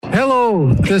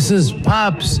Hello, this is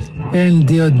Pops and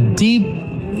the Deep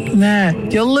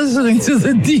Nat. You're listening to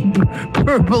the Deep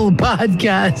Purple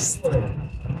Podcast.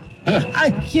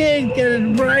 I can't get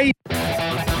it right.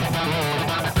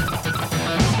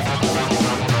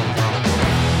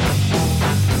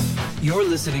 You're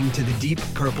listening to the Deep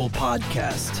Purple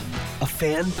Podcast, a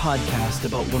fan podcast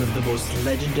about one of the most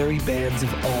legendary bands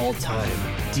of all time,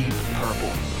 Deep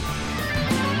Purple.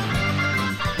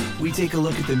 We take a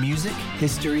look at the music,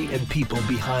 history, and people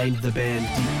behind the band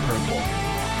Deep Purple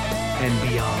and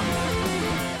beyond.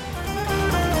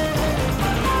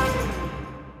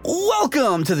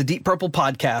 Welcome to the Deep Purple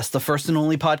Podcast, the first and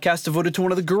only podcast devoted to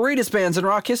one of the greatest bands in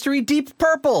rock history, Deep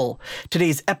Purple.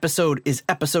 Today's episode is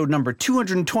episode number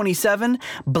 227,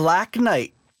 Black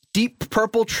Knight, Deep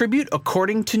Purple Tribute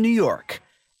According to New York.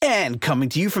 And coming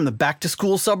to you from the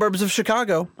back-to-school suburbs of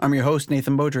Chicago, I'm your host,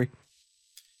 Nathan Beaudry.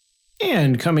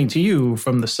 And coming to you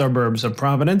from the suburbs of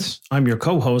Providence, I'm your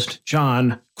co-host,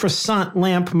 John Croissant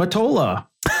Lamp Matola.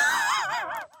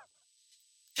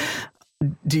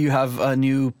 Do you have a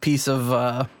new piece of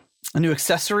a new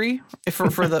accessory for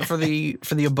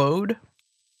the abode?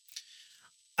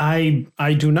 I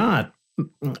do not.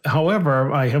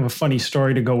 However, I have a funny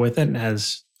story to go with it,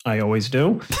 as I always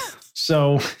do.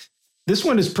 So this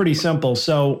one is pretty simple.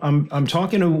 So I'm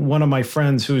talking to one of my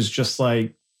friends who's just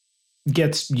like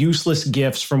gets useless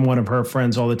gifts from one of her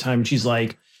friends all the time. She's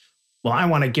like, well, I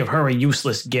want to give her a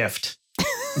useless gift.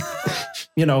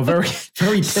 You know, very,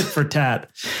 very tit for tat.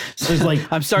 So it's like,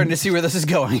 I'm starting to see where this is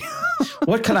going.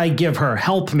 What could I give her?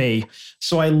 Help me.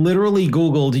 So I literally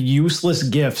Googled useless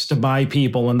gifts to buy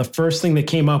people. And the first thing that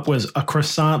came up was a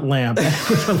croissant lamp.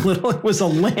 It was a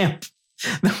lamp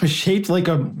that was shaped like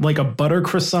a butter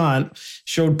croissant,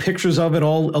 showed pictures of it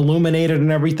all illuminated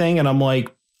and everything. And I'm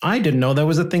like, I didn't know that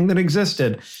was a thing that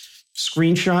existed.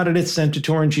 Screenshotted it, sent it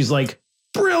to her, and she's like,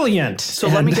 brilliant. So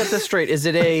let me get this straight. Is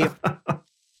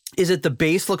it the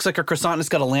base looks like a croissant and it's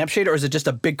got a lampshade, or is it just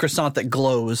a big croissant that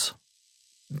glows?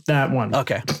 That one.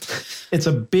 Okay. It's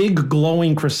a big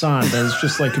glowing croissant that is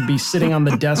just like could be sitting on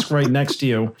the desk right next to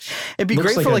you. It'd be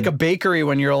great for like a bakery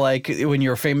when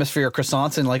you're famous for your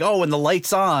croissants and like, oh, when the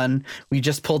light's on, we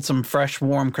just pulled some fresh,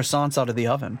 warm croissants out of the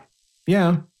oven.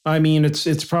 Yeah. I mean,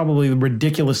 it's probably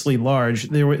ridiculously large.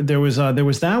 There was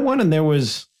that one, and there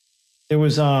was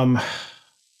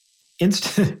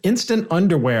instant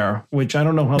underwear, which I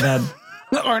don't know how that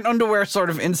aren't underwear sort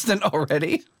of instant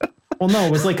already. Well, no,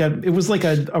 it was like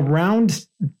a round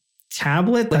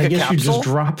tablet. Like I guess capsule? You just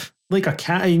drop like a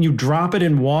cat and you drop it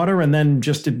in water, and then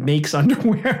just it makes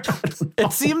underwear.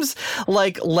 It seems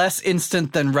like less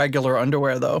instant than regular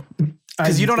underwear, though.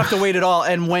 Because you don't have to wait at all.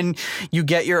 And when you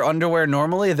get your underwear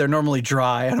normally, they're normally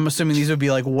dry. And I'm assuming these would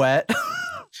be like wet.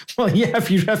 Well, yeah,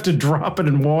 if you have to drop it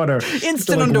in water.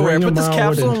 Instant underwear. Put this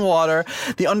capsule in water.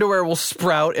 The underwear will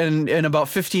sprout in about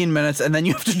 15 minutes. And then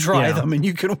you have to dry them and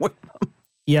you can wear them.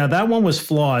 Yeah, that one was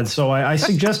flawed. So I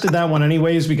suggested that one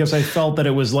anyways because I felt that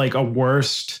it was like a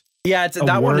worst. Yeah,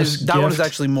 that one is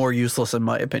actually more useless in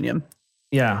my opinion.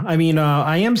 Yeah, I mean,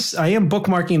 I am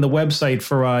bookmarking the website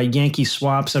for Yankee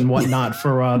swaps and whatnot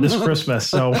for this Christmas.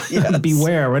 So yes.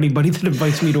 Beware anybody that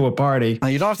invites me to a party.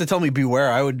 You don't have to tell me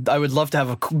beware. I would love to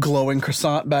have a glowing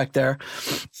croissant back there.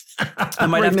 I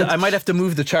might have to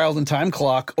move the Child in Time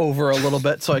clock over a little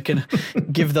bit so I can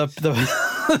give the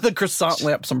the croissant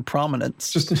lamp some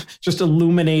prominence. Just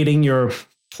illuminating your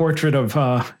portrait of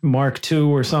Mark II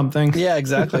or something. Yeah,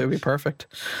 exactly. It would be perfect.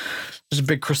 There's a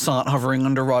big croissant hovering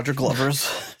under Roger Glover's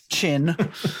chin.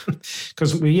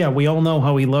 Because, we all know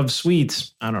how he loves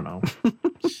sweets. I don't know.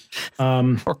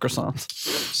 Or croissants.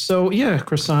 So, yeah,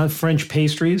 croissant, French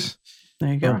pastries.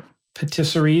 There you go.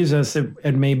 Patisseries, as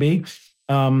it may be.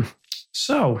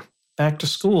 So, back to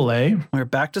school, eh? We're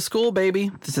back to school, baby.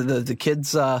 The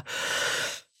kids, the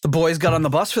boys got on the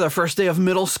bus for their first day of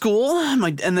middle school.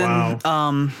 And then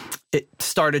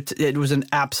it was an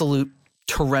absolute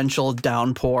torrential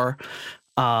downpour.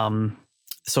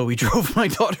 So we drove my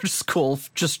daughter to school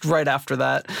just right after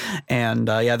that. And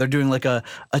they're doing like a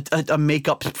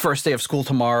makeup first day of school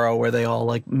tomorrow where they all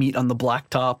like meet on the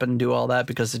blacktop and do all that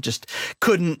because it just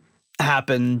couldn't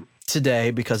happen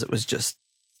today because it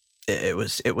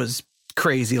was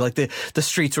crazy. Like the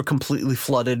streets were completely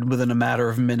flooded within a matter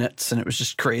of minutes and it was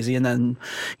just crazy. And then,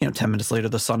 10 minutes later,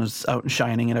 the sun is out and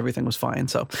shining and everything was fine.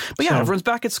 So everyone's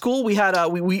back at school. We had,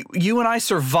 you and I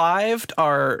survived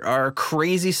our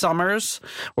crazy summers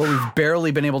where we've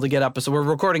barely been able to get episodes. We're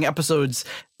recording episodes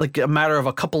like a matter of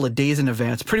a couple of days in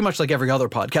advance, pretty much like every other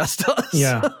podcast does.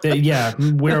 Yeah.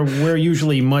 We're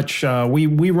usually much,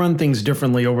 we run things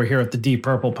differently over here at the Deep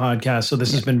Purple podcast. So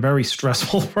this has been very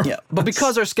stressful for us. But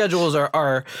because our schedules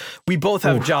are we both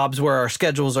have jobs where our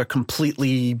schedules are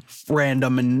completely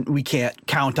random and we can't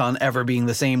count on ever being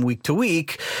the same week to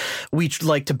week. We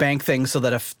like to bank things so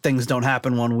that if things don't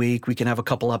happen one week, we can have a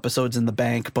couple episodes in the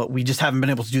bank, but we just haven't been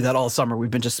able to do that all summer.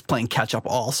 We've been just playing catch up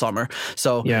all summer.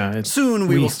 So soon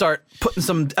we will start putting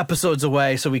some episodes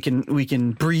away so we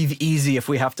can breathe easy if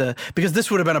we have to, because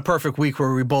this would have been a perfect week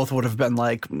where we both would have been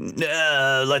like,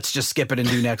 let's just skip it and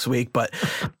do next week. But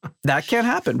that can't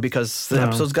happen because the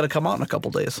episode's got to come out in a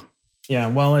couple days. Yeah.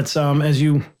 Well, it's, as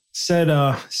you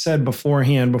said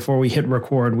beforehand, before we hit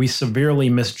record, we severely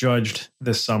misjudged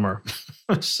this summer.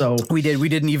 So we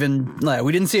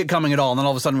didn't see it coming at all. And then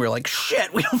all of a sudden we were like,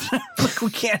 shit, we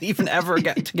can't even ever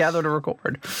get together to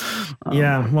record.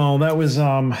 Well, that was,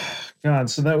 so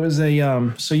that was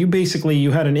so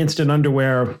you had an instant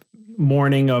underwear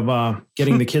morning of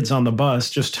getting the kids on the bus,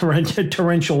 just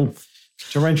torrential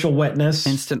wetness.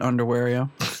 Instant underwear, yeah.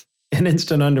 An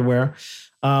instant underwear.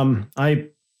 I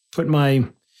put my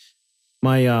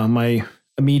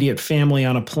immediate family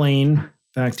on a plane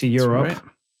back to Europe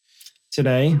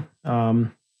today.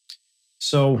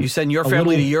 So you send your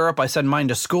family to Europe, I send mine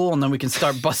to school, and then we can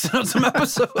start busting out some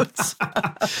episodes.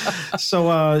 So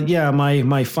my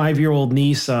 5-year-old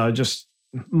niece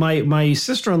my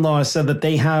sister-in-law said that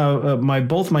they have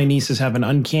both my nieces have an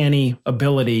uncanny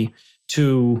ability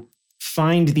to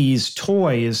find these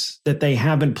toys that they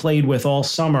haven't played with all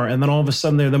summer, and then all of a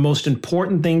sudden they're the most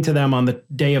important thing to them on the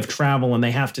day of travel, and they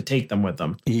have to take them with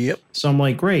them. Yep. So I'm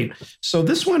like, great. So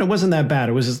this one, it wasn't that bad.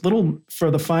 It was this little,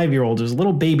 for the 5-year-old, it was a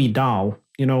little baby doll,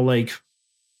 like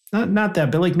not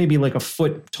that, but like maybe like a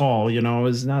foot tall, it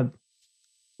was not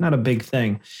a big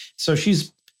thing. So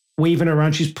she's waving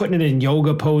around. She's putting it in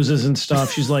yoga poses and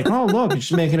stuff. She's like, oh, look,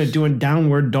 she's making it doing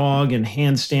downward dog and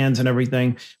handstands and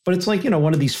everything. But it's like,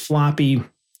 one of these floppy,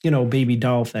 baby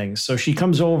doll things. So she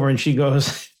comes over and she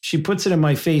puts it in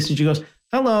my face and she goes,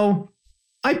 hello,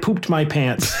 I pooped my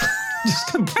pants. Just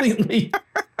completely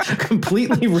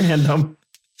random.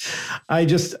 I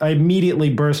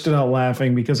immediately bursted out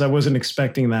laughing because I wasn't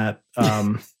expecting that.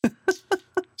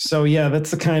 So yeah, that's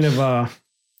the kind of,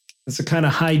 it's the kind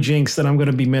of hijinks that I'm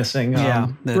going to be missing.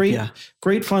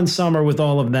 Great fun summer with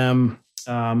all of them.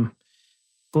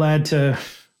 Glad to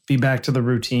be back to the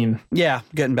routine. Yeah,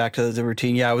 getting back to the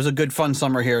routine. Yeah, it was a good fun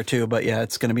summer here too, but yeah,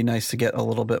 it's going to be nice to get a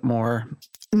little bit more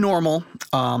normal.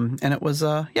 And it was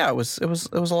a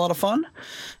lot of fun.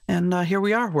 And here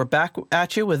we are. We're back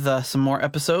at you with some more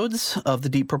episodes of the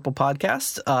Deep Purple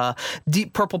Podcast.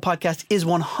 Deep Purple Podcast is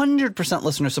 100%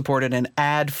 listener supported and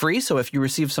ad free. So if you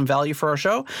receive some value for our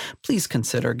show, please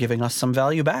consider giving us some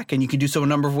value back. And you can do so a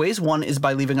number of ways. One is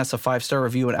by leaving us a 5-star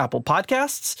review at Apple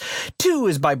Podcasts. 2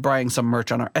 is by buying some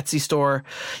merch on our Etsy store.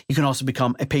 You can also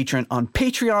become a patron on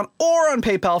Patreon or on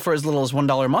PayPal for as little as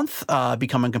 $1 a month.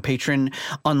 Becoming a patron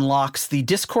unlocks the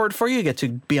Discord for you. You get to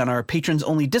be on our patrons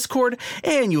only Discord,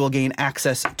 and you will gain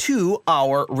access to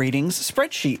our ratings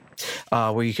spreadsheet,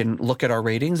 where you can look at our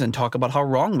ratings and talk about how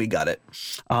wrong we got it,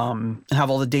 and have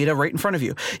all the data right in front of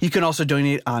you. You can also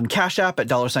donate on Cash App at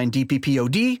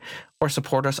 $DPPOD or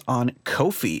support us on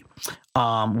Ko-fi.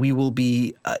 We will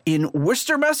be in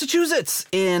Worcester, Massachusetts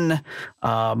in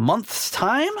a month's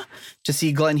time to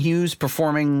see Glenn Hughes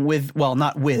performing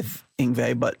not with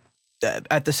Yngwie, but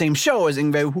at the same show as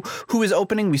Yngwie, who is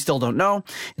opening. We still don't know.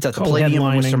 It's at the Palladium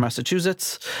in Worcester,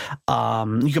 Massachusetts.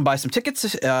 You can buy some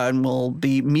tickets and we'll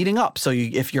be meeting up. So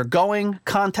if you're going,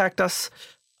 contact us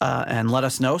and let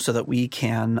us know so that we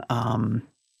can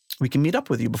meet up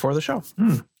with you before the show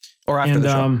or after the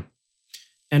show.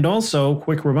 And also,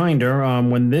 quick reminder,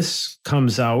 when this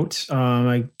comes out,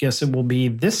 I guess it will be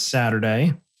this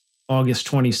Saturday, August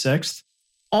 26th,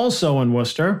 also in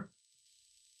Worcester,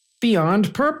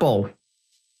 Beyond Purple.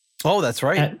 Oh, that's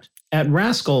right. At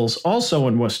Rascals, also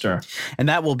in Worcester. And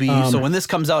that will be, so when this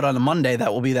comes out on a Monday,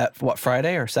 that will be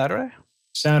Friday or Saturday?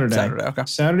 Saturday, okay.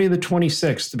 Saturday the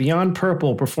 26th, Beyond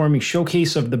Purple performing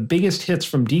showcase of the biggest hits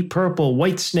from Deep Purple,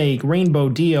 Whitesnake, Rainbow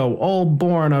Dio, all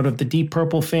born out of the Deep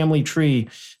Purple family tree.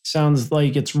 Sounds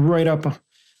like it's right up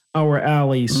our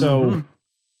alley. So,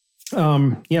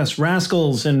 yes,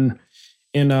 Rascals in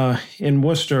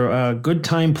Worcester, good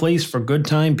time place for good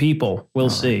time people. We'll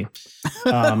see.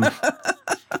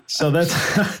 So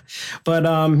that's, but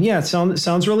yeah, it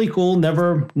sounds really cool.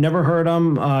 Never heard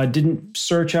them. Didn't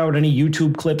search out any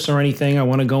YouTube clips or anything. I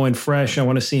want to go in fresh. I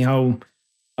want to see how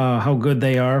good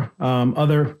they are.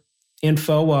 Other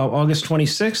info, August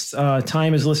 26th,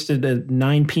 time is listed at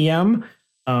 9 p.m.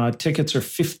 Tickets are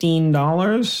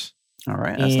 $15. All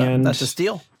right. That's a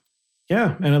steal.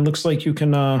 Yeah. And it looks like you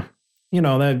can,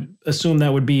 assume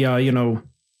that would be,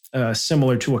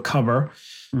 similar to a cover.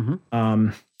 Mm-hmm.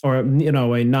 Or,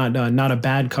 not a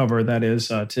bad cover, that is,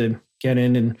 to get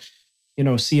in and,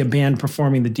 see a band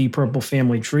performing the Deep Purple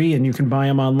Family Tree, and you can buy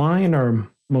them online, or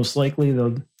most likely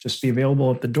they'll just be available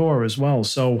at the door as well.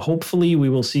 So hopefully we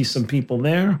will see some people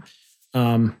there.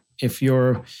 If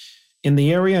you're in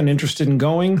the area and interested in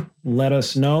going, let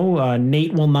us know.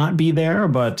 Nate will not be there,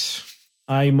 but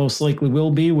I most likely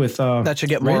will be with that should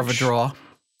get more of a draw.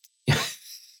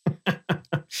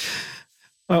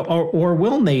 or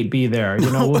will Nate be there?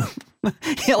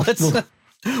 Yeah,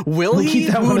 will he?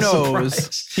 Who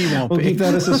knows? He won't be. We'll keep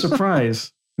that as a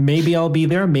surprise. Maybe I'll be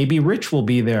there. Maybe Rich will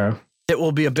be there. It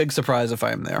will be a big surprise if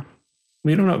I'm there.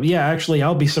 We don't know. Yeah, actually,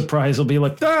 I'll be surprised. I'll be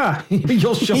like,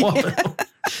 you'll show up.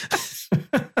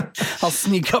 I'll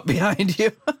sneak up behind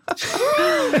you.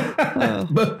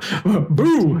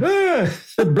 Boo!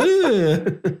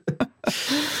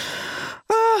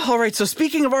 All right. So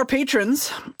speaking of our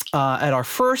patrons, at our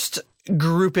first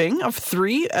grouping of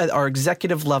 3 at our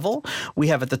executive level, we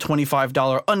have at the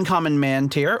 $25 Uncommon Man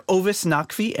tier, Ovis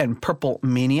Nakvi and Purple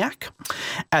Maniac.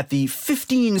 At the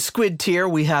 15 Squid tier,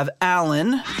 we have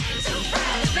Alan.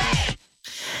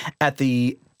 At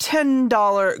the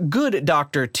 $10 Good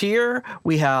Doctor tier,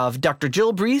 we have Dr.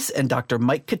 Jill Brees and Dr.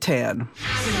 Mike Catan.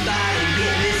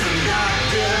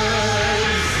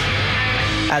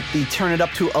 At the Turn It Up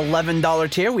to $11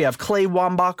 tier, we have Clay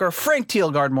Wambacher, Frank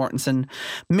Thielgard Mortensen,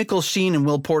 Mikkel Sheen, and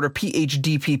Will Porter,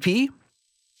 PhDPP.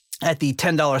 At the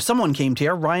 $10 Someone Came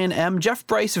tier, Ryan M., Jeff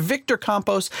Bryce, Victor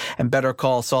Campos, and Better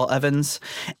Call Saul Evans.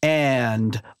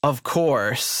 And, of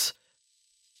course,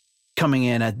 coming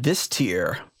in at this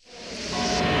tier,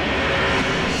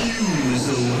 Use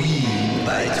a weed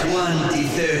by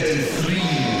 2033.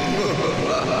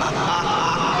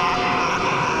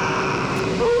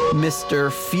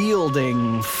 Mr.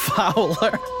 Fielding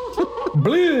Fowler.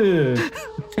 Bleh.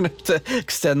 Going to have to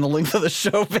extend the length of the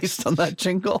show based on that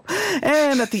jingle.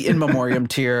 And at the In Memoriam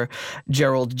tier,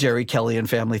 Gerald, Jerry, Kelly, and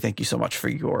family, thank you so much for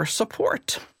your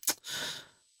support.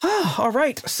 All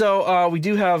right. So we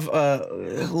do have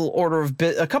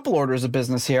a couple orders of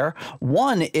business here.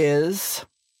 One is...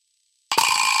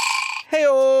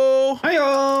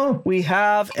 Hey-o! We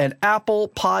have an Apple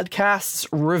Podcasts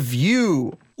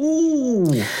review.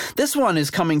 Ooh. This one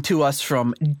is coming to us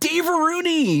from Dave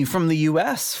Rooney from the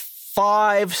U.S.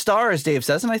 5 stars, Dave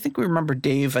says. And I think we remember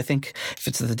Dave. I think if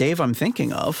it's the Dave I'm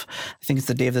thinking of, I think it's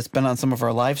the Dave that's been on some of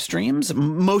our live streams.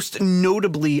 Most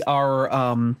notably our,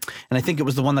 and I think it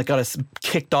was the one that got us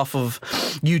kicked off of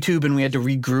YouTube and we had to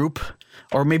regroup.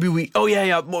 Or maybe it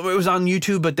was on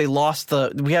YouTube, but they lost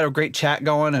we had a great chat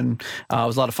going and it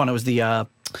was a lot of fun. It was the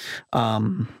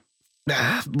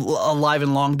Live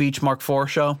in Long Beach Mark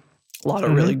IV show. A lot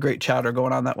of really great chatter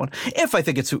going on that one. If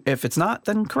it's not,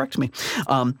 then correct me.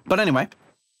 But anyway,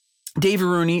 Dave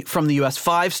Rooney from the US,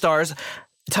 5 stars,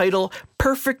 title,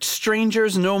 Perfect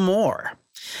Strangers No More.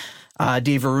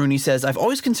 Dave Rooney says, I've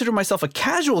always considered myself a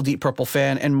casual Deep Purple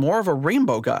fan and more of a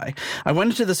Rainbow guy. I went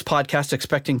into this podcast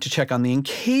expecting to check on the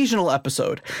occasional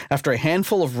episode. After a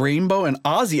handful of Rainbow and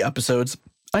Ozzy episodes,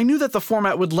 I knew that the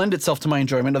format would lend itself to my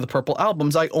enjoyment of the Purple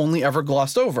albums I only ever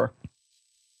glossed over.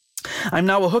 I'm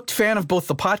now a hooked fan of both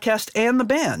the podcast and the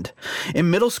band.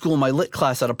 In middle school, my lit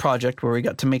class had a project where we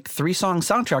got to make 3-song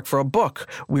soundtrack for a book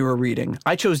we were reading.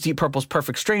 I chose Deep Purple's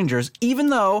Perfect Strangers, even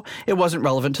though it wasn't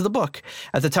relevant to the book.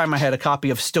 At the time, I had a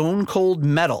copy of Stone Cold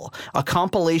Metal, a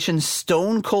compilation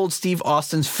Stone Cold Steve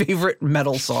Austin's favorite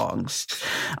metal songs,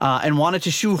 and wanted to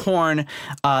shoehorn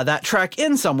that track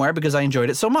in somewhere because I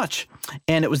enjoyed it so much.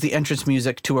 And it was the entrance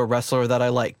music to a wrestler that I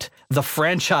liked, the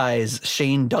franchise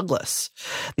Shane Douglas.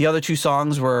 The other 2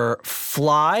 songs were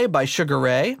Fly by Sugar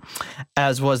Ray,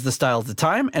 as was the style at the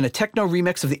time, and a techno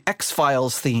remix of the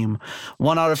X-Files theme.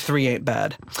 1 out of 3 ain't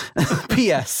bad.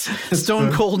 P.S.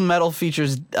 Stone Cold Metal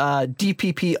features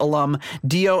DPP alum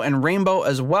Dio and Rainbow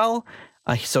as well.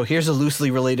 So here's a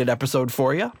loosely related episode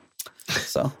for you.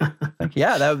 So,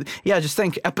 just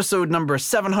think episode number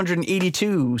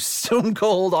 782, Stone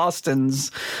Cold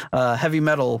Austin's heavy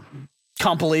metal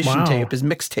compilation tape, his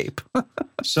mixtape.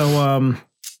 So,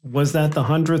 was that the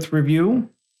 100th review?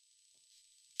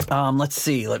 Let's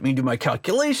see. Let me do my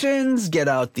calculations. Get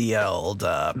out the old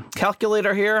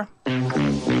calculator here.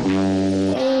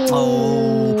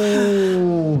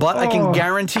 But I can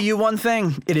guarantee you one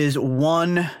thing. It is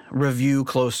 1 review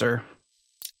closer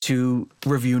to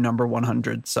review number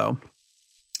 100. So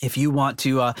If you want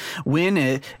to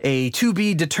win a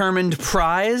to-be-determined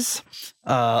prize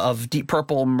of Deep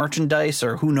Purple merchandise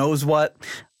or who knows what,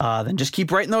 then just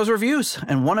keep writing those reviews,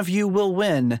 and one of you will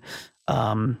win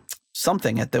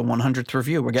something at the 100th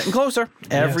review. We're getting closer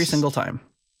every single time.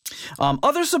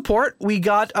 Other support, we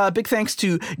got big thanks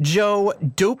to Joe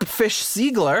Dopefish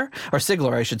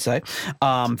Sigler, I should say,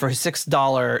 for his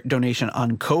 $6 donation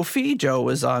on Ko-fi. Joe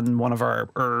was on one of our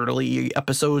early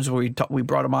episodes where we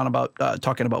brought him on about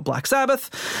talking about Black Sabbath.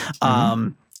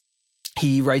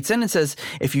 He writes in and says,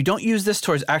 if you don't use this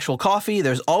towards actual coffee,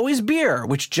 there's always beer,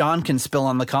 which John can spill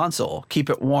on the console. Keep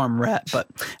it warm, Rhett. But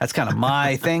that's kind of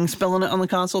my thing, spilling it on the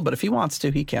console. But if he wants to,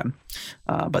 he can.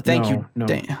 But thank you.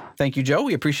 Thank you, Joe.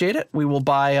 We appreciate it. We will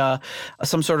buy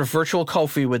some sort of virtual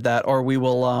coffee with that, or we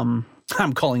will... I'm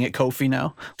calling it Ko-fi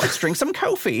now. Let's drink some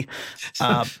Ko-fi.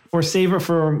 Or save it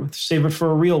for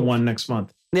a real one next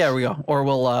month. Yeah, there we go. Or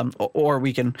we'll, or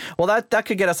we can. Well, that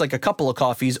could get us like a couple of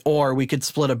coffees, or we could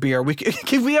split a beer.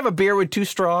 Can we have a beer with 2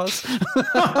 straws?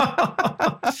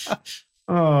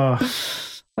 All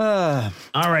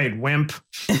right, wimp.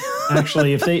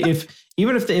 Actually, if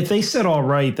they said all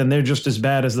right, then they're just as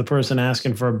bad as the person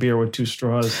asking for a beer with 2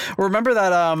 straws. Remember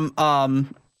that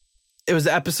it was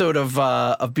the episode of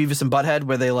Beavis and Butthead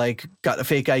where they like got a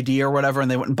fake ID or whatever, and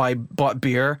they went and bought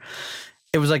beer.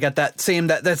 It was like at that same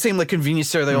like convenience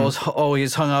store they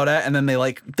always hung out at, and then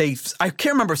I can't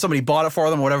remember if somebody bought it for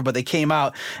them or whatever, but they came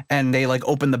out and they like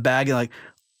opened the bag and like,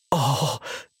 oh,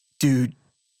 dude,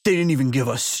 they didn't even give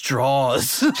us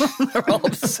straws. They're all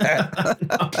upset.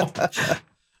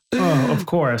 Oh, of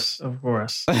course.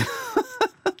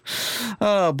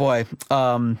 Oh boy.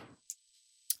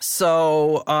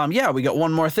 So we got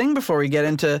one more thing before we get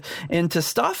into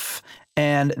stuff,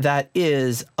 and that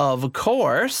is, of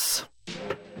course,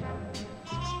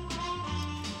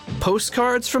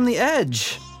 postcards from the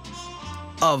edge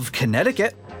of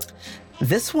Connecticut.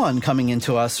 This one coming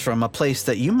into us from a place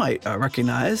that you might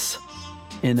recognize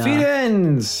in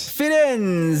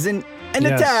Firenze in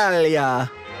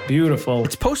Italia. Beautiful.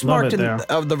 It's postmarked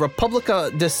of the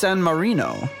Repubblica di San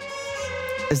Marino.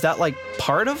 Is that like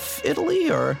part of Italy,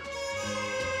 or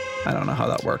I don't know how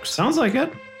that works. Sounds like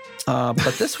it.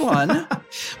 But this one,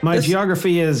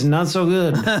 geography is not so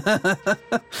good.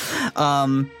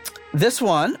 This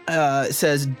one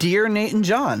says, "Dear Nate and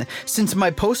John, since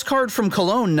my postcard from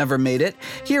Cologne never made it,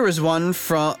 here is one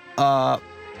from my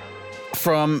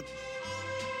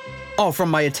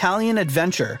Italian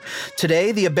adventure.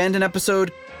 Today, the abandoned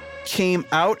episode came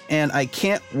out, and I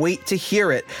can't wait to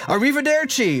hear it.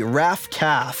 Arrivederci, Raf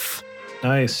Calf."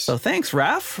 Nice. So thanks,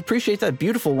 Raf. Appreciate that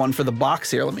beautiful one for the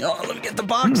box here. Let me get the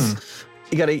box.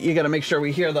 You gotta make sure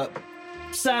we hear the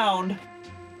sound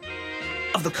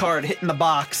of the card hitting the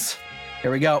box.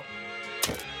 Here we go.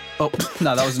 Oh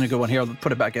no, that wasn't a good one. Here, I'll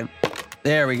put it back in.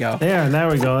 There we go. There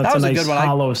we go. That's a nice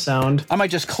hollow sound. I might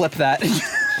just clip that and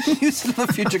use it in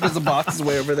the future because the box is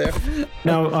way over there.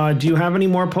 Now, do you have any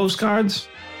more postcards?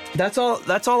 That's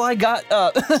all I got.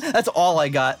 That's all I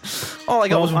got. All I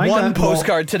got was one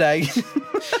postcard today.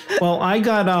 Well, I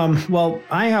got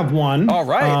I have one. All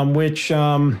right. Which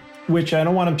I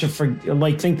don't want him to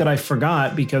think that I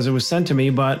forgot because it was sent to me,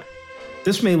 but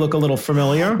this may look a little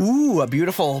familiar. Ooh, a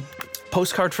beautiful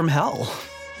postcard from hell.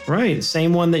 Right,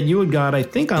 same one that you had got, I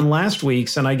think, on last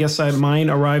week's, and I guess mine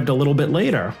arrived a little bit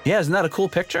later. Yeah, isn't that a cool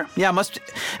picture? Yeah,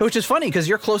 which is funny because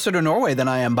you're closer to Norway than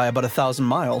I am by about 1,000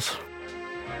 miles.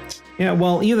 Yeah,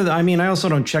 well, I also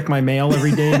don't check my mail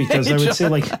every day because I would say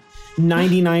like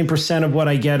 99% of what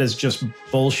I get is just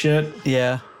bullshit.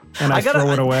 Yeah. And I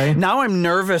throw it away. Now I'm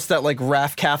nervous that like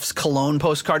Raf Calf's Cologne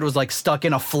postcard was like stuck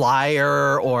in a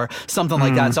flyer or something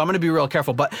like that. So I'm going to be real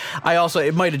careful. But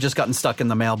it might have just gotten stuck in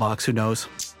the mailbox. Who knows?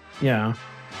 Yeah.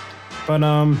 But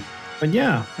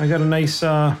yeah, I got a nice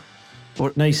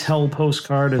hell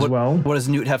postcard as well. What does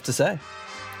Newt have to say?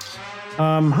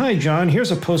 Hi, John.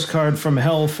 Here's a postcard from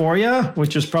hell for you,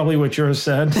 which is probably what yours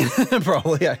said.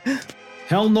 Probably, yeah.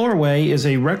 Hell, Norway is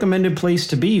a recommended place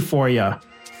to be for you.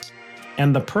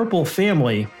 And the Purple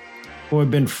family, who have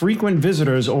been frequent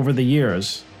visitors over the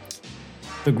years.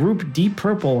 The group Deep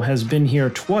Purple has been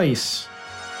here twice.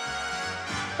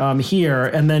 Here,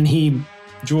 and then he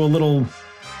drew a little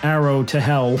arrow to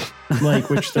hell,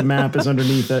 which the map is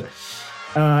underneath it.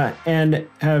 And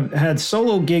have had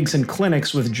solo gigs and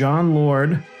clinics with John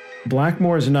Lord,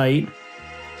 Blackmore's Night,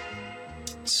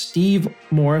 Steve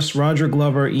Morse, Roger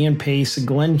Glover, Ian Pace,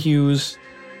 Glenn Hughes,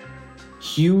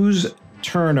 Hughes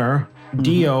Turner,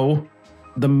 Dio,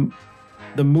 the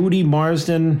Moody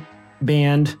Marsden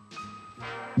Band,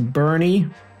 Bernie,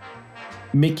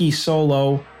 Mickey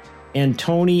Solo, and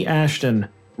Tony Ashton.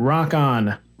 Rock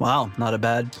on. Wow, not a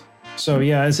bad. So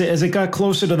yeah, as it got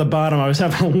closer to the bottom, I was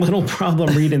having a little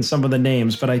problem reading some of the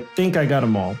names, but I think I got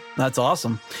them all. That's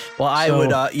awesome. Well, I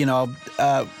would,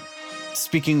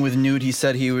 speaking with Newt, he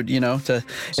said he would,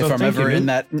 if I'm ever in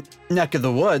that neck of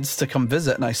the woods, to come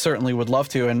visit, and I certainly would love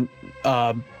to. And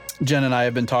Jen and I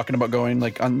have been talking about going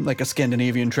on a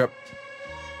Scandinavian trip.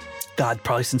 God,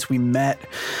 probably since we met.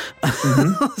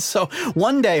 Mm-hmm. So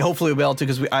one day, hopefully, we'll be able to,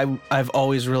 because I've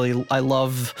always really, I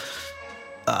love.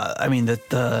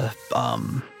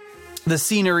 The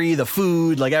scenery, the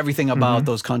food, like everything about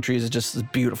those countries is just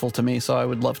beautiful to me. So I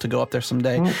would love to go up there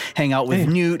someday, hang out with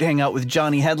Newt, hang out with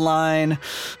Johnny Headline,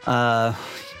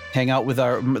 hang out with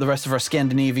the rest of our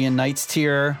Scandinavian Knights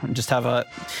tier, and just have a,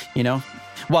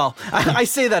 Well, I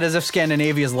say that as if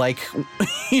Scandinavia is like,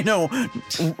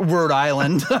 Rhode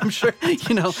Island. I'm sure,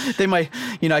 they might,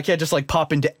 I can't just like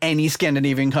pop into any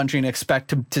Scandinavian country and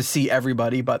expect to see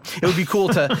everybody, but it would be cool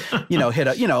to,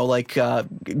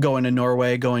 hit going to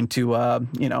Norway, going to,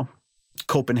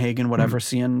 Copenhagen, whatever,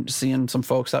 seeing some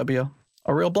folks. That'd be a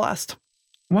real blast.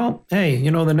 Well, hey,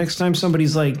 the next time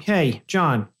somebody's like, hey,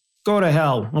 John, go to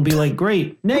hell, I'll be like,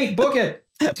 great, Nate, book it.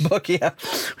 Book it.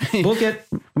 We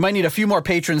might need a few more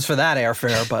patrons for that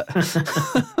airfare, but it's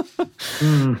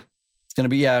going to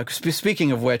be, yeah.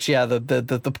 Speaking of which, yeah,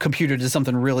 the computer did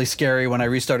something really scary when I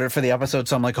restarted it for the episode.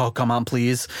 So I'm like, oh, come on,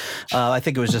 please. I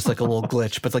think it was just like a little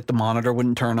glitch, but like the monitor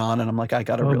wouldn't turn on, and I'm like, I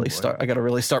got to really start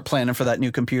planning for that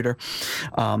new computer.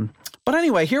 But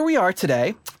anyway, here we are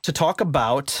today to talk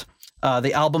about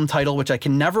the album title, which I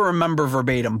can never remember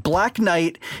verbatim, Black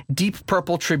Knight, Deep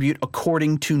Purple Tribute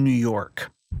According to New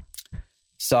York.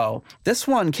 So this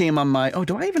one came on my,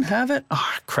 do I even have it?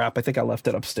 Oh, crap. I think I left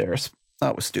it upstairs.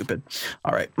 That was stupid.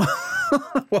 All right.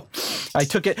 Well, I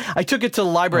took it to the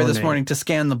library this morning to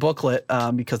scan the booklet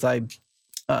because I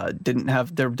didn't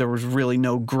have, there was really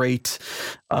no great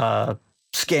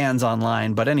scans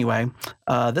online. But anyway,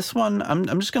 this one, I'm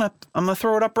gonna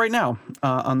throw it up right now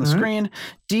on the screen.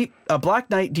 Black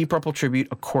Knight, Deep Purple Tribute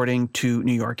According to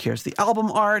New York. Here's the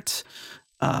album art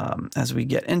as we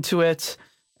get into it,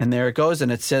 and there it goes,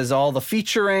 and it says all the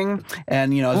featuring.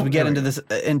 And as we get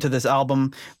into this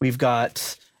album, we've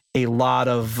got a lot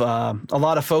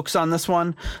of folks on this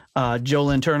one. Joe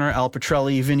Lynn Turner, Al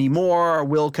Petrelli, Vinnie Moore,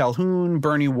 Will Calhoun,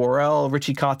 Bernie Worrell,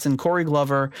 Richie Kotzen, Corey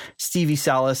Glover, Stevie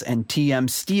Salas, and T.M.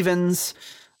 Stevens.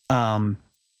 You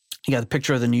got the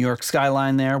picture of the New York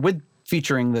skyline there,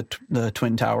 featuring the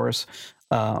Twin Towers,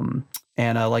 and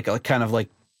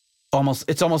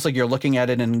it's almost like you're looking at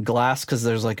it in glass because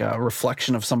there's like a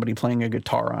reflection of somebody playing a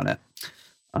guitar on it.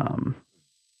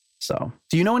 So,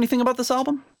 do you know anything about this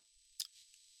album?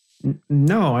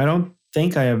 No, I don't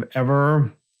think I have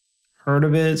ever heard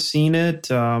of it, seen it.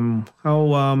 How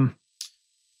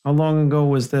long ago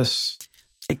was this?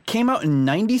 It came out in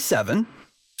 97.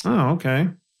 Oh, okay.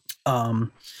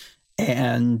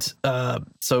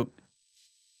 So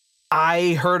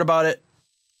I heard about it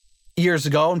years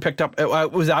ago and picked up,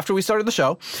 it was after we started the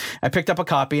show. I picked up a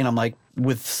copy, and I'm like,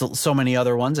 with so many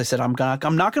other ones, I said, I'm not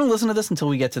going to listen to this until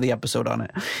we get to the episode on it.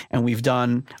 And we've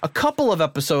done a couple of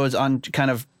episodes on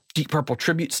kind of Deep Purple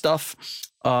tribute stuff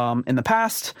in the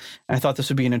past, and I thought this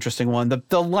would be an interesting one. The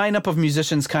lineup of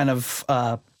musicians kind of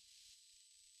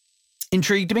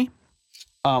intrigued me.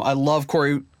 I love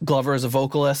Corey Glover as a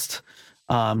vocalist.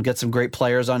 Get some great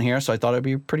players on here, so I thought it'd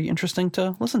be pretty interesting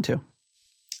to listen to.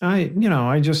 It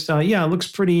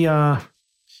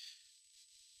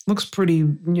looks pretty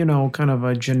kind of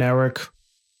a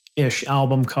generic-ish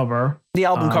album cover. The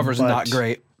album cover's not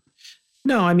great.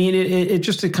 No, I mean,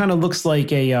 it kind of looks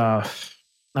like a, I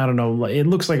don't know, it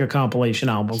looks like a compilation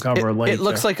album cover. It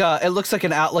looks like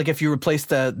if you replace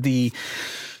the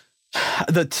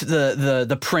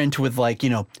print with like,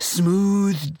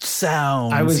 smooth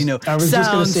sounds. I was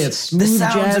just going to say it's smooth the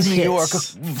sounds jazz of New York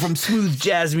hits. From smooth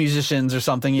jazz musicians or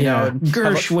something,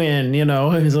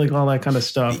 Gershwin, it's like all that kind of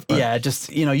stuff. But. Yeah,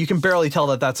 just, you can barely tell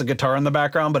that that's a guitar in the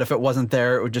background, but if it wasn't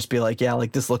there, it would just be like, yeah,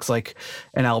 like this looks like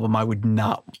an album I would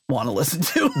not want to listen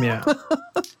to. Yeah.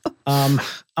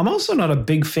 I'm also not a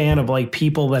big fan of like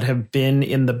people that have been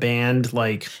in the band,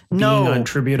 like being on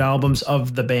tribute albums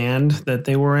of the band that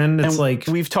they were in. It's like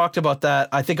we've talked about that,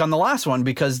 I think, on the last one,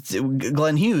 because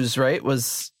Glenn Hughes, right,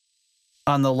 was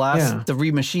on the last, the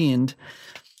Remachined.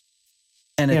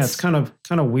 And it's kind of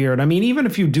weird. I mean, even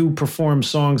if you do perform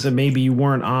songs that maybe you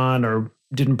weren't on or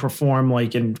didn't perform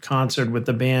like in concert with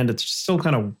the band, it's still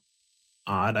kind of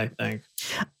odd, I think.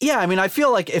 Yeah, I mean, I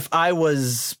feel like if I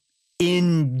was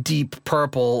in Deep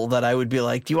Purple, that I would be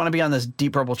like, do you want to be on this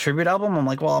Deep Purple tribute album? I'm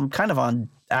like, well, I'm kind of on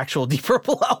actual Deep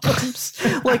Purple albums.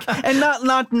 Like, and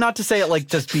not to say it like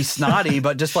just be snotty,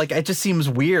 but just like it just seems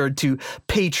weird to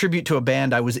pay tribute to a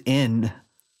band I was in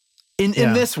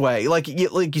this way. Like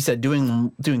you said,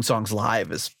 doing songs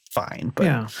live is fine. But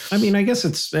yeah, I mean, I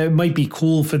guess it might be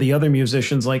cool for the other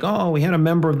musicians. Like, oh, we had a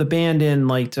member of the band in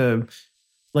like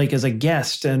as a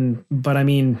guest, but I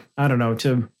mean, I don't know,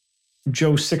 to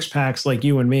Joe Sixpacks like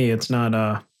you and me, it's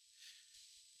not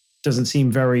doesn't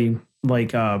seem very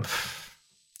like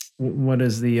what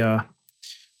is the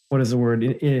word,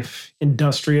 if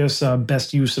industrious,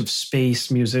 best use of space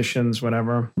musicians,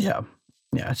 whatever. Yeah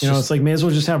it's like may as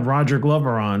well just have Roger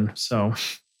Glover on. So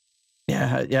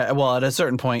yeah, well, at a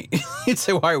certain point you'd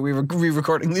say, why are we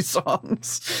re-recording these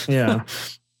songs? Yeah.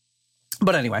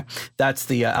 But anyway, that's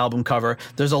the album cover.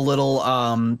 There's a little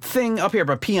thing up here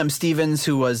about PM Stevens,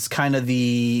 who was kind of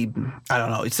I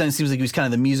don't know, it seems like he was kind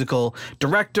of the musical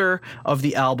director of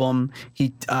the album.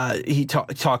 He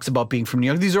talks about being from New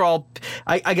York. These are all,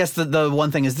 I guess the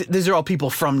one thing is these are all people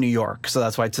from New York. So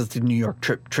that's why it's the New York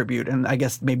tribute. And I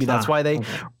guess maybe that's why they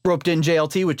roped in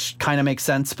JLT, which kind of makes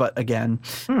sense. But again,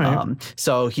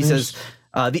 so he says...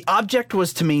 the object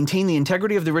was to maintain the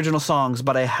integrity of the original songs,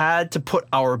 but I had to put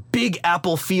our Big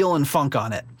Apple feel and funk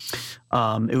on it.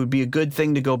 It would be a good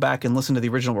thing to go back and listen to the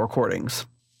original recordings.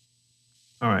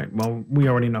 All right. Well, we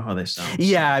already know how they sound.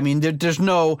 Yeah, I mean, there's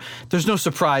no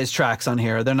surprise tracks on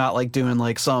here. They're not like doing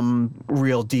like some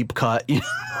real deep cut.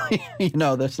 You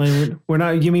know this. Like, we're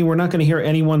not. You mean we're not going to hear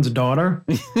Anyone's Daughter?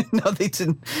 No, they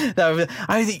didn't.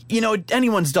 I think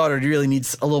Anyone's Daughter really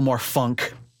needs a little more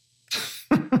funk.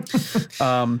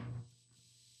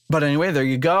 But anyway, there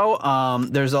you go.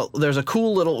 There's a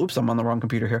cool little, oops, I'm on the wrong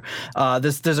computer here.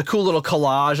 There's a cool little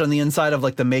collage on the inside of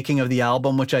like the making of the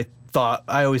album, which I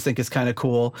always think is kind of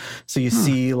cool. So you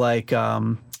see like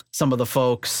some of the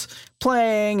folks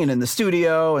playing and in the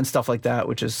studio and stuff like that,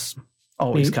 which is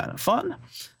always kind of fun.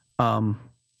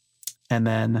 And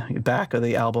then back of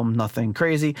the album, nothing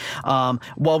crazy.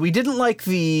 While we didn't like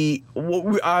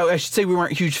I should say we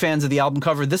weren't huge fans of the album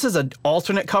cover. This is an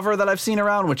alternate cover that I've seen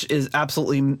around, which is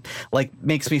absolutely like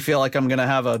makes me feel like I'm gonna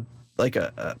have a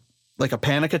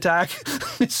panic attack.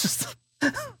 It's just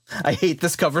I hate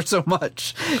this cover so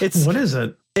much. What is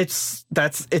it? It's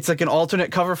like an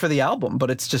alternate cover for the album, but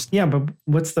it's just but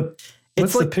what's the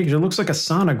picture? It looks like a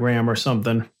sonogram or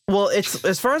something. Well, it's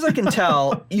as far as I can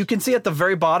tell, you can see at the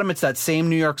very bottom, it's that same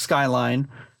New York skyline,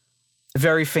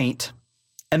 very faint.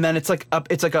 And then it's like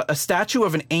a statue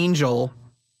of an angel's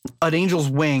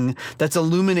wing that's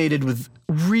illuminated with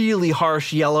really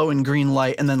harsh yellow and green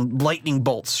light, and then lightning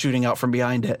bolts shooting out from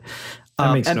behind it.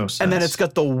 That makes no sense. And then it's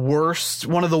got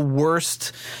one of the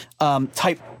worst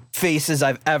type faces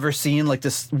I've ever seen, like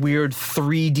this weird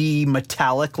 3D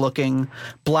metallic looking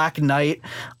Black Knight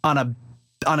on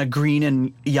a green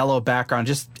and yellow background.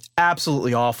 Just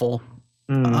absolutely awful.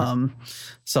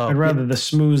 So I'd rather the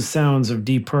smooth sounds of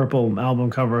Deep Purple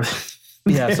album cover.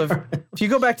 Yeah, so if you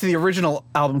go back to the original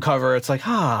album cover, it's like,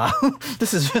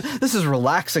 this is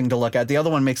relaxing to look at. The other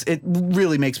one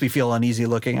really makes me feel uneasy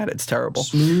looking at it. It's terrible.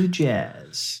 Smooth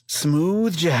jazz.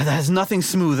 There has nothing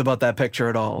smooth about that picture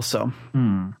at all. So.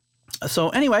 So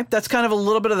anyway, that's kind of a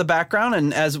little bit of the background.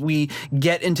 And as we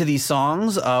get into these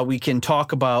songs, we can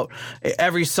talk about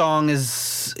every song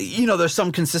is, there's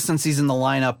some consistencies in the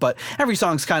lineup, but every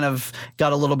song's kind of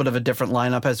got a little bit of a different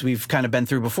lineup as we've kind of been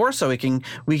through before. So we can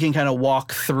kind of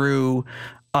walk through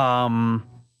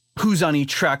who's on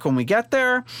each track when we get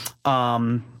there.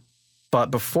 But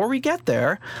before we get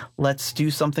there, let's do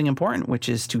something important, which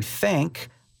is to thank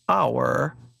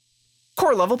our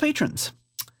core level patrons.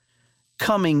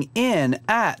 Coming in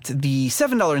at the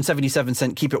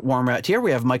 $7.77 Keep It Warm Rat tier, we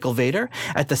have Michael Vader.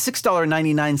 At the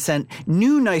 $6.99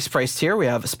 new nice price tier, we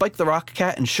have Spike the Rock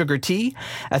Cat and Sugar Tea.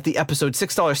 At the episode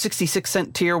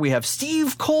 $6.66 tier, we have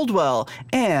Steve Coldwell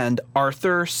and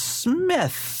Arthur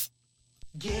Smith.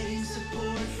 Getting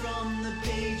support from the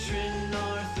patron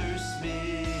Arthur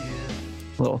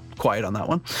Smith. A little quiet on that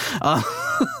one.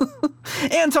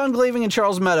 Anton Glaving and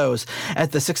Charles Meadows.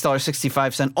 At the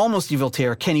 $6.65 Almost Evil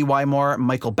tier, Kenny Wymore,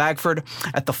 Michael Bagford.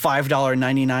 At the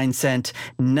 $5.99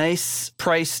 nice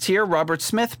price tier, Robert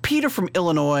Smith, Peter from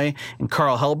Illinois, and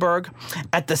Carl Hellberg.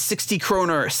 At the 60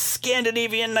 kroner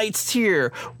Scandinavian Nights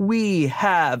tier, we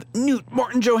have Newt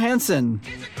Morton Johansson.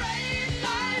 It's a great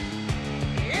life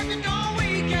if you know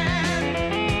we can.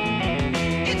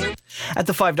 At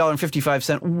the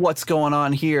 $5.55 What's Going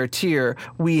On Here tier,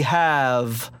 we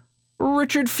have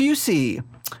Richard Fusey.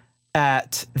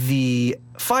 At the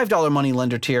 $5 money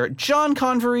lender tier, John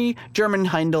Convery, German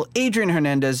Heindel, Adrian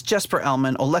Hernandez, Jesper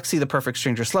Elman, Alexei the Perfect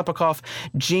Stranger Slepikoff,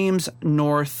 James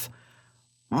North,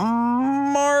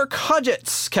 Mark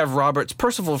Hudgetts, Kev Roberts,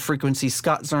 Percival Frequency,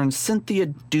 Scott Zern, Cynthia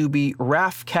Doobie,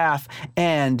 Raf Calf,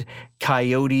 and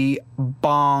Coyote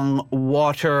Bong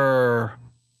Water.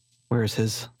 Where's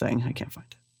his thing? I can't find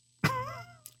it.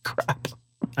 Crap.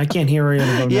 I can't hear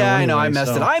it. Yeah, I know. I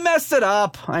messed it. I messed it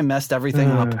up. I messed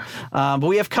everything up. But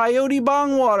we have Coyote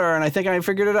Bong Water, and I think I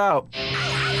figured it out.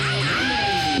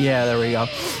 Yeah, there we go.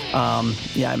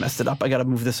 Yeah, I messed it up. I got to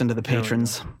move this into the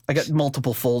patrons. I got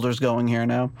multiple folders going here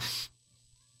now.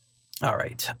 All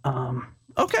right.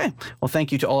 Okay. Well,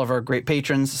 thank you to all of our great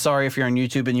patrons. Sorry if you're on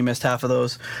YouTube and you missed half of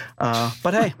those.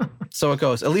 But hey, so it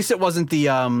goes. At least it wasn't the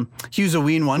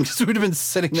Hughes-Oween one, because we'd have been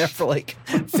sitting there for like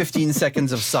 15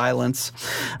 seconds of silence.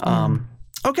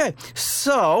 Okay.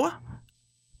 So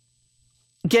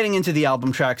getting into the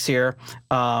album tracks here,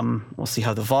 we'll see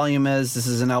how the volume is. This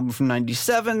is an album from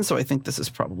 97, so I think this is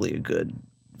probably a good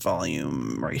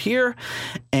volume right here.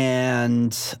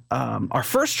 And our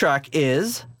first track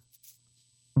is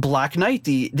Black Knight,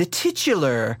 the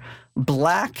titular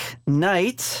Black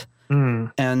Knight.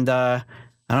 And I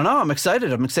don't know, I'm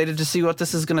excited. I'm excited to see what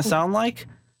this is going to sound like.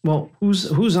 Well,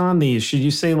 who's on these? Should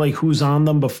you say like who's on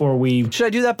them before we... Should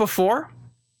I do that before?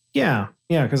 Yeah,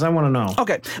 because I want to know.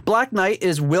 Okay. Black Knight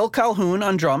is Will Calhoun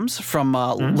on drums from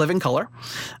Living Colour.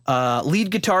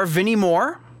 Lead guitar, Vinnie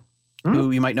Moore,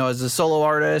 who you might know as a solo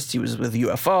artist. He was with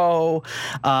UFO.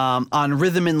 On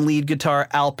rhythm and lead guitar,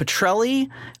 Al Petrelli,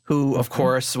 who, of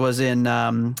course, was in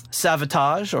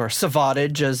Savatage, or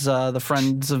Savatage, as the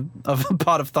friends of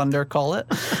Pot of Thunder call it.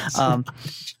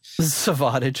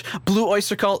 Savatage. Blue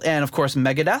Oyster Cult, and, of course,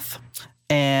 Megadeth.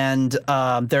 And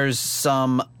there's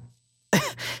some...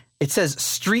 It says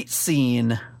street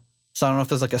scene. So I don't know if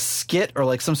there's like a skit or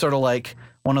like some sort of like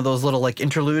one of those little like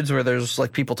interludes where there's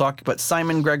like people talking, but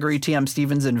Simon Gregory, T.M.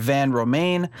 Stevens, and Van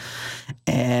Romain.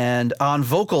 And on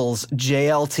vocals,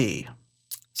 JLT.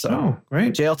 So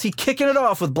great. JLT kicking it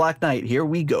off with Black Knight. Here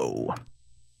we go.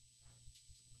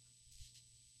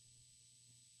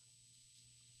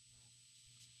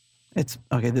 It's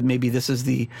okay. Maybe this is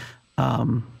the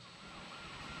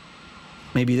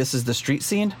street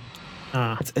scene.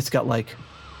 It's got like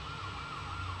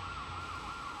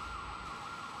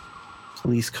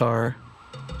police car.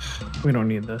 We don't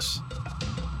need this.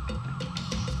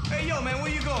 Hey, yo, man, where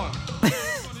you going? I'm going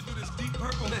to do this Deep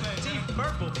Purple thing. Deep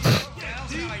Purple? Yeah,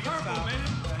 Deep Purple, man.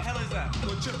 What the hell is that?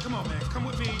 Well, Chip, come on, man. Come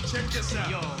with me. Check this out.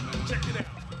 Yo, man. Check it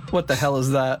out. What the hell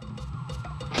is that?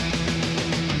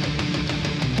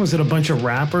 Was it a bunch of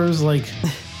rappers? Like...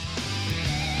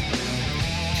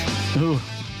 Ooh.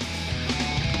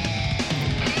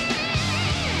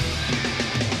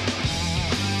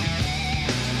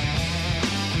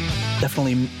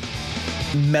 Definitely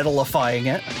metalifying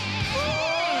it.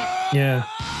 Yeah.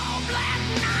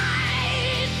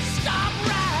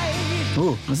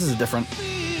 Ooh, this is a different.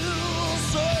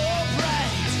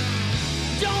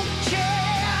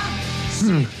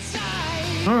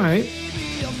 All right.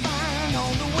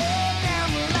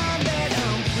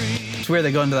 It's weird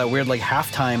they go into that weird like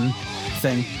halftime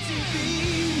thing.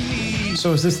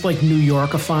 So is this like New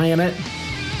Yorkifying it?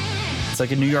 It's like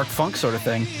a New York funk sort of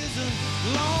thing.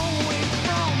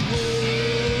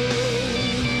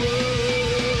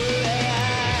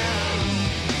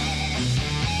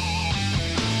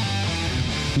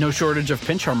 No shortage of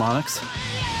pinch harmonics.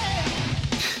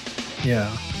 Yeah.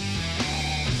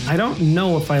 I don't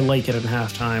know if I like it at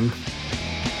halftime.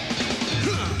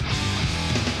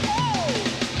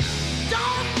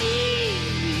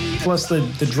 Plus,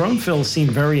 the drum fills seem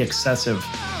very excessive.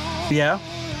 Yeah.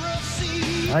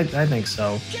 I think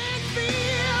so.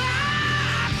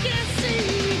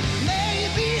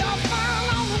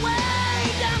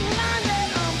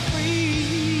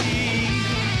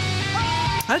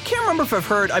 I can't remember if I've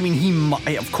heard, I mean,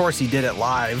 of course he did it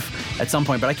live at some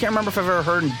point, but I can't remember if I've ever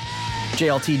heard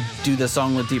JLT do this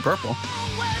song with Deep Purple.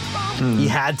 He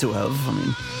had to have, I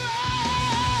mean.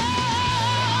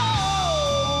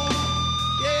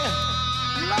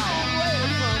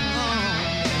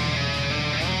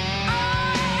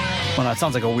 Well, no, it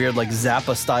sounds like a weird, like,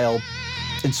 Zappa-style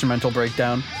instrumental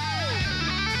breakdown.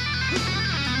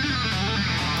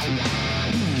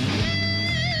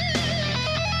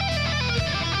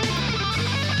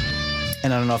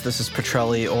 And I don't know if this is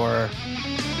Petrelli or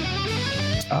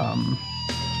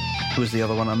who's the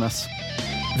other one on this?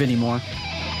 Vinnie Moore.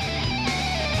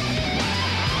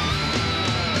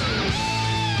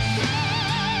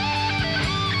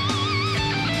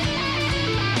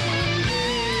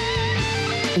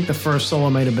 I think the first solo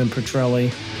might have been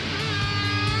Petrelli.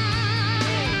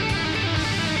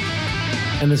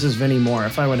 And this is Vinnie Moore,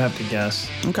 if I would have to guess.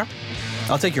 Okay.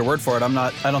 I'll take your word for it. I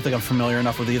don't think I'm familiar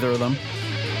enough with either of them.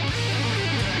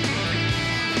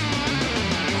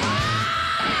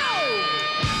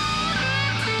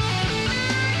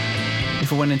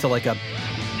 if it went into like a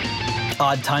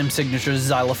odd time signature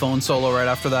xylophone solo right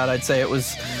after that, I'd say it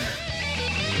was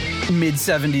mid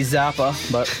 70s Zappa,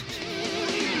 but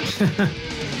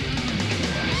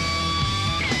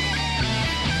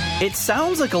it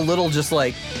sounds like a little just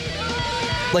like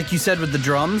you said with the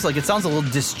drums, like it sounds a little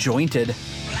disjointed.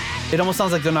 It almost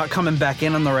sounds like they're not coming back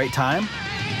in on the right time.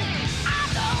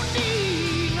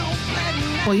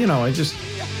 Well, it just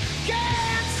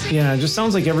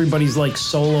sounds like everybody's like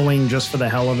soloing just for the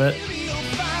hell of it.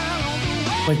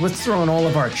 Like, let's throw in all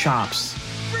of our chops.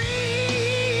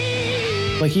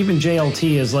 Like, even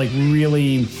JLT is like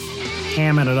really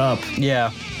hamming it up.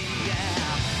 Yeah.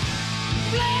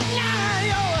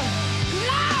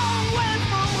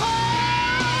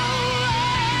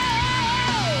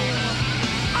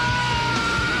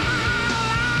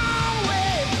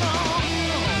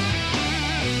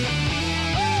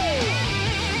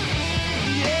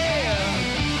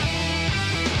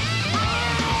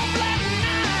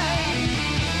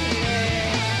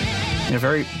 Yeah,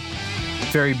 very,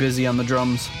 very busy on the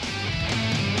drums.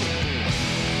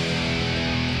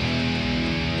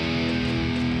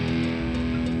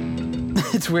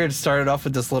 It's weird. It started off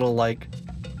with this little like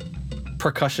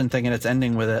percussion thing and it's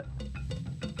ending with it.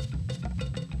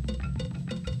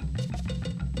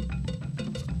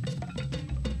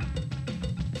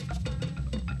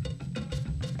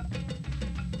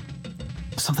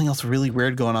 Something else really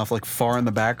weird going off like far in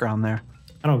the background there.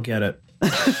 I don't get it.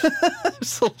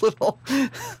 It's a little,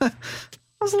 it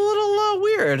was a little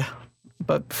weird.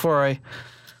 But before I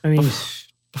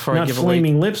not give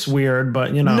Flaming away, Lips weird,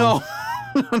 but no,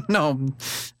 no.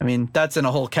 I mean, that's in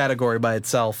a whole category by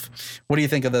itself. What do you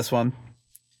think of this one?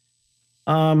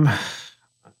 I'm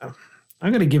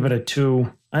gonna give it a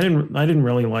 2. I didn't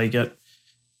really like it.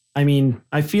 I mean,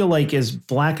 I feel like as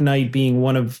Black Knight being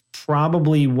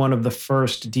probably one of the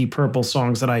first Deep Purple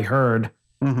songs that I heard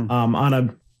on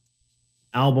a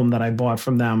album that I bought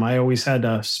from them, I always had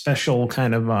a special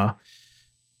kind of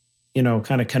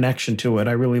kind of connection to it.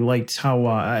 I really liked how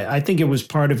I think it was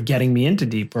part of getting me into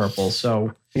Deep Purple.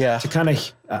 So yeah, to kind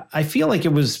of I feel like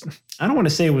it was, I don't want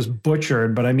to say it was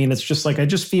butchered, but I mean, it's just like, I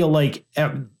just feel like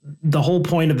the whole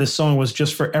point of this song was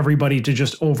just for everybody to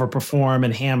just overperform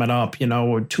and ham it up,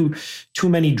 or too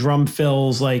many drum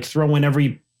fills, like throw in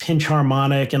every pinch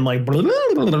harmonic and like, on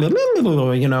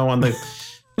the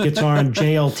guitar, and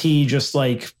JLT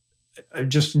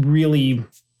just really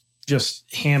just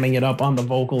hamming it up on the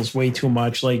vocals way too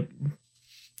much. Like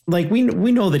we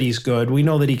know that he's good. We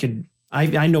know that he could,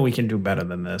 I know he can do better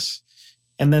than this.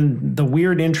 And then the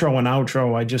weird intro and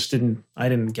outro, I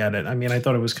didn't get it. I mean, I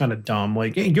thought it was kind of dumb.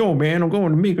 Like, hey, yo, man, I'm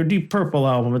going to make a Deep Purple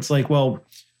album. It's like, well,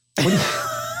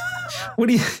 what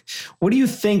do you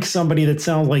think somebody that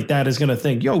sounds like that is going to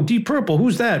think? Yo, Deep Purple,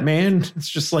 who's that, man? It's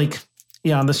just like,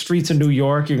 yeah, on the streets of New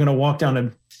York, you're going to walk down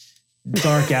a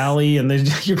dark alley and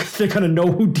they're going to know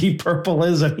who Deep Purple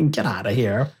is. I mean, get out of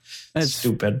here. That's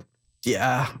stupid.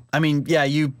 Yeah. I mean, yeah,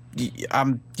 you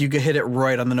could hit it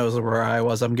right on the nose of where I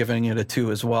was. I'm giving it a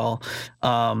 2 as well.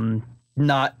 I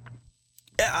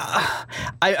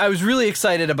was really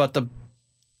excited about the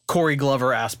Corey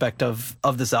Glover aspect of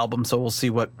this album, so we'll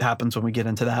see what happens when we get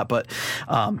into that. But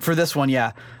for this one,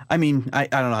 yeah, I mean, I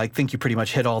don't know. I think you pretty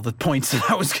much hit all the points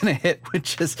that I was going to hit,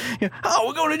 which is, oh,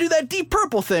 we're going to do that Deep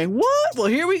Purple thing. What? Well,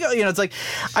 here we go. It's like,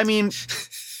 I mean,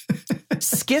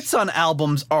 skits on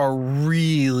albums are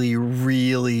really,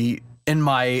 really, in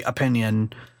my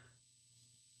opinion,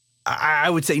 I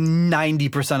would say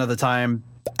 90% of the time,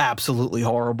 absolutely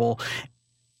horrible.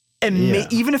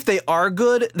 And even if they are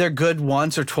good, they're good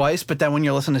once or twice. But then when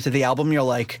you're listening to the album, you're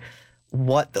like,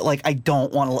 what? Like, I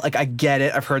don't want to, like, I get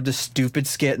it. I've heard this stupid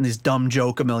skit and this dumb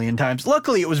joke a million times.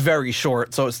 Luckily, it was very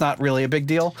short, so it's not really a big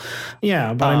deal.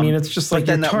 Yeah, but I mean, it's just like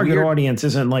your target audience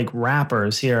isn't like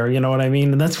rappers here. You know what I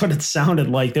mean? And that's what it sounded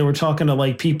like. They were talking to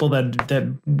like people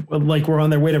that like were on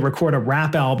their way to record a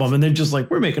rap album, and they're just like,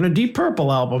 we're making a Deep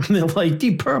Purple album. And they're like,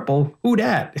 Deep Purple? Who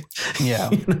dat? Yeah.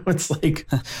 It's like,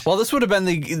 well, this would have been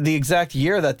the exact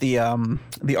year that the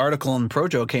article in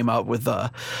Projo came out with the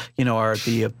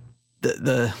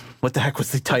what the heck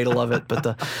was the title of it?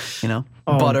 But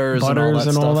butters and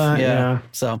all that. Yeah.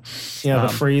 So the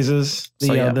phrases,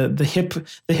 the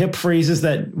hip phrases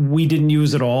that we didn't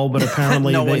use at all, but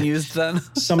apparently no one used them.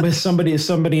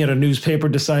 somebody at a newspaper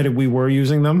decided we were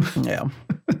using them. Yeah.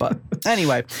 But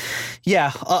anyway,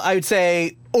 yeah, I would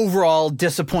say overall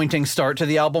disappointing start to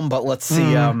the album, but let's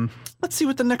see. Let's see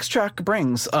what the next track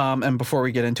brings. And before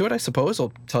we get into it, I suppose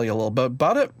I'll tell you a little bit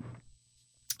about it.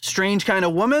 Strange Kind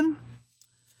of Woman.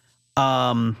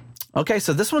 Okay,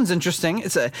 so this one's interesting.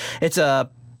 It's a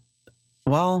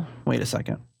well, wait a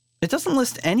second. It doesn't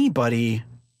list anybody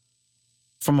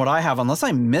from what I have, unless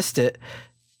I missed it.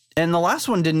 And the last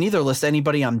one didn't either list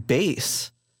anybody on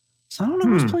bass. So I don't know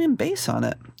who's playing bass on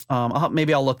it.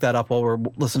 Maybe I'll look that up while we're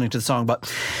listening to the song.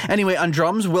 But anyway, on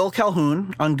drums, Will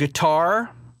Calhoun. On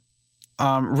guitar,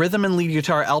 rhythm and lead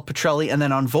guitar, Al Petrelli. And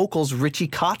then on vocals, Richie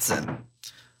Kotzen.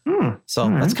 So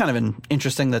that's kind of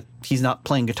interesting that he's not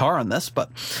playing guitar on this.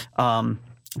 But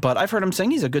I've heard him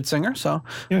sing. He's a good singer. So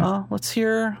let's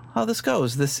hear how this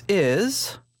goes. This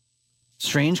is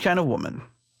Strange Kind of Woman.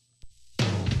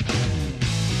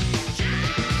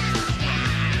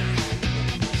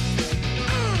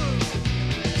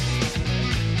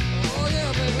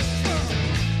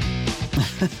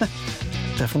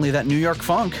 Definitely that New York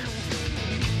funk.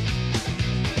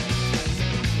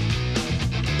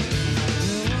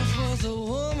 Was a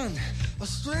woman, a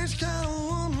strange kind of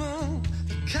woman,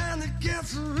 the kind that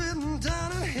gets written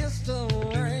down in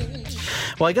history.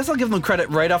 Well, I guess I'll give them credit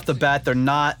right off the bat. They're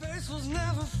not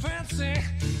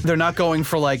going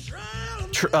for like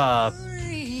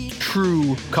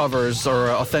true covers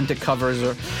or authentic covers,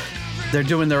 or they're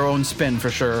doing their own spin for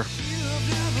sure.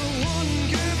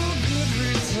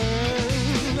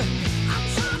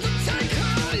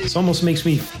 This almost makes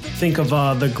me think of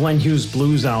the Glenn Hughes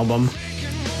Blues album.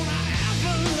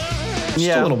 Just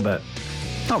a little bit.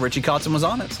 Oh, Richie Kotzen was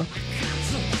on it. So.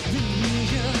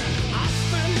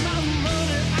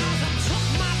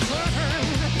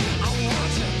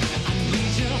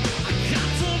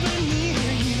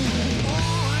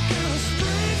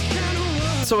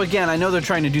 So again, I know they're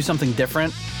trying to do something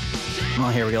different. Well,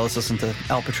 here we go. Let's listen to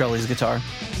Al Petrelli's guitar.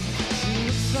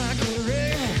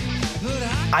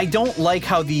 I don't like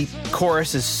how the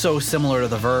chorus is so similar to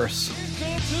the verse.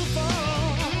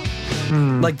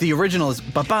 Like the original is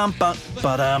ba-bum,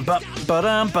 ba-dum,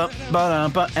 ba-dum,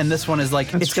 ba-dum, ba, and this one is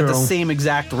like it's got the same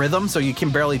exact rhythm, so you can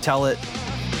barely tell it.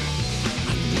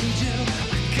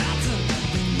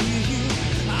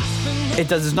 It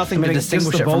does there's nothing to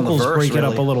distinguish it from the verse. The vocals break it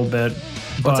up a little bit.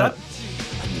 What's that?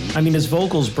 I mean, his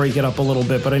vocals break it up a little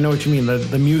bit, but I know what you mean.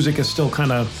 The music is still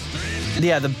kind of.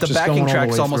 Yeah, the backing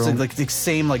track's almost like the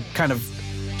same, like kind of.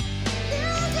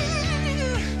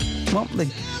 Well, they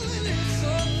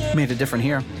made it different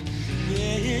here.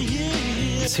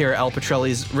 Let's hear Al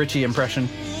Petrelli's Richie impression.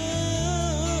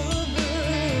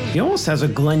 He almost has a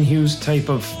Glenn Hughes type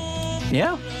of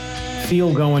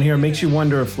feel going here. Makes you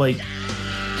wonder if like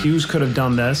Hughes could have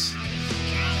done this.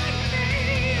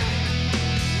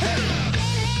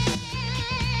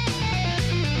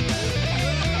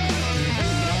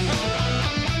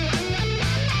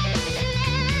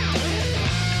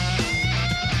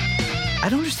 I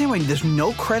don't understand why there's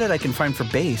no credit I can find for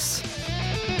bass.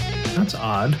 That's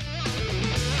odd.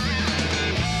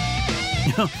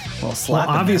 Well,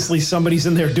 obviously somebody's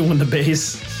in there doing the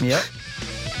bass. Yep.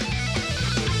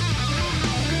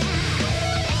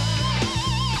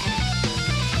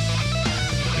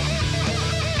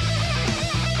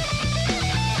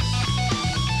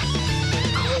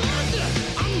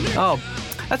 Oh,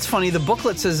 that's funny. The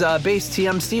booklet says bass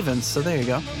TM Stevens, so there you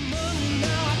go.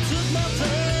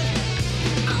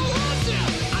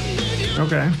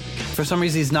 Okay. For some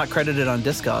reason, he's not credited on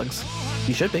Discogs.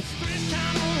 He should be.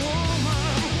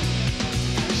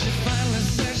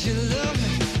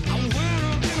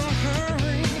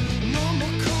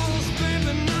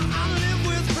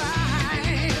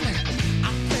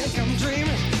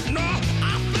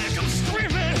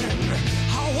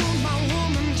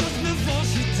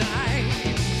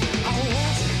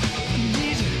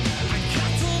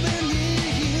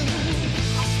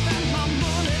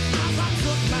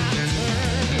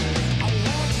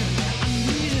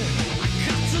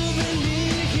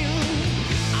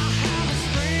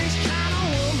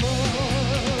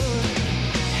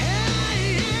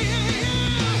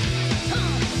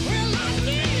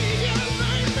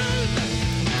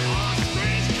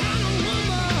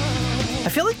 I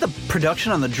feel like the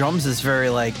production on the drums is very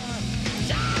like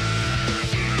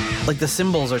the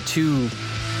cymbals are too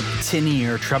tinny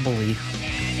or trebly.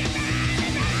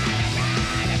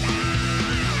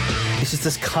 It's just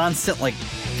this constant like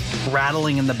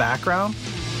rattling in the background.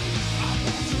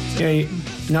 Yeah,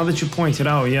 now that you point it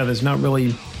out, yeah, there's not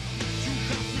really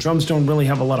drums don't really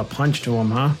have a lot of punch to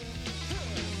them, huh?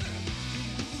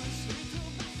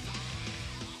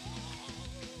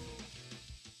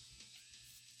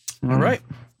 All right.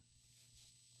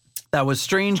 That was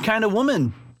Strange Kind of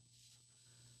Woman.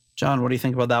 John, what do you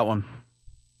think about that one?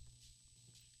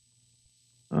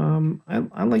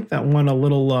 I like that one a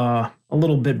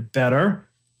little bit better.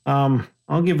 I'll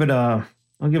give it a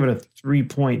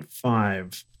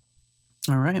 3.5.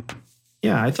 All right.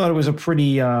 Yeah, I thought it was a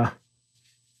pretty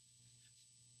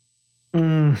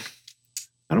I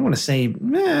don't want to say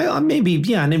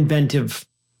maybe an inventive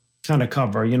kind of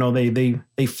cover. You know,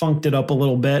 they funked it up a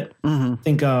little bit. I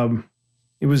think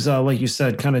it was like you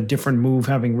said, kind of different move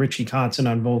having Richie Kotzen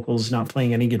on vocals, not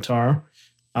playing any guitar.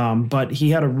 But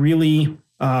he had a really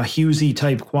Hughesy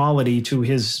type quality to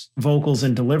his vocals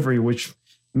and delivery, which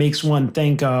makes one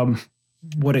think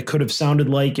what it could have sounded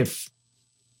like if,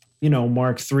 you know,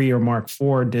 Mark III or Mark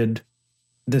IV did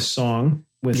this song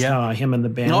with him and the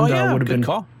band. Oh, yeah, would have been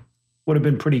call. Would have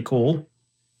been pretty cool.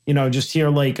 You know, just hear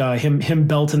like him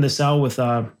belting this out with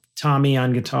Tommy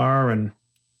on guitar, and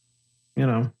you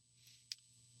know,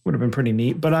 would have been pretty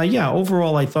neat. But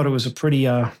overall, I thought it was a pretty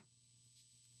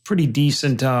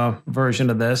decent version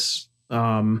of this.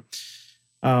 So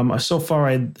far,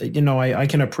 I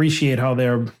can appreciate how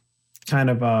they're kind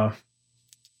of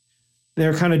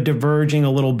diverging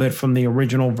a little bit from the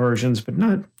original versions, but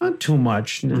not too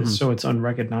much, so it's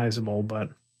unrecognizable. But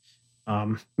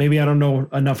maybe I don't know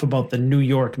enough about the New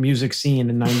York music scene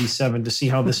in '97 to see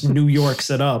how this New York's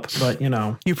set up. But you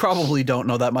know, you probably don't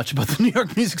know that much about the New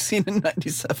York music scene in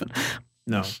 '97.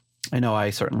 No, I know I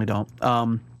certainly don't.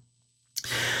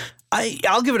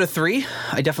 I'll give it a 3.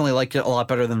 I definitely liked it a lot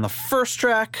better than the first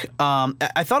track.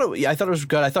 I thought it was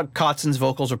good. I thought Kotzen's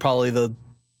vocals were probably the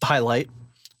highlight.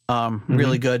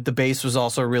 Really good. The bass was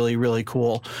also really, really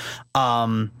cool.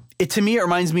 To me, it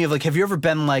reminds me of like, have you ever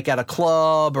been like at a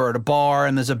club or at a bar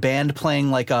and there's a band playing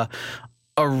like a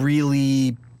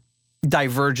really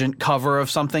divergent cover of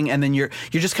something, and then you're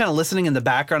just kind of listening in the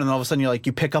background, and all of a sudden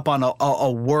you pick up on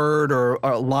a word or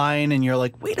a line, and you're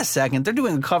like, wait a second, they're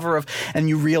doing a cover of, and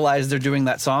you realize they're doing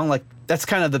that song. Like, that's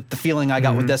kind of the feeling I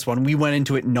got with this one. We went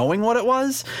into it knowing what it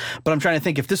was, but I'm trying to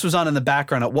think, if this was on in the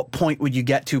background, at what point would you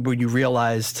get to where you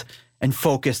realized and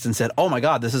focused and said, oh my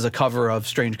God, this is a cover of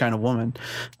Strange Kind of Woman.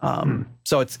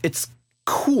 So it's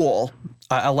cool.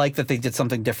 I like that they did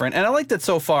something different, and I like that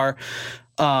so far.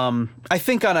 I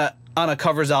think on a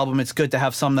covers album, it's good to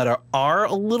have some that are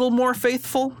a little more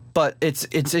faithful, but it's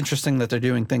interesting that they're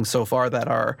doing things so far that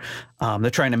are they're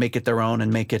trying to make it their own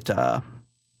and make it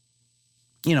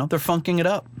they're funking it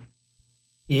up.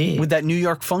 Yeah. With that New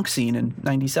York funk scene in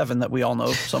 '97 that we all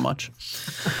know so much.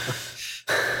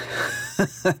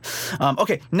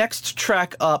 Okay, next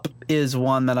track up is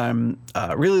one that I'm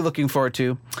really looking forward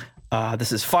to.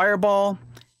 This is Fireball.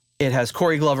 It has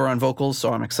Corey Glover on vocals,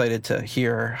 so I'm excited to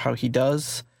hear how he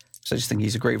does. So I just think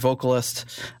he's a great vocalist.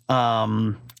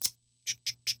 On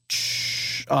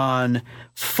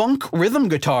funk rhythm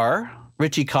guitar,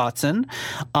 Richie Kotzen.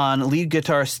 On lead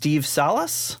guitar, Steve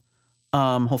Salas.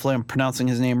 Hopefully I'm pronouncing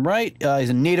his name right.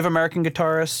 He's a Native American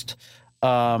guitarist.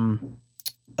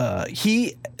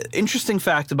 Interesting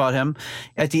fact about him,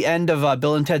 at the end of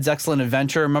Bill and Ted's Excellent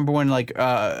Adventure, remember when like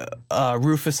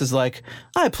Rufus is like,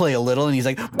 I play a little, and he's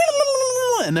like,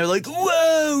 and they're like,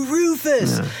 whoa,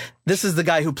 Rufus. Yeah. This is the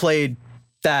guy who played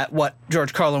that, what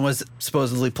George Carlin was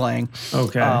supposedly playing.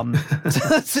 Okay.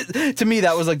 To me,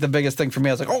 that was like the biggest thing for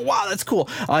me. I was like, oh, wow, that's cool.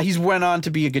 He's went on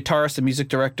to be a guitarist and music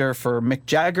director for Mick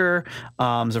Jagger.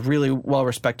 He's a really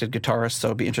well-respected guitarist, so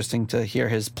it'd be interesting to hear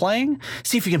his playing.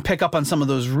 See if you can pick up on some of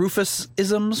those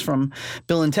Rufus-isms from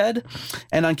Bill and Ted.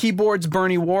 And on keyboards,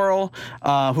 Bernie Worrell,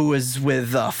 who is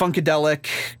with Funkadelic,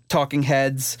 Talking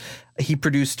Heads. He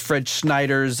produced Fred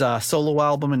Schneider's solo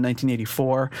album in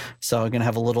 1984. So I'm going to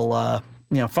have a little...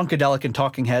 Funkadelic and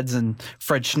Talking Heads and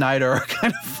Fred Schneider are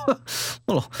kind of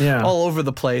little all over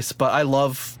the place. But I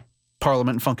love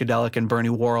Parliament and Funkadelic, and Bernie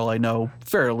Worrell I know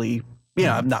fairly,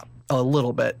 not a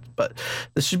little bit. But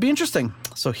this should be interesting.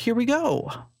 So here we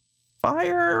go.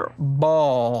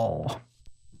 Fireball.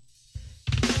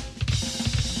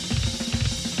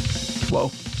 Whoa.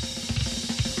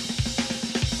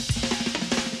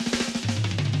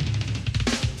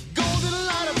 Golden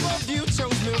light above you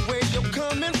tells me where you're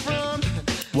coming from.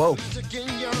 Whoa.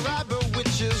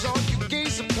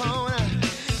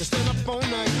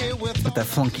 With that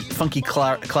funky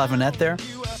clavinet there.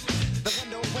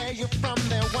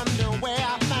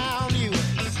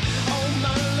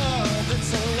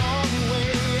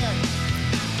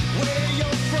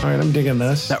 All right, I'm digging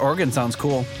this. That organ sounds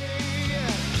cool.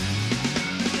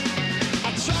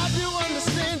 I tried to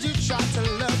understand you, tried to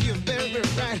love you very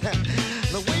right.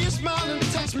 The way you smile and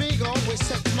touch me always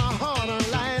sets my heart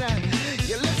alight.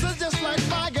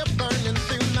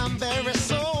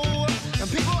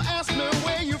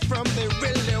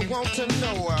 To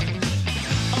know.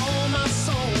 Oh, my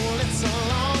soul, it's a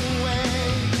long way.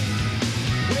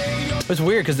 It's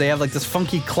weird because they have like this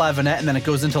funky clavinet, and then it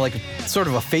goes into like sort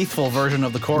of a faithful version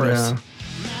of the chorus. Yeah.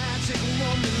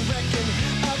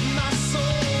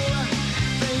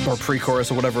 Or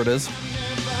pre-chorus or whatever it is.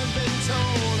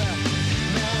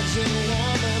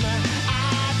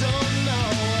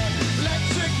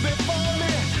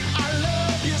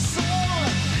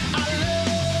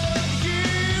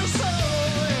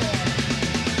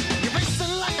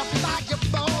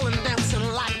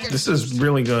 This is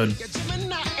really good.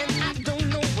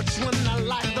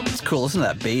 It's cool. Listen to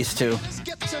that bass too.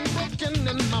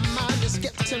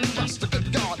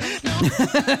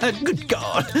 Good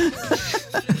God.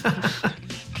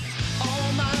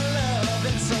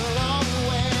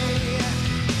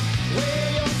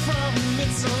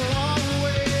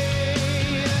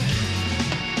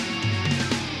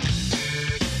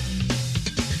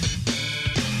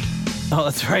 Oh,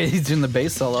 that's right. He's doing the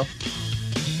bass solo.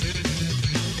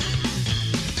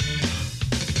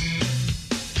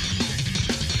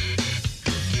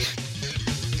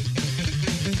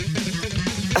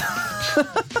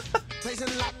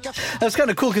 That's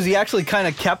kind of cool because he actually kind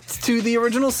of kept to the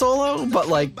original solo, but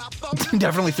like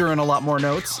definitely threw in a lot more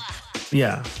notes.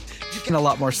 Yeah. And a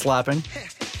lot more slapping.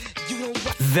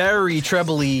 Very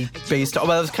trebly based. Oh,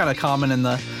 that was kind of common in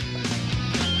the.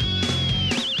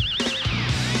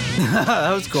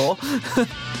 That was cool.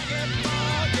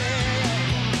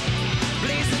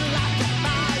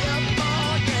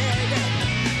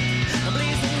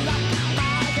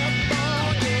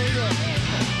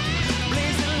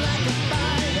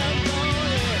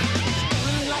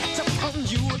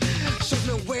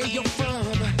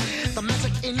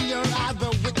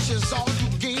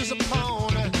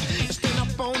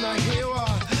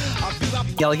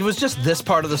 Yeah, like if it was just this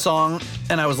part of the song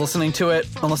and I was listening to it,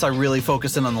 unless I really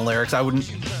focused in on the lyrics, I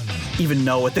wouldn't even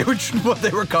know what they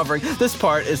were covering. This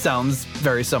part, it sounds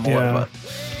very similar, Yeah. but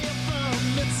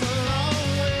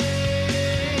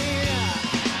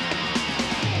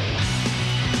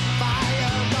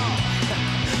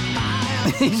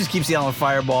he just keeps yelling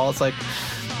fireball. It's like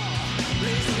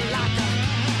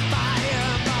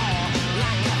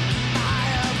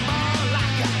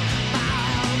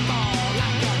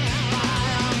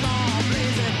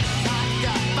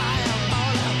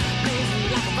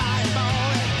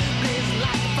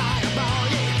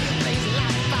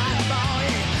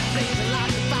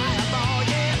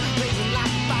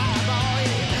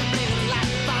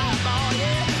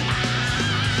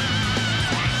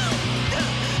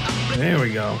There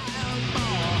we go.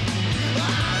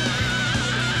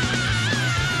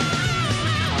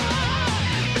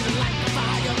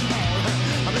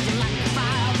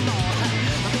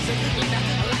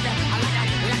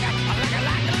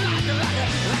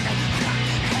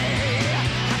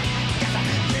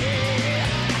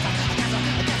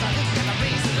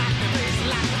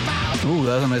 ooh,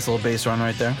 that was a nice little bass run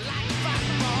right there.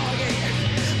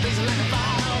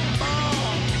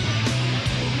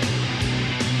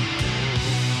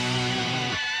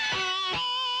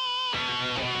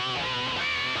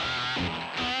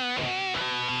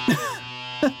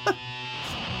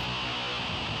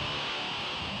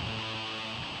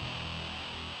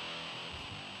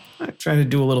 Trying to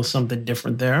do a little something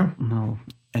different there. No,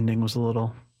 ending was a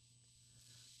little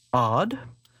odd.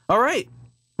 All right.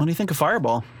 What do you think of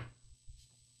Fireball?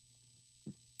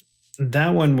 That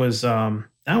one was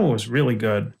really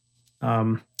good.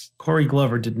 Corey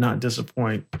Glover did not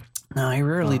disappoint. No, he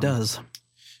rarely does.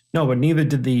 No, but neither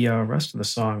did the rest of the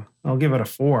song. I'll give it a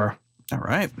 4. All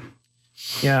right.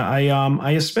 Yeah,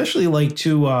 I especially like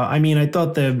to. I mean, I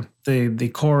thought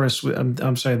the chorus.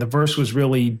 I'm sorry, the verse was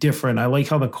really different. I like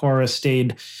how the chorus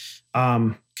stayed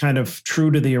kind of true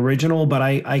to the original, but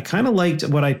I kind of liked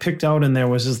what I picked out in there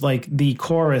was like the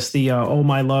chorus, the "Oh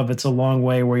my love, it's a long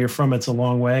way. Where you're from, it's a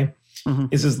long way." Mm-hmm.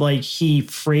 Is like he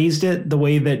phrased it the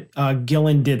way that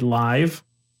Gillan did live.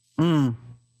 Mm.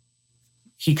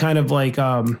 He kind of like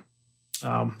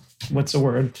what's the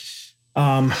word?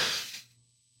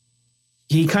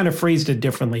 He kind of phrased it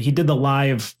differently. He did the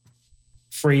live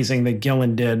phrasing that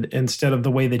Gillan did instead of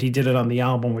the way that he did it on the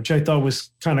album, which I thought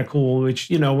was kind of cool. Which,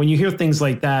 you know, when you hear things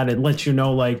like that, it lets you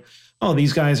know, like, oh,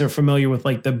 these guys are familiar with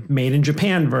like the Made in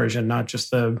Japan version, not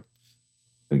just the,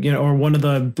 you know, or one of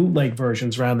the bootleg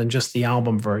versions rather than just the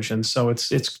album version. So it's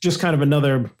just kind of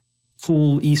another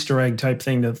cool Easter egg type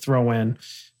thing to throw in,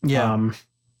 to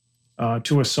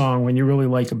a song when you really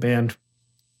like a band.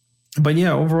 But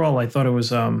yeah, overall, I thought it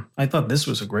was. I thought this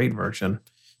was a great version.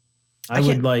 I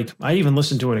even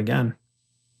listened to it again.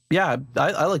 Yeah,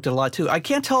 I liked it a lot too. I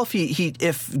can't tell if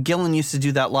if Gillan used to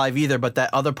do that live either, but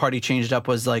that other part he changed up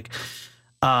was like,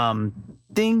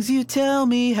 things you tell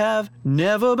me have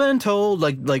never been told.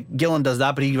 Like Gillan does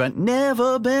that, but he went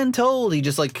never been told. He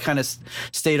just like kind of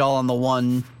stayed all on the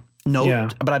one note. Yeah.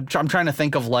 But I'm trying to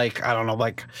think of like, I don't know,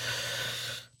 like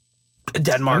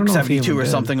Denmark 72 or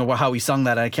something, or how he sung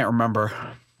that. I can't remember.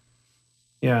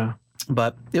 Yeah.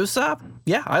 But it was,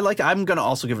 yeah, I like it. I'm going to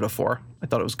also give it a 4. I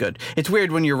thought it was good. It's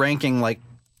weird when you're ranking like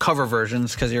cover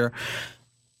versions because you're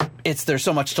there's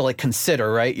so much to like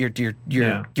consider, right?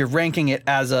 You're ranking it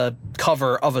as a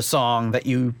cover of a song that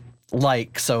you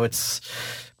like, so it's,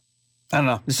 I don't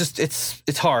know, it's just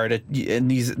it's hard. And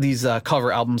these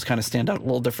cover albums kind of stand out a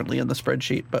little differently in the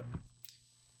spreadsheet, but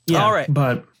yeah, all right.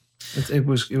 But it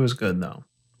was good though.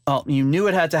 Well, you knew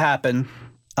it had to happen.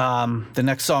 The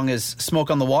next song is "Smoke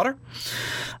on the Water."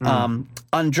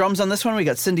 On drums on this one, we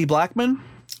got Cindy Blackman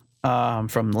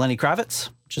from Lenny Kravitz,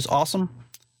 which is awesome.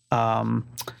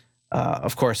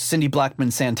 Of course, Cindy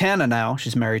Blackman Santana now.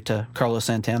 She's married to Carlos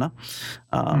Santana.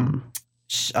 On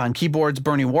keyboards,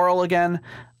 Bernie Worrell again.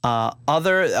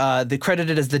 They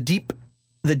credited as the Deep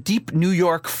New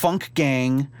York Funk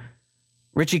Gang,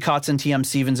 Richie Kotzen, T.M.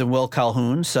 Stevens, and Will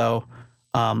Calhoun. So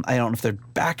I don't know if they're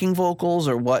backing vocals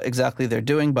or what exactly they're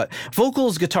doing, but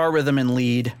vocals, guitar, rhythm, and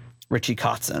lead, Richie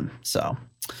Kotzen. So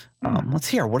let's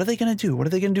hear. What are they going to do? What are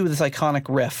they going to do with this iconic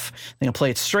riff? They're going to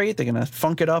play it straight. They're going to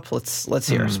funk it up. Let's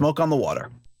hear. Smoke on the Water.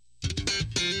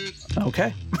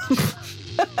 Okay.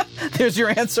 There's your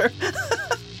answer.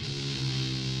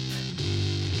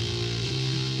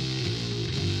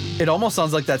 It almost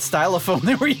sounds like that stylophone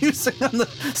they were using on the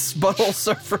Butthole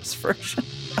Surfers version.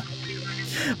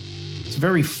 It's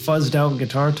very fuzzed out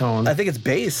guitar tone. I think it's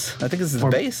bass. I think this is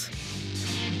bass.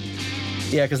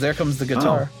 Yeah, because there comes the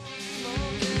guitar.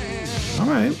 Oh. All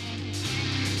right.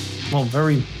 Well,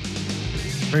 very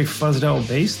fuzzed out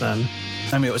bass then.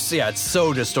 I mean, it's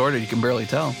so distorted you can barely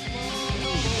tell.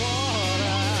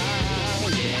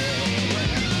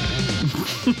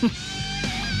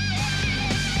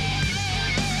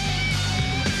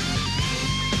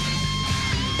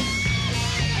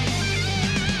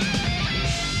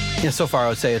 Yeah, so far I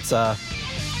would say it's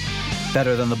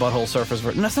better than the Butthole Surfers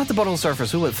version. No, it's not the Butthole Surfers.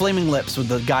 Who? Flaming Lips with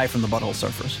the guy from the Butthole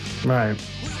Surfers. Right.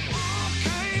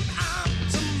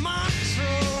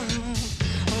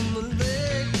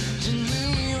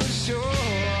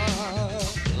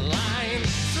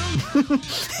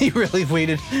 He really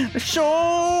waited.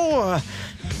 Show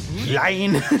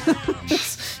line.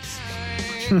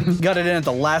 Got it in at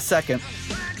the last second.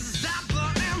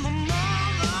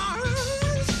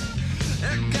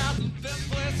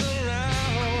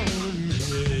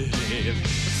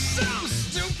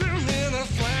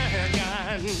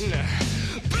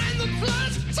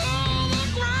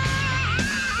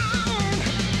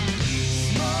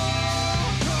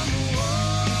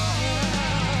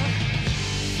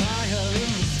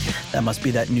 That must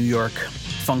be that New York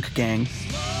funk gang.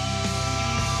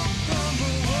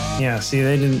 Yeah, see,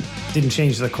 they didn't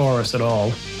change the chorus at all.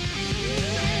 I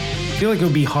feel like it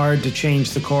would be hard to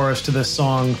change the chorus to this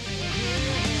song.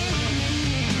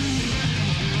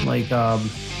 Like,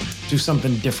 do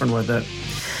something different with it.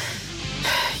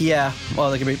 Yeah, well,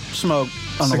 they could be smoke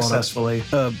on the water. Successfully.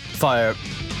 Fire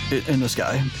in the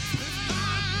sky.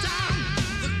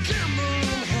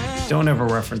 Don't ever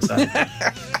reference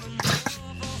that.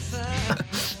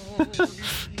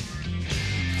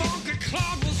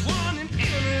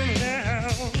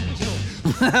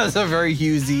 That was a very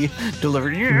Hughesy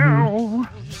delivery. You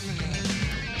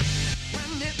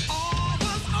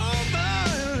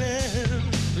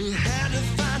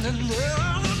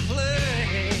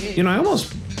know, I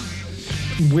almost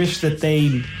wish that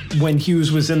when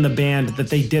Hughes was in the band, that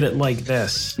they did it like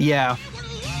this. Yeah.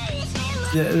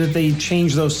 That they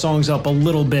changed those songs up a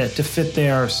little bit to fit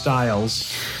their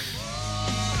styles.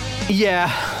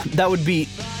 Yeah, that would be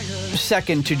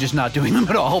second to just not doing them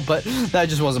at all, but that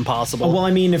just wasn't possible. Well,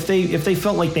 I mean, if they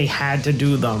felt like they had to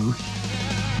do them,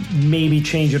 maybe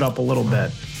change it up a little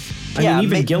bit. I mean,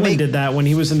 even Gillan did that when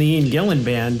he was in the Ian Gillan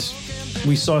band.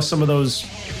 We saw some of those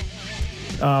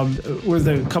with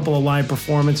a couple of live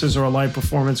performances or a live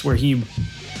performance where he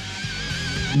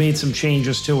made some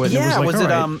changes to it. Yeah, and it was like,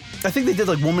 right. I think they did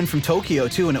like Woman from Tokyo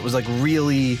too, and it was like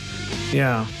really...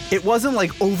 Yeah. It wasn't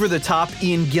like over the top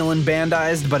Ian Gillan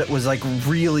bandized, but it was like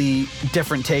really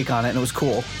different take on it, and it was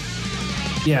cool.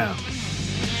 Yeah.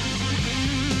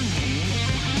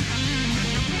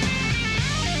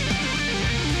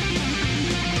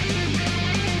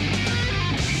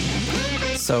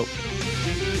 So,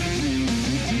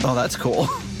 oh, that's cool.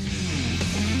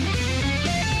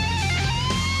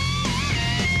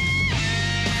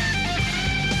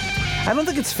 I don't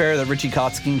think it's fair that Richie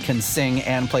Kotzen can sing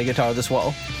and play guitar this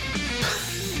well.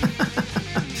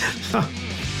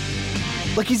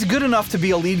 Like, he's good enough to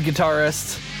be a lead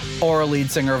guitarist or a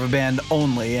lead singer of a band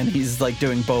only, and he's like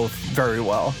doing both very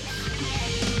well.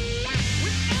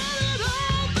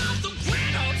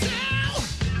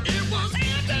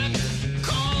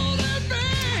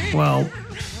 Well,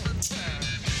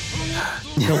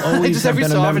 He'll always Just have every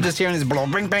been so a often, member. just hearing this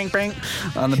bang, bang, bang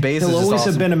on the bass. He'll is just always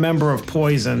awesome. have been a member of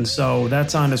Poison, so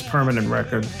that's on his permanent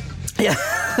record. Yeah,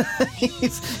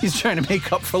 he's trying to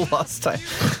make up for lost time.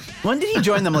 When did he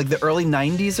join them? Like the early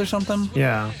 90s or something?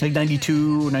 Yeah, Like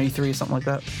 92, 93, something like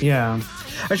that. yeah.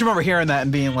 I just remember hearing that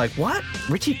and being like, what?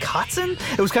 Richie Kotzen?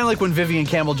 It was kind of like when Vivian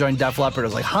Campbell joined Def Leppard. I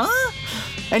was like, huh?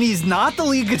 And he's not the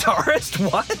lead guitarist?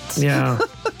 What? Yeah.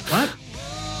 What?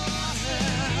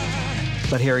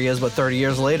 But here he is, 30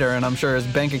 years later, and I'm sure his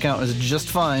bank account is just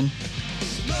fine.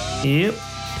 Yep.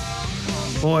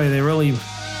 Boy, they really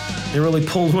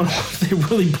pulled one. They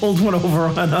really pulled one over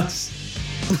on us.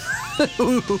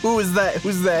 Who is that?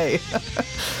 Who's they?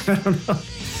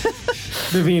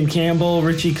 Vivian Campbell,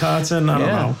 Richie Kotzen. I don't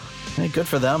know. Hey, good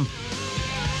for them.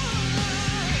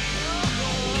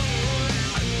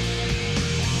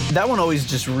 That one always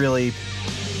just really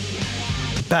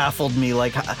baffled me,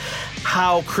 like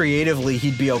how creatively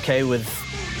he'd be okay with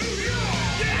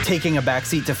taking a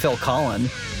backseat to Phil Collin.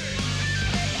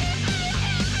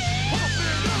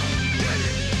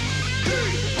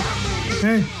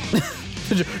 Hey.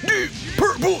 Deep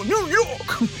Purple New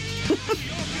York.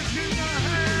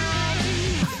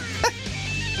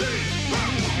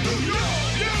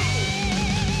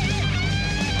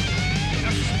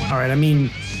 All right. I mean,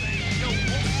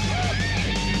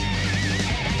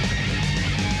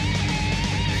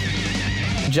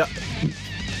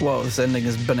 Whoa, this ending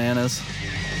is bananas.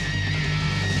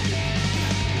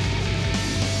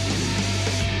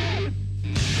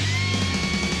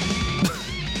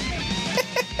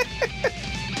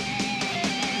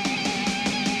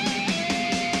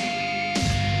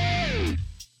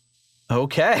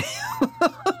 Okay.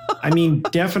 I mean,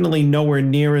 definitely nowhere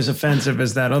near as offensive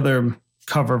as that other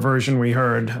cover version we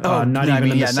heard. Not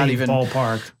even in the same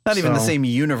ballpark. Not even the same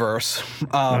universe.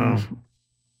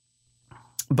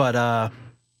 But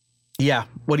yeah.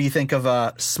 What do you think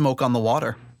of Smoke on the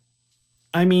Water?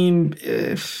 I mean,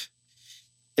 if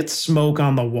it's Smoke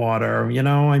on the Water, you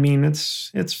know. I mean,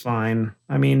 it's fine.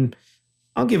 I mean,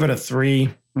 I'll give it a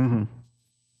 3. Mm-hmm.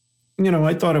 You know,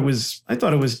 I thought it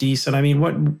was decent. I mean,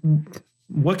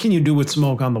 what can you do with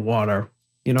Smoke on the Water?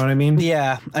 You know what I mean?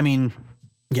 Yeah. I mean,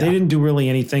 yeah. They didn't do really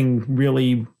anything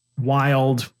really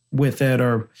wild with it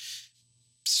or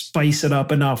spice it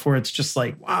up enough where it's just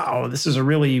like, wow, this is a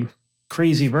really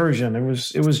crazy version. It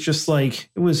was just like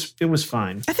it was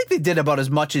fine. I think they did about as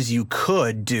much as you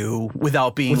could do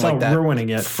without like that ruining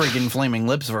it. friggin' Flaming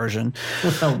Lips version.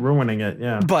 Without ruining it,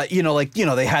 yeah. But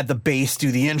they had the bass do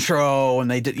the intro,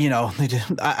 and they did.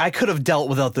 I could have dealt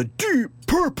without the Deep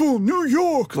Purple New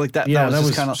York like that. Yeah, that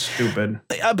was kind of stupid.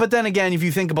 But then again, if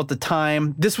you think about the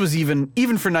time, this was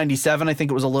even for 97. I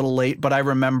think it was a little late, but I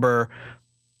remember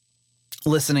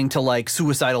listening to like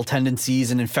Suicidal Tendencies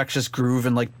and Infectious Groove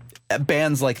and like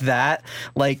bands like that,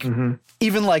 like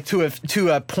even like to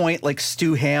a point like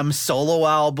Stu Hamm's solo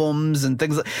albums and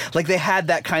things like they had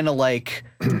that kind of like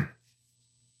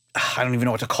I don't even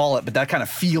know what to call it, but that kind of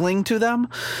feeling to them.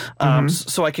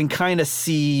 So I can kind of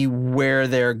see where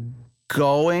they were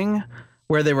going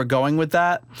with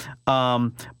that.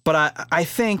 But I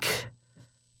think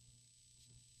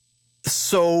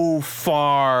so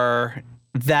far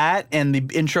that and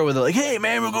the intro with like, hey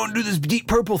man, we're going to do this Deep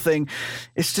Purple thing.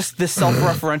 It's just this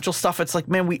self-referential stuff. It's like,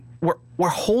 man, we're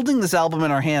holding this album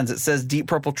in our hands. It says Deep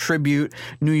Purple Tribute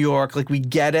New York. Like we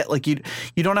get it. Like you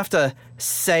don't have to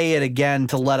say it again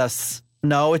to let us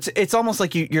know. It's almost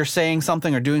like you're saying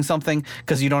something or doing something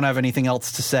because you don't have anything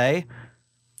else to say.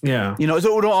 Yeah. So it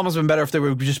would have almost been better if they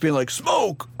were just being like,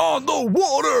 Smoke on the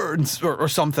Water or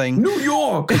something. New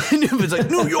York. It's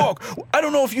like, New York. I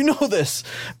don't know if you know this,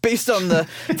 based on the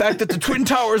fact that the Twin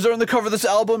Towers are on the cover of this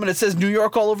album and it says New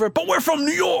York all over it, but we're from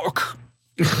New York.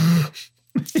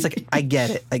 It's like, I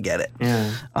get it.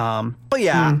 Yeah. But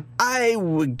yeah, I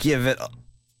would give it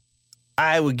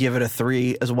a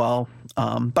 3 as well.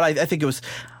 But I think it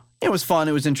was fun.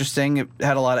 It was interesting. It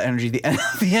had a lot of energy. The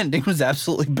ending was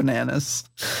absolutely bananas,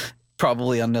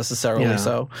 probably unnecessarily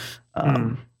so.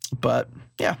 But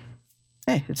yeah,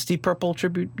 hey, it's Deep Purple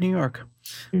Tribute New York.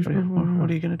 What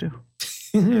are you gonna do?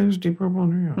 It's Deep Purple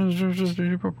New York. It's just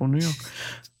Deep Purple New York.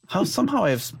 Somehow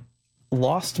I've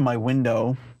lost my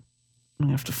window. I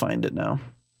have to find it now.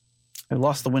 I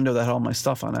lost the window that had all my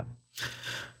stuff on it.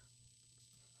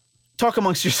 Talk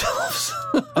amongst yourselves.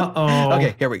 Uh-oh.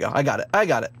 Okay, here we go. I got it.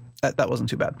 That wasn't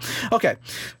too bad. Okay.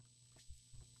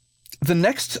 The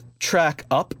next track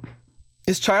up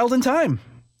is Child in Time.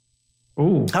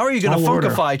 Ooh. How are you going to tall order.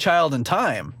 funkify Child in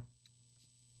Time?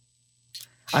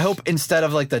 I hope instead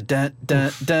of like the dun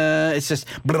dun dun, it's just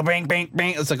bang bang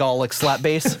bang. It's like all like slap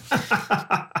bass.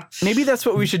 Maybe that's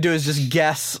what we should do is just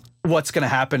guess what's going to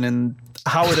happen and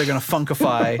how are they going to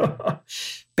funkify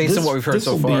based on what we've heard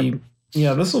so far.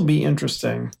 This will be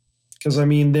interesting because I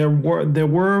mean there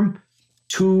were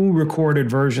 2 recorded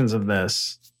versions of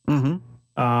this, and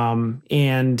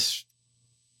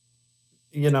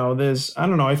there's I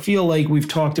don't know. I feel like we've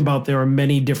talked about there are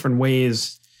many different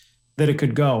ways that it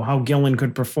could go. How Gillan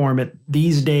could perform it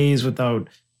these days without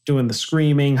doing the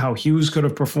screaming. How Hughes could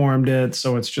have performed it.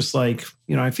 So it's just like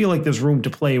I feel like there's room to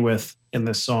play with in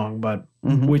this song, but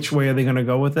which way are they going to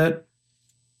go with it?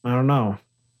 I don't know.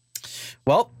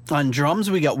 Well, on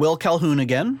drums, we got Will Calhoun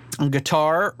again. On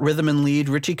guitar, rhythm and lead,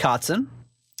 Richie Kotzen.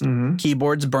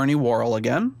 Keyboards, Bernie Worrell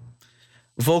again.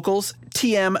 Vocals,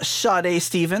 TM Sade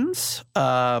Stevens,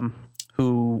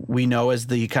 who we know as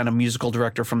the kind of musical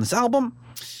director from this album.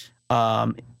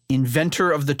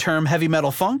 Inventor of the term heavy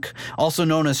metal funk, also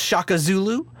known as Shaka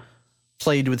Zulu.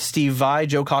 Played with Steve Vai,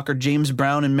 Joe Cocker, James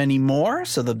Brown, and many more.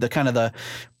 So the kind of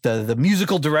the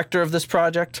musical director of this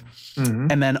project.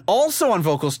 And then also on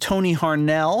vocals, Tony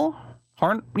Harnell.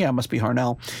 It must be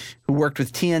Harnell, who worked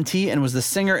with TNT and was the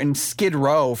singer in Skid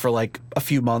Row for like a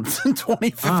few months in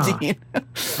 2015.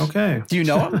 Okay. Do you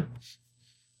know him?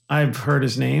 I've heard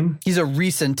his name. He's a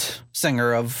recent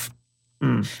singer of...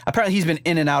 Apparently he's been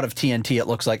in and out of TNT, it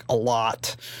looks like, a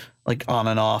lot. Like on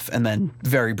and off, and then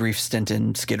very brief stint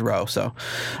in Skid Row. So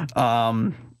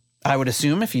I would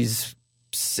assume if he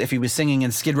was singing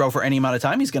in Skid Row for any amount of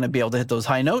time, he's going to be able to hit those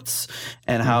high notes.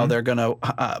 And how they're going to,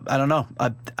 I don't know.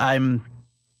 I'm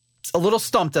a little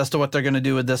stumped as to what they're going to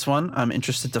do with this one. I'm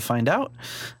interested to find out.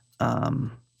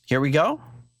 Here we go.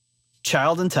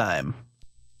 Child in Time.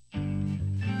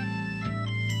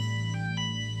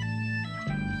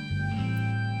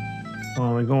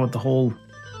 Well, we're going with the whole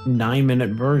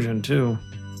 9-minute version too.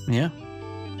 Yeah.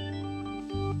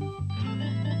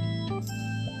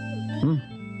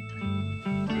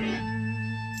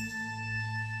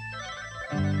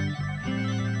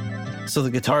 So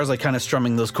the guitar is like kind of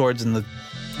strumming those chords, and the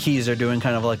keys are doing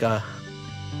kind of like a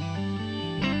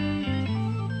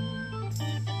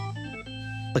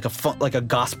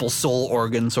gospel soul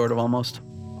organ, sort of almost.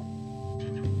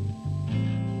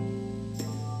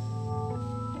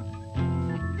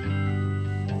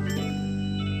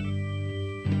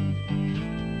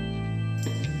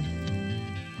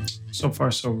 So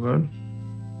far, so good.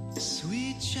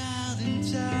 Sweet child in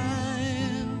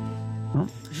time. Well,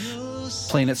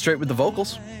 playing it straight with the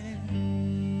vocals.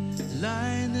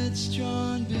 Line that's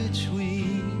drawn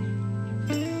between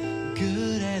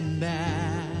good and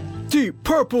bad. Deep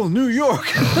Purple, New York.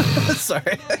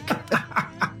 Sorry.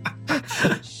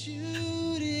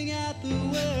 Shooting at the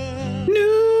world.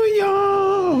 New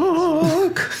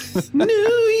York. New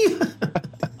York.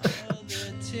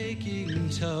 They're taking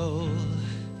toll.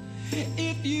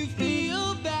 If you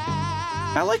feel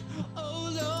bad. I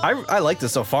like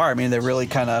this so far. I mean, they're really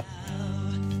kind of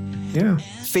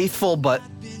faithful, but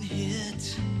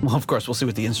well, of course, we'll see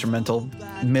what the instrumental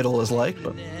middle is like.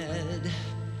 But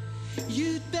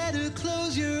you'd better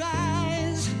close your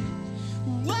eyes.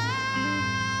 Whoa,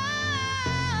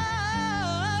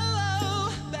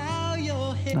 bow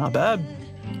your head. not bad.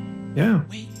 Yeah.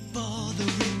 Wait for the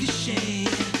ricochet.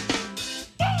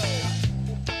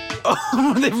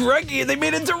 Oh, they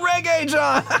made it to reggae,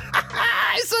 John.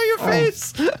 I saw your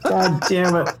face. God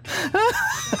damn it.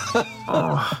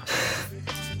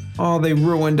 Oh, they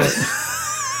ruined it.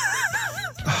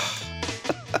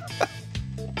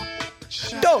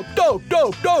 Dope.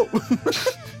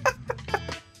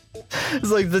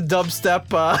 It's like the dubstep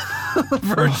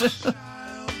version.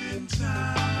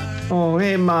 Oh,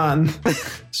 hey, man.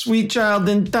 Sweet child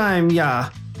in time, yeah.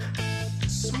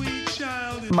 Sweet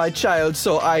child in My child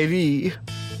so IV. you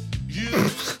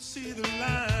see the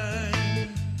line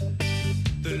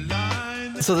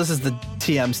So this is the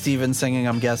TM Stevens singing,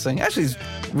 I'm guessing. Actually, he's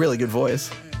really good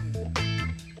voice.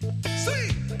 see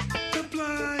the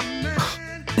blind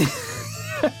man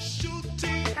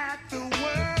shooting at the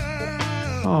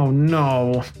world. Oh,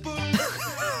 no.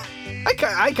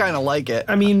 I kind of like it.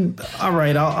 I mean, all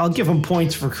right, I'll give them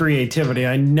points for creativity.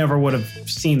 I never would have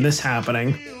seen this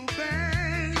happening.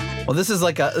 Well, this is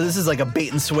like a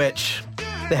bait and switch.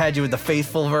 They had you with the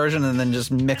faithful version and then just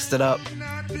mixed it up.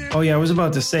 Oh, yeah, I was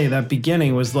about to say that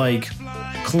beginning was like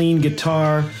clean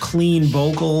guitar, clean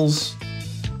vocals.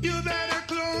 You better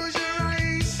close your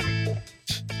eyes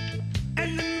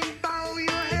and then bow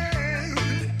your head.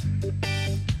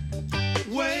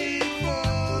 Wait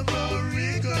for the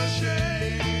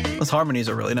ricochet. Those harmonies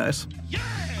are really nice.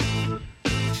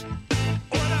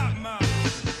 What up, man?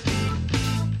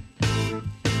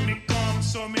 Me come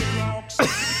so me rocks.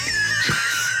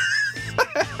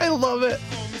 I love it.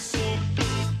 Come so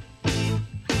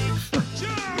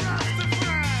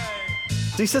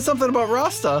He said something about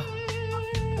Rasta.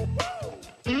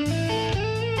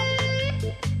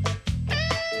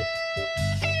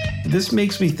 This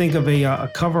makes me think of a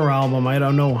cover album. I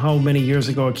don't know how many years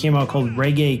ago it came out called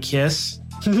Reggae Kiss.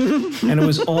 And it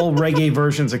was all reggae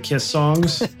versions of Kiss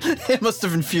songs. It must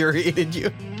have infuriated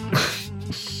you.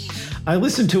 I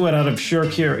listened to it out of sheer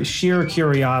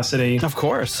curiosity. Of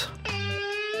course.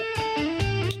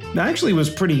 It actually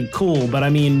was pretty cool, but I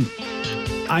mean,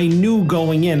 I knew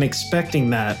going in expecting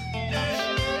that.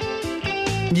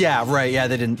 Yeah, right. Yeah,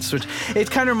 they didn't switch. It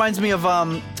kind of reminds me of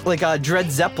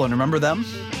Dred Zeppelin. Remember them?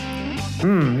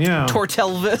 Yeah.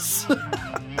 Tortelvis.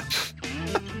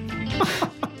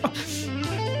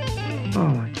 Oh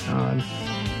my God.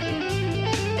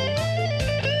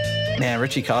 Man,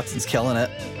 Richie Kotzen's killing it.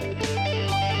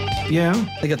 Yeah.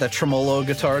 They got that tremolo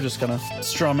guitar just kind of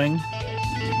strumming.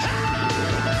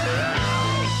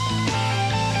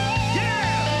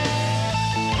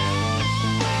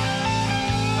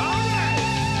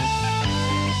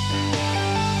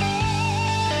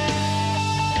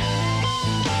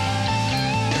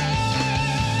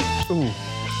 Ooh,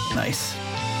 nice.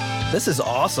 This is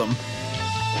awesome.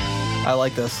 I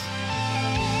like this.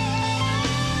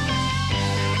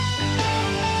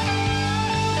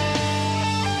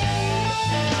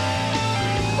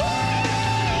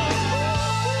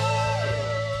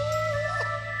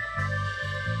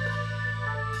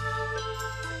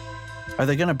 Are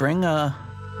they going to bring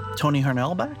Tony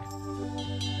Harnell back?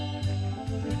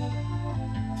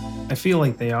 I feel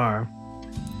like they are.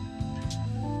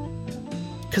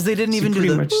 Because they didn't even do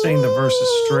pretty the much saying the verses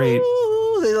straight.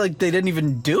 They didn't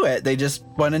even do it. They just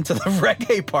went into the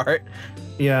reggae part.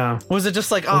 Yeah. Was it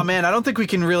just like, oh man, I don't think we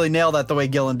can really nail that the way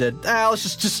Gillan did.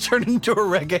 Let's just turn it into a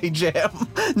reggae jam.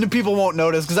 And people won't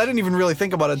notice because I didn't even really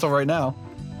think about it until right now.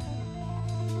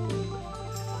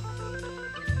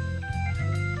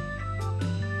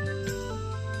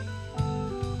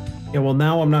 Yeah, well,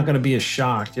 now I'm not going to be as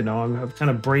shocked, you know. I'm kind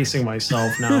of bracing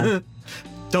myself now.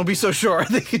 Don't be so sure.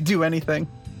 They could do anything.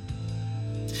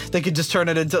 They could just turn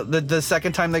it into the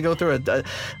second time they go through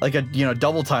a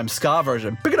double time ska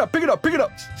version. Pick it up, pick it up, pick it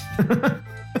up.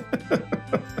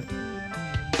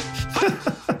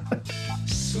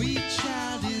 Sweet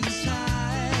child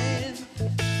inside,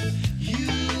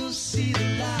 you see the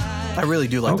light. I really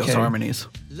do like those Okay. harmonies.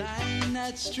 Line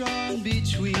that's drawn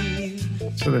between.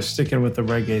 So they're sticking with the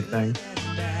reggae thing.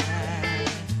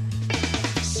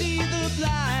 See the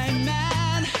blind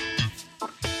man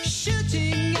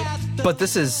shooting at the But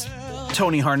this is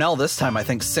Tony Harnell this time, I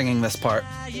think, singing this part.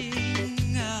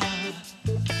 dying.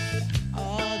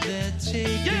 All that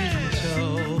taking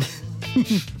toll.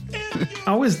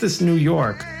 How is this New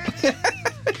York?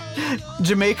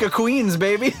 Jamaica Queens,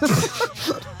 baby.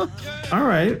 All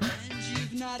right.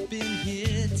 You've not been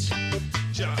hit.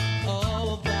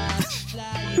 All that's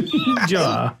flying.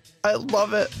 Ja. I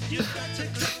love it. You got to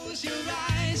close your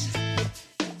eyes.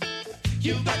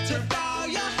 You got to bow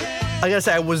your head. I gotta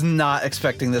say, I was not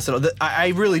expecting this at all. I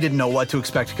really didn't know what to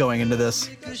expect going into this.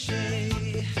 Ricochet.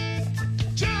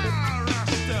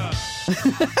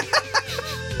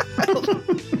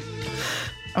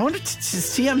 I wonder,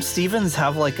 does T.M. Stevens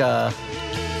have like a...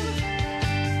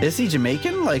 Is he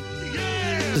Jamaican? Like,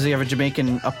 does he have a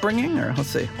Jamaican upbringing? Or let's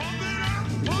see.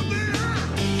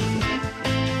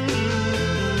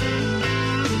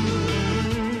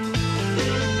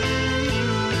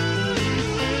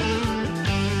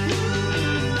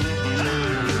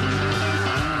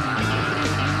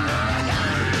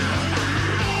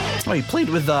 Oh, he played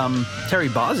with Terry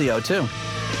Bozzio too.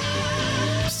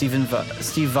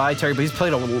 Steve Vai, Terry, but he's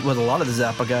played with a lot of the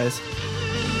Zappa guys.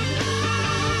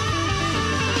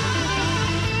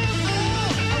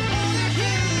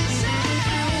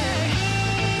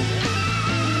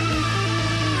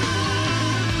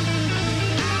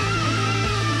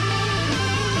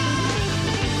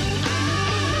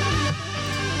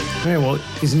 Hey, well,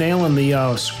 he's nailing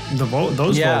those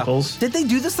vocals. Did they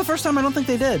do this the first time? I don't think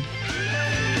they did.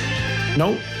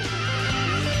 Nope.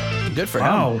 Good for him.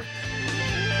 Wow.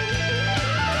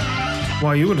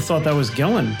 Wow, you would have thought that was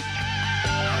Gillan.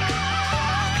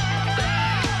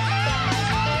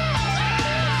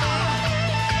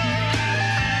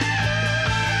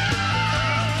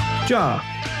 Ja.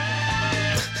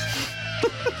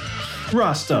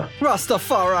 Rasta.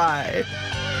 Rastafari.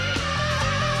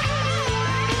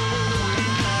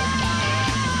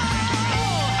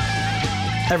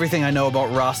 Everything I know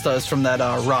about Rasta is from that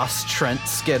Ross Trent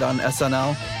skit on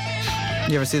SNL.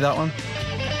 You ever see that one?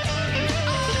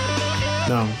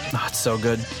 No. Oh, it's so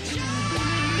good.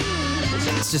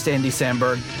 It's just Andy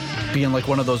Samberg being like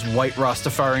one of those white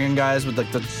Rastafarian guys with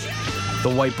like the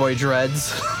white boy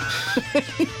dreads.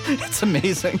 It's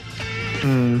amazing.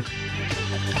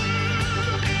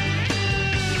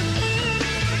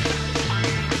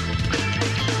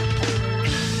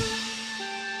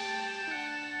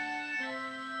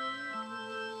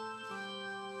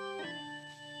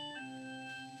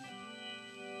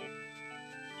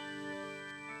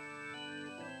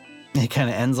 It kind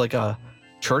of ends like a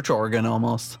church organ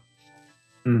almost.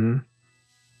 Mm-hmm.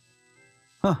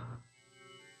 Huh.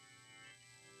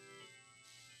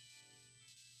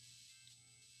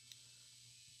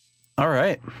 All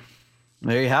right.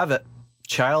 There you have it.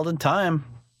 Child in Time.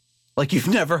 Like you've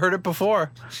never heard it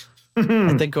before. I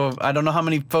don't know how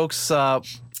many folks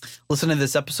listening to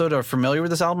this episode are familiar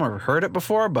with this album or heard it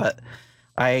before, but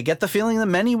I get the feeling that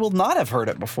many will not have heard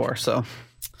it before. So,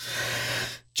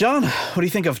 John, what do you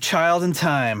think of Child in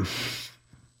Time?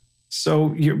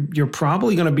 So you're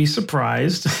probably going to be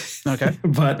surprised. Okay.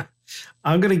 But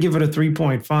I'm going to give it a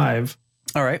 3.5.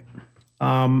 All right.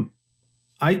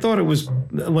 I thought it was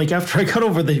like after I got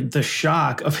over the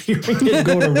shock of hearing it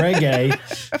go to reggae,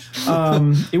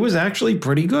 it was actually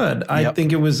pretty good. I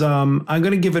think it was, I'm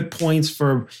going to give it points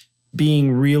for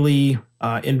being really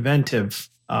inventive.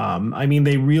 I mean,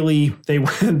 they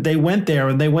went there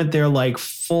and they went there like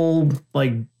full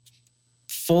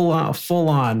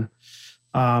on.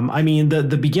 I mean,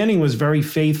 the beginning was very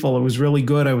faithful. It was really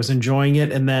good. I was enjoying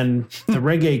it. And then the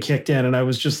reggae kicked in and I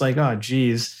was just like, oh,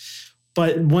 geez.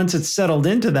 But once it settled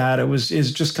into that,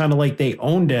 it's just kind of like they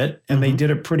owned it and they did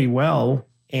it pretty well.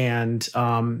 And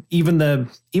even the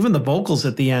vocals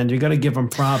at the end, you got to give them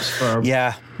props for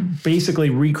basically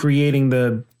recreating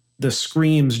the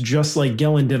screams just like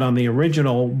Gillan did on the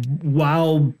original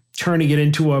while turning it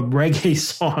into a reggae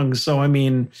song. So, I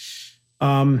mean,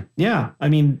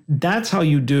 that's how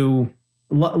you do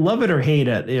love it or hate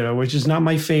it, which is not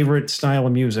my favorite style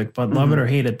of music, but love it or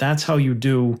hate it. That's how you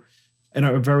do in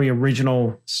a very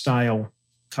original style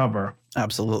cover.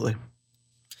 Absolutely.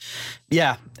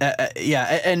 Yeah.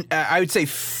 And I would say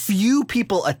few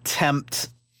people attempt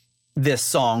this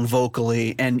song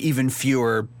vocally and even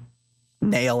fewer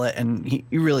nail it. And he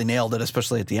really nailed it,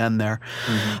 especially at the end there.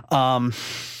 I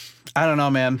don't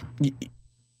know, man.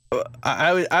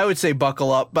 I would say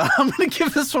buckle up, but I'm going to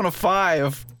give this one a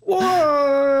 5.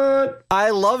 What? I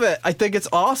love it. I think it's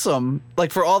awesome.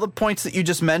 Like for all the points that you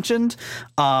just mentioned,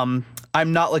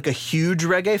 I'm not like a huge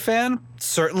reggae fan,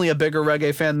 certainly a bigger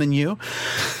reggae fan than you,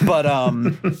 but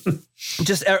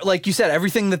just like you said,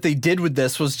 everything that they did with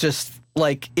this was just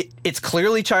like, it's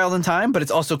clearly Child in Time, but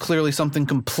it's also clearly something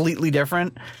completely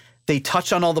different. They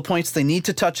touch on all the points they need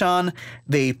to touch on.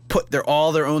 They put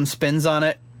all their own spins on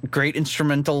it. Great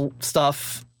instrumental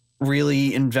stuff,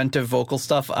 really inventive vocal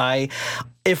stuff.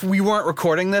 If we weren't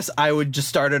recording this, I would just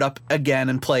start it up again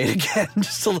and play it again,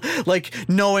 just to, like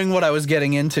knowing what I was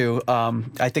getting into.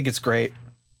 I think it's great.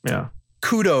 Yeah.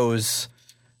 Kudos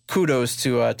to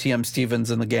TM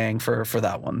Stevens and the gang for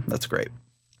that one. That's great.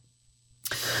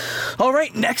 All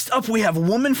right. Next up, we have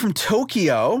Woman from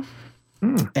Tokyo.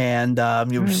 And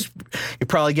you're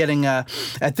probably getting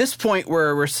at this point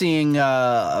where we're seeing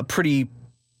a pretty.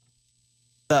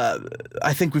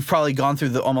 I think we've probably gone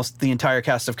through almost the entire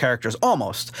cast of characters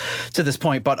almost to this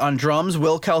point. But on drums,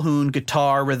 Will Calhoun,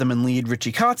 guitar, rhythm and lead,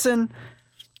 Richie Kotzen,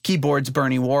 keyboards,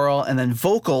 Bernie Worrell, and then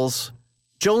vocals,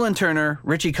 Joe Turner,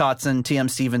 Richie Kotzen, TM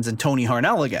Stevens, and Tony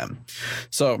Harnell again.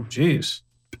 So, jeez,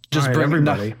 just right, bring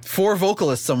everybody. 4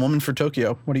 vocalists on Woman for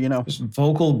Tokyo. What do you know? Just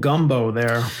vocal gumbo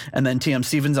there. And then TM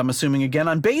Stevens, I'm assuming again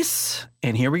on bass.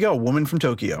 And here we go, Woman from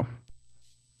Tokyo.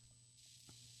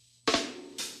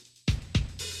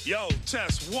 Yo,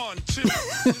 test 1, 2.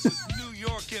 This is New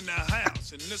York in the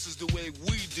house, and this is the way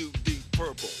we do Deep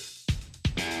Purple.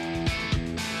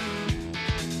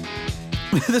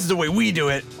 This is the way we do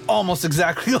it, almost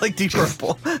exactly like Deep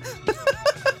Purple. I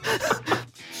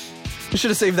should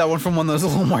have saved that one from one that was a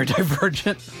little more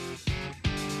divergent.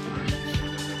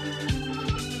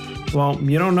 Well,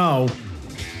 you don't know.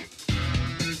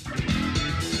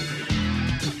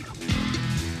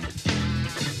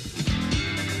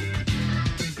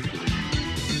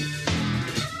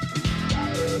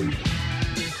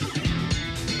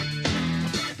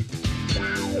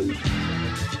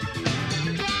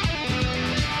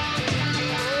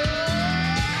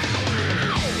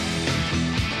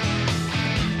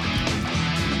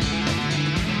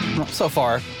 So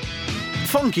far,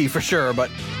 funky for sure,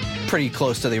 but pretty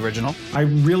close to the original. I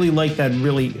really like that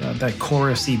that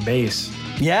chorusy bass.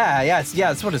 Yeah,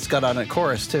 that's what it's got on it,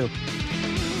 chorus too.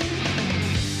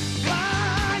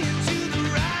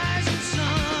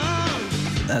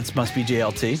 That must be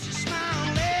JLT.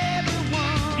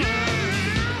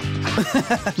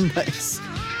 Nice.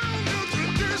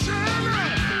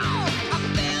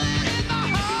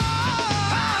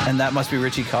 And that must be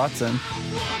Richie Kotzen.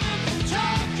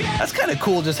 That's kind of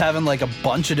cool, just having like a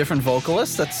bunch of different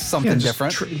vocalists. That's something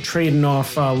different. Trading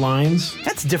off lines.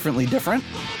 That's differently different.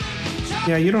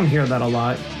 Yeah, you don't hear that a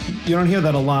lot. You don't hear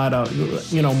that a lot.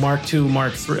 Mark II,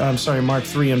 Mark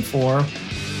III, and 4.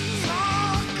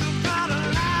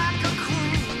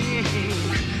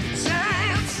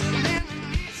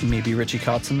 Maybe Richie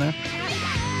Kotzen there.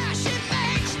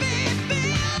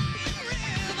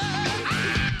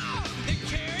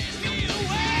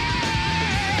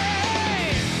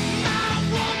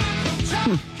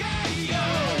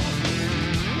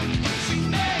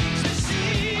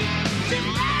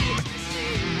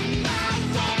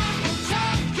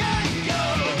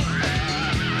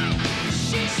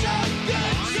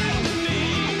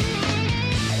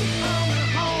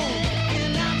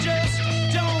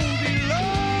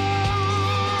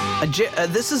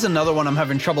 This is another one I'm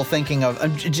having trouble thinking of.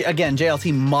 Again,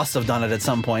 JLT must have done it at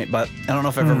some point, but I don't know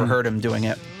if I've ever heard him doing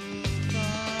it.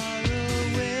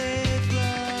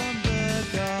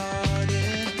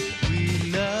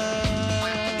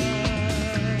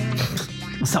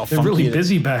 That's how They're really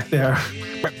busy back there.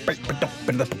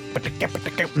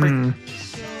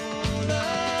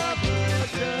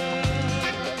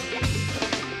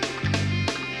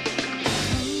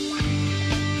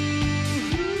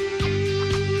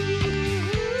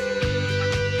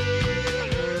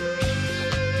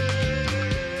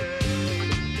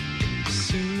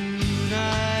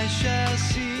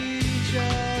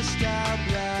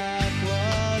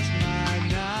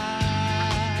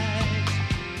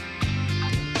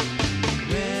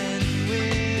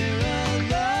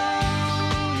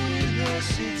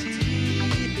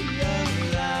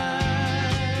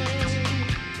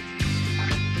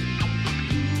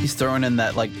 He's throwing in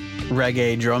that like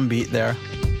reggae drum beat there.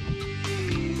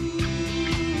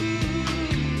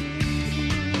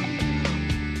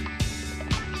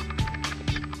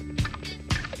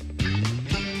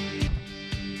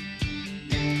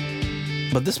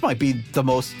 But this might be the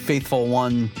most faithful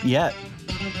one yet.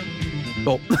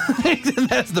 Oh,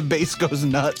 as the bass goes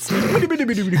nuts.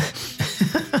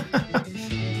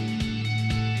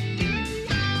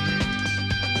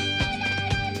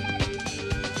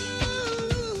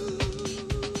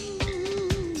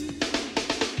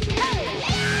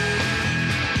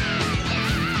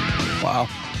 Wow.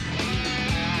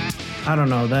 I don't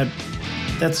know,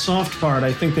 that soft part,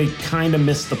 I think they kind of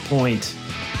missed the point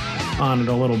on it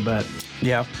a little bit.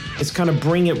 Yeah. It's kind of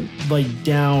bring it like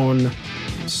down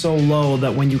so low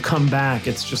that when you come back,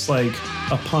 it's just like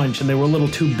a punch, and they were a little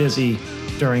too busy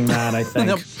during that, I think.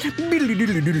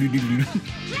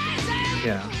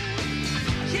 Yeah.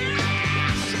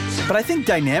 But I think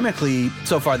dynamically,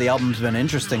 so far the album's been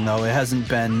interesting, though. It hasn't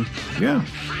been... Yeah.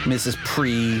 I mean, this is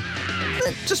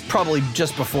just probably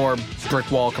just before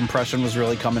Brick Wall Compression was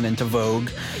really coming into vogue.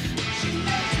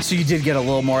 So you did get a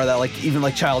little more of that, like, even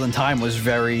like Child in Time was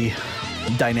very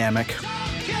dynamic.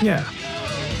 Yeah.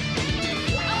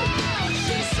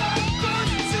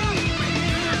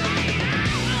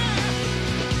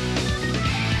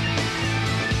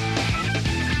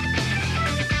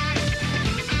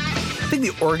 I think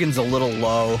the organ's a little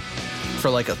low for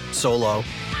like a solo.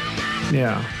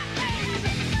 Yeah.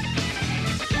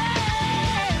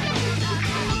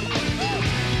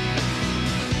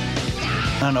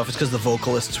 I don't know if it's because the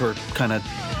vocalists were kind of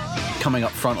coming up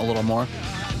front a little more.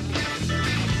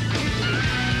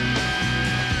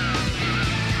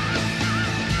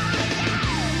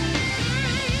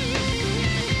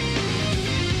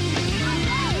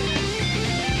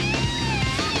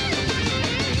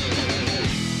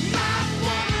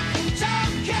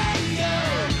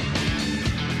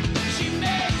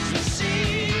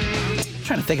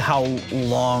 Trying to think how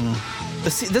long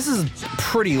this is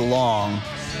pretty long.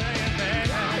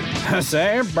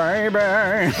 Say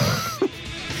baby.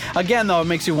 Again, though, it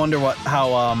makes you wonder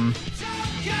how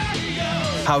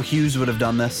Hughes would have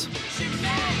done this.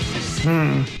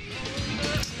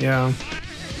 Yeah.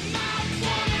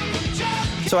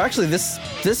 So actually,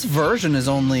 this version is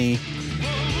only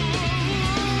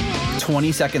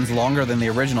 20 seconds longer than the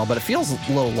original, but it feels a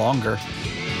little longer.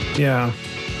 Yeah.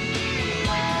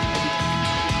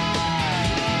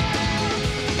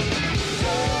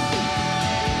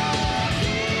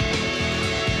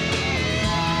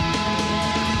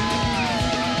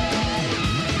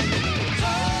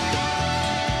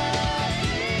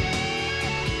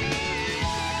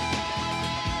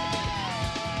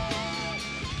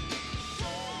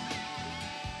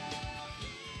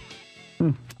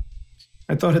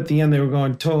 I thought at the end they were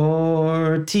going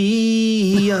tortilla.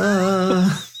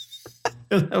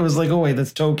 I was like, oh wait,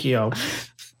 that's Tokyo.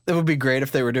 It would be great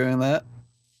if they were doing that.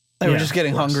 They were just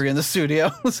getting hungry in the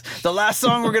studio. The last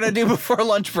song we're going to do before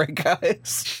lunch break,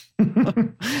 guys.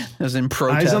 It was in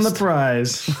protest. Eyes on the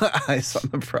prize. Eyes on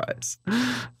the prize.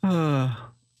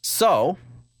 So,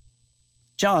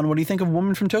 John, what do you think of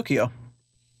Woman from Tokyo?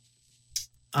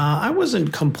 I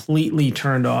wasn't completely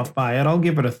turned off by it. I'll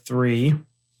give it a 3.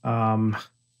 I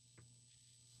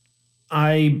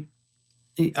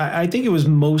think it was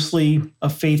mostly a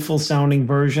faithful sounding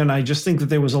version. I just think that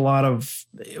there was a lot of,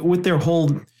 with their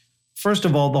whole, first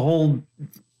of all, the whole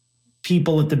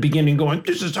people at the beginning going,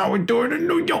 this is how we do it in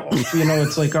New York. You know,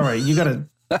 it's like, all right, you got to,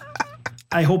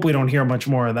 I hope we don't hear much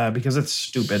more of that because it's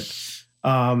stupid.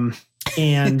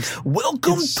 And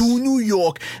welcome to New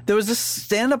York. There was this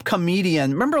stand-up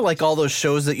comedian. Remember like all those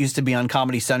shows that used to be on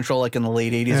Comedy Central, like in the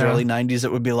late 80s, early 90s,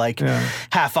 it would be like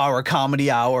half-hour comedy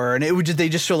hour. And it would they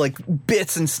just show like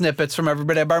bits and snippets from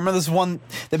everybody. But I remember this one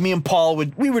that me and Paul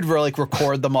would like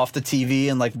record them off the TV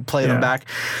and like play them back.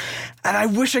 And I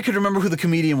wish I could remember who the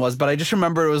comedian was, but I just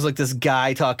remember it was like this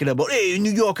guy talking about, hey, in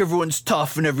New York, everyone's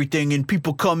tough and everything, and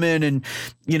people come in and,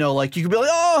 you know, like you could be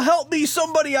like, oh, help me,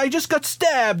 somebody, I just got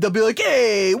stabbed. They'll be like,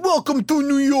 hey, welcome to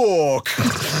New York.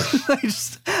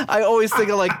 I always think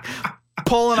of like,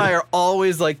 Paul and I are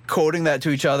always like quoting that to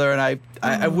each other, and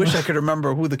I wish I could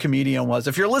remember who the comedian was.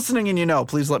 If you're listening and you know,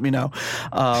 please let me know.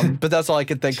 But that's all I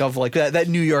could think of, like that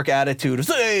New York attitude of,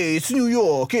 hey, it's New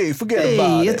York, hey, forget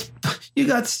about it. You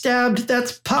got stabbed,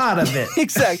 that's part of it.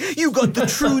 Exactly. You got the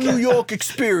true New York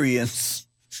experience.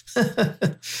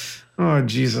 Oh,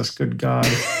 Jesus, good God.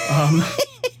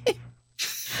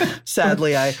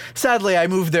 Sadly, I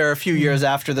moved there a few years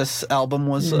after this album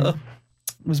was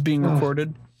being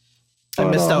recorded. I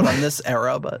missed out on this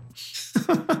era, but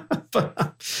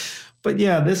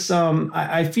yeah, this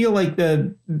I feel like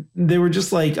they were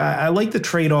just like I like the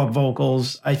trade-off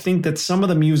vocals. I think that some of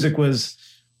the music was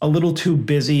a little too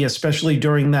busy, especially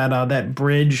during that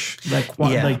bridge, like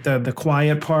the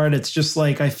quiet part. It's just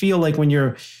like I feel like when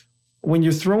you're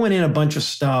throwing in a bunch of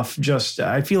stuff,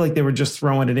 I feel like they were just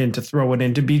throwing it in to throw it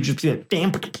in to be just you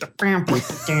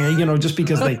know, just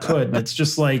because they could. It's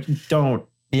just like don't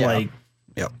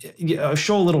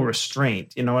show a little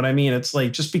restraint. You know what I mean? It's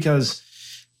like just because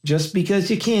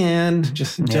you can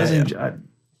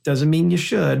doesn't mean you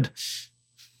should.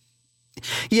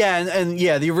 Yeah, and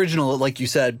the original, like you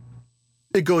said,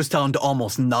 it goes down to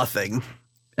almost nothing,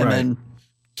 and then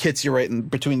hits you right in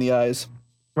between the eyes.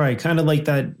 Right, kind of like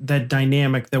that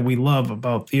dynamic that we love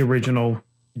about the original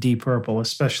Deep Purple,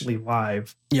 especially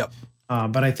live. Yep.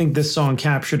 But I think this song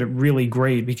captured it really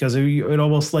great because it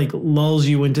almost like lulls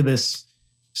you into this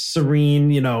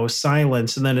serene, you know,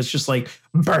 silence, and then it's just like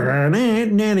burn it,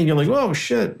 and you're like, oh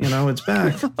shit, you know, it's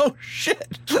back. Oh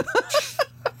shit.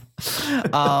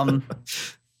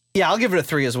 Yeah, I'll give it a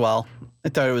 3 as well. I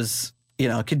thought it was, you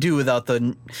know, could do without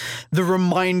the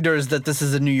reminders that this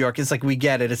is a New York. It's like, we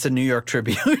get it. It's a New York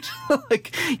tribute.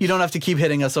 Like, you don't have to keep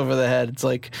hitting us over the head. It's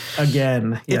like,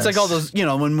 again, it's like all those, you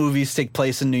know, when movies take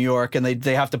place in New York and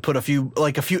they have to put a few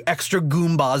extra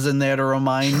Goombas in there to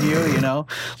remind you, you know,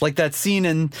 like that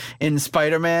scene in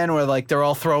Spider-Man where like they're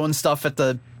all throwing stuff at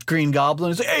the Green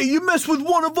Goblin. It's like, hey, you mess with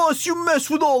one of us, you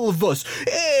mess with all of us.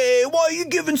 Hey, why are you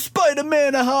giving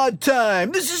Spider-Man a hard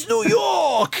time? This is New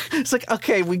York. It's like,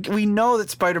 okay, we know that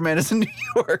Spider-Man is in New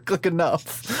York, like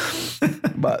enough.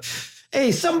 But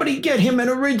hey, somebody get him an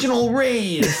original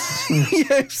raise.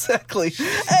 yeah, exactly.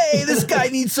 Hey, this guy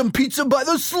needs some pizza by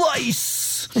the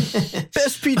slice.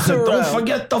 Best pizza around. Don't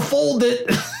forget to fold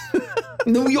it.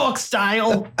 New York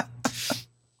style.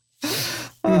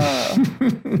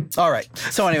 All right.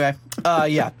 So anyway,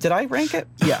 yeah. Did I rank it?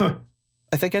 Yeah.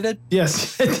 I think I did.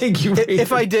 Yes, I think you rated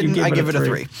If I didn't, I give it a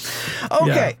 3. Okay.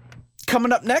 Yeah.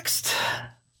 Coming up next.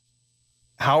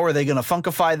 How are they going to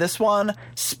funkify this one?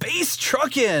 Space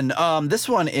Truckin'. This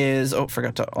one is,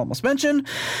 forgot to almost mention.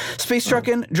 Space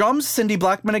Truckin', drums, Cindy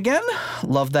Blackman again.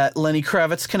 Love that Lenny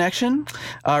Kravitz connection.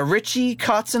 Richie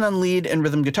Kotzen on lead and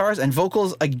rhythm guitars, and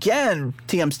vocals again,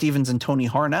 T.M. Stevens and Tony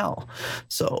Harnell.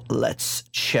 So let's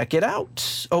check it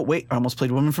out. Oh, wait, I almost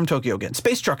played Woman from Tokyo again.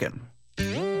 Space Truckin'.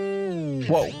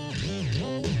 Whoa.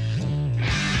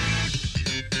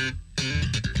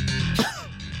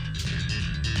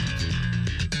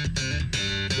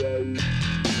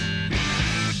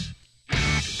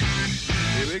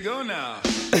 Here we go now.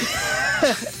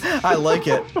 I like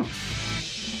it.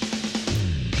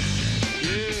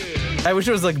 I wish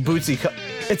it was like Bootsy.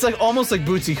 It's like almost like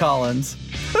Bootsy Collins.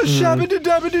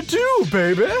 Shabba-da-dabba-da-doo,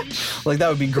 baby. Like that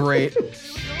would be great.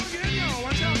 Yeah,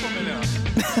 watch out for me now.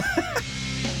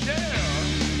 Yeah.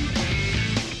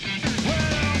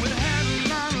 Well, we had a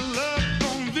lot of love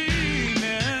on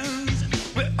Venus.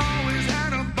 We always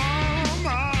had a bomb.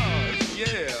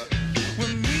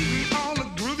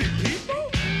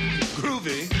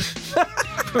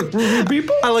 Groovy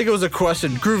people? I like it was a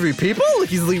question. Groovy people? Like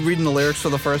he's reading the lyrics for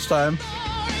the first time.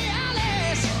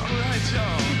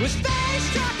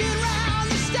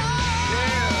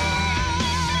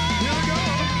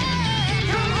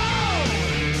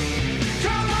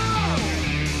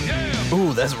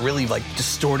 Ooh, that's really like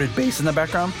distorted bass in the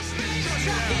background.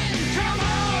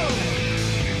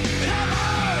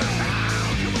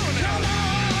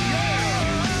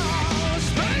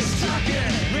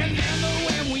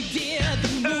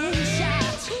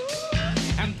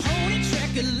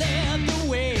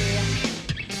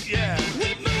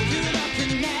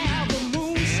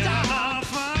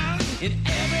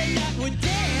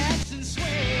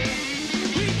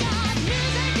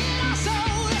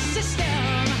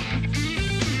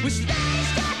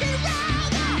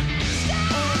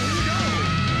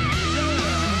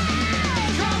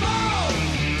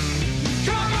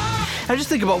 I just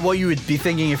think about what you would be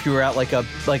thinking if you were at like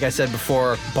I said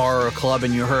before, bar or a club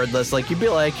and you heard this. Like you'd be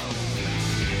like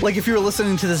if you were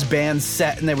listening to this band's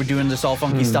set and they were doing this all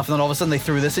funky stuff, and then all of a sudden they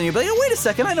threw this and you'd be like, oh, wait a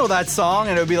second, I know that song,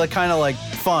 and it would be like kind of like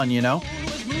fun, you know?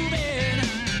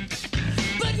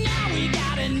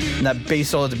 And that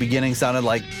bass solo at the beginning sounded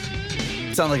like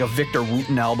a Victor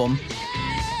Wooten album.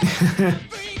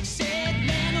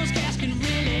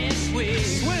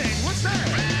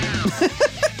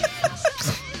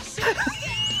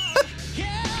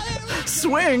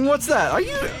 Swing? What's that? Are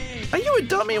you a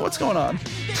dummy? What's going on?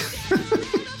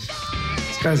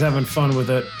 This guy's having fun with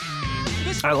it.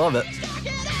 I love it.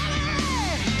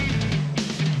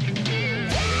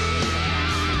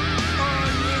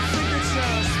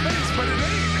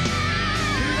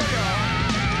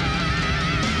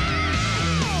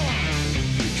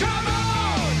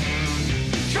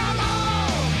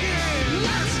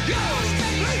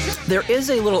 There is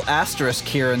a little asterisk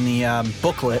here in the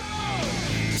booklet.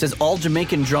 It says all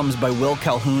Jamaican drums by Will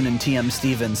Calhoun and T.M.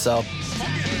 Stevens, so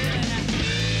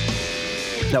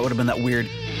that would have been that weird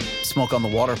Smoke on the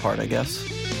Water part, I guess.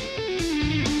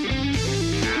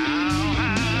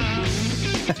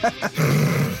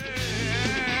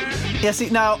 Yeah, see,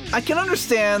 now, I can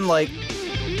understand, like...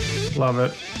 Love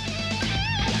it.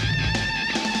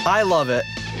 I love it,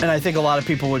 and I think a lot of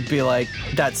people would be like,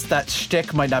 that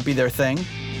shtick might not be their thing.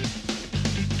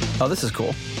 Oh, this is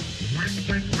cool.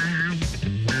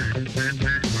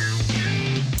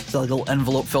 Is that like a little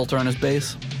envelope filter on his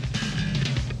bass?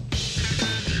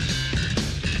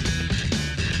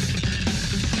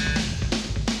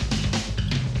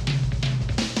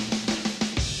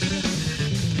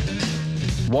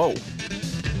 Whoa.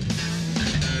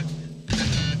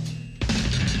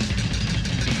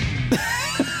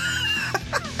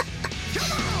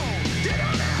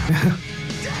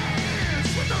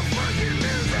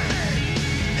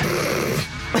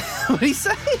 What'd he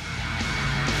say?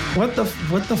 What the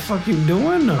fuck you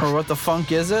doing? Or what the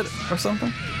funk is it? Or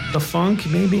something? The funk,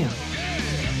 maybe?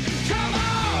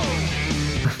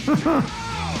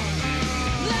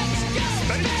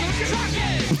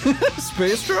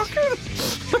 Space trucking?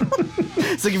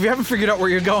 It's like if you haven't figured out where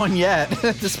you're going yet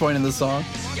at this point in the song.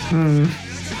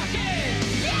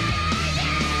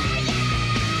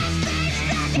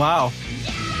 Wow.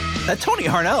 That Tony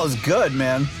Harnell is good,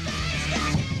 man.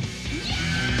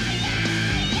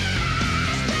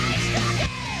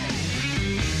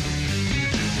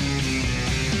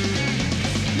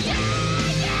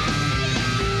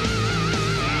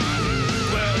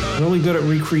 Really good at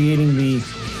recreating the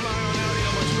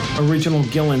original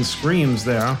Gillan screams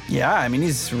there. Yeah, I mean,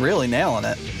 he's really nailing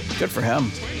it. Good for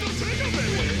him.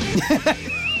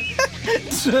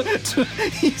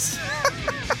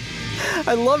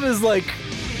 I love his, like,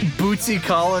 Bootsy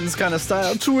Collins kind of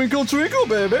style. Twinkle, twinkle,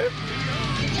 baby.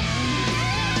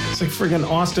 It's like friggin'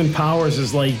 Austin Powers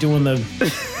is, like, doing the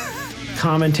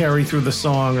commentary through the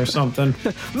song or something.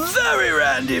 Very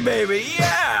Randy, baby,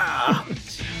 yeah!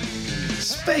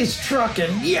 Space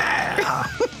trucking, yeah!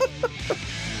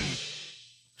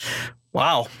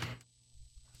 Wow.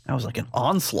 That was like an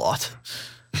onslaught.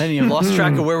 And you lost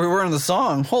track of where we were in the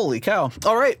song. Holy cow.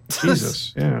 All right.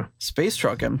 Jesus, yeah. Space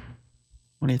trucking.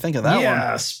 What do you think of that one?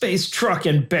 Yeah, space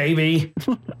trucking, baby.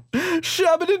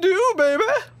 Shabba-da-doo, baby.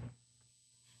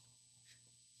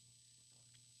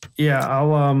 Yeah,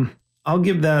 I'll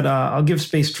give that I'll give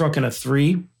Space Truckin' a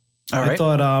 3. All right. I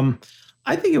thought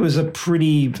I think it was a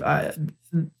pretty I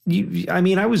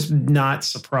mean, I was not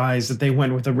surprised that they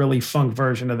went with a really funk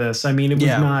version of this. I mean, it was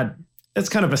not, it's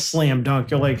kind of a slam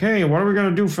dunk. You're like, hey, what are we going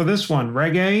to do for this one?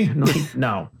 Reggae? Like,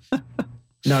 no.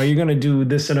 No, you're going to do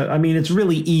this. I mean, it's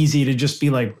really easy to just be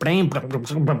like, you know,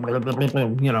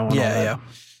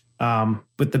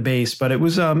 with the bass. But it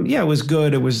was, it was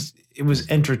good. It was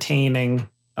entertaining.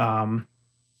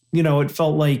 it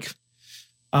felt like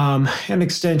an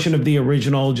extension of the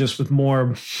original, just with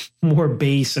more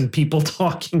bass and people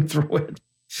talking through it.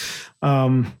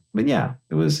 But yeah,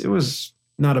 it was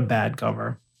not a bad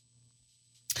cover.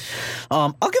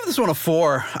 I'll give this one a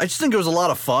 4. I just think it was a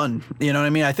lot of fun. You know what I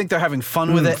mean? I think they're having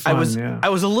fun with it. I was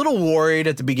a little worried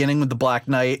at the beginning with the Black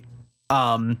Knight.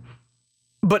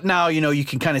 But now, you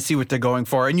can kind of see what they're going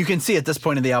for. And you can see at this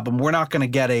point in the album, we're not going to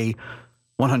get a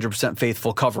 100%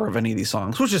 faithful cover of any of these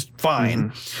songs, which is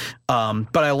fine.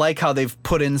 But I like how they've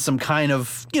put in some kind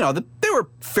of, they were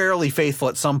fairly faithful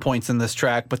at some points in this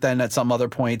track, but then at some other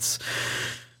points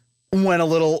went a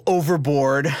little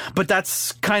overboard. But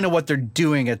that's kind of what they're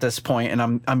doing at this point,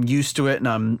 and I'm used to it, and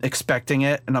I'm expecting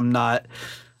it, and I'm not.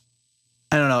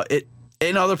 I don't know. It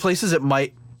in other places it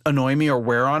might annoy me or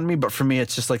wear on me, but for me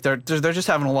it's just like they're just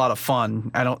having a lot of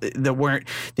fun. They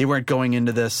weren't going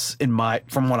into this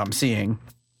from what I'm seeing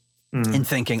and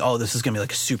thinking, oh, this is gonna be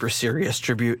like a super serious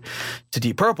tribute to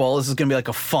Deep Purple. This is gonna be like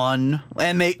a fun,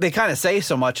 and they kind of say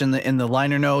so much in the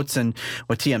liner notes and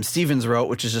what T.M. Stevens wrote,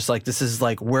 which is just like, this is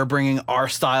like, we're bringing our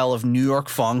style of New York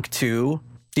funk to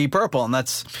Deep Purple, and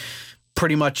that's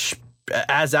pretty much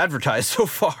as advertised so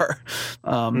far.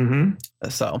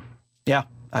 So yeah.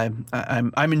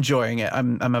 I'm enjoying it.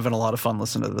 I'm having a lot of fun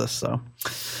listening to this. So,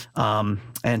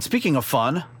 and speaking of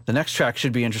fun, the next track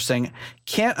should be interesting.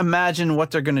 Can't imagine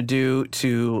what they're going to do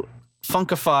to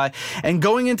funkify. And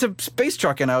going into Space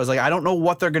Truckin', I was like, I don't know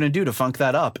what they're going to do to funk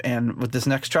that up. And with this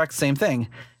next track, same thing.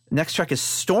 Next track is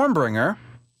Stormbringer.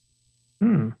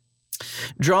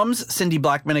 Drums, Cindy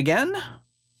Blackman again.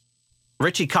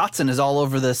 Richie Kotzen is all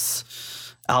over this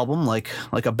album like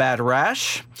a bad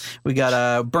rash. We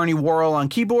got Bernie Worrell on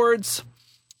keyboards,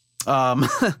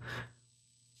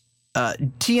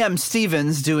 T.M.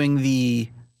 Stevens doing the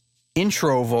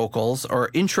intro vocals, or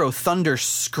intro thunder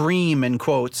scream in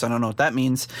quotes, I don't know what that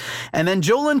means, and then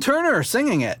Joe Turner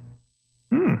singing it.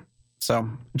 So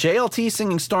JLT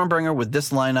singing Stormbringer with this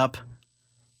lineup.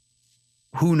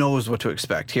 Who knows what to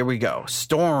expect? Here we go.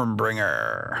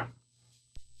 Stormbringer.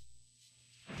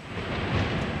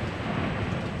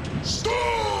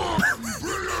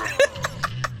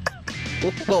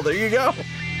 Well, there you go.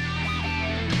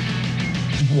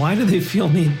 Why do they feel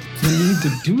the need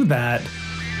to do that?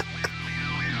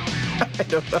 I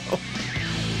don't know.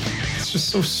 It's just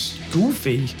so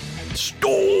goofy.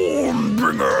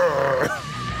 Stormbringer.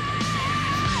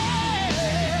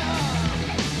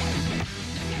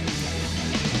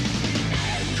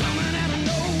 Coming out of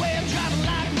nowhere, driving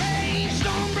like rain.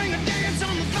 Stormbringer dance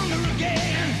on the thunder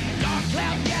again. Dark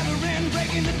cloud gathering,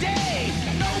 breaking the day.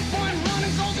 No point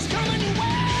running, 'cause it's coming your way.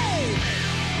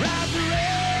 Ride the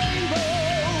rainbow,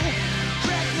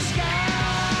 crack the sky.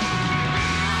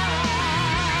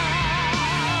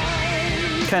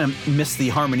 Kind of missed the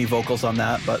harmony vocals on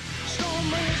that, but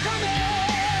Stormbringer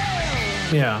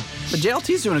coming. Yeah. but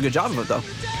JLT's doing a good job of it though.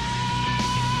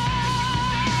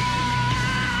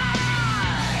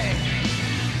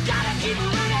 Gotta keep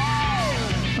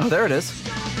running. Oh, there it is.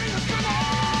 Stormbringer coming.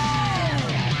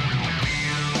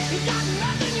 You got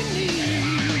nothing you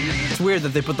need. It's weird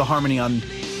that they put the harmony on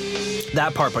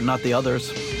that part, but not the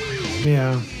others.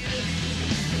 Yeah.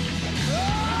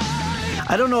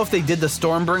 I don't know if they did the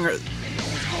Stormbringer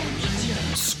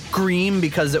scream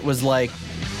because it was like,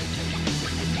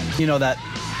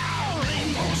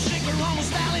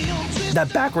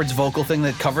 that backwards vocal thing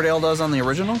that Coverdale does on the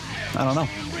original. I don't know.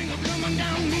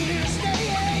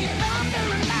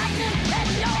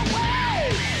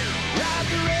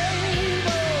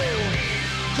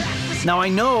 Now I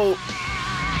know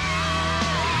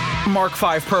Mark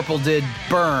V Purple did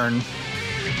Burn,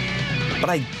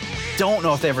 but I don't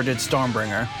know if they ever did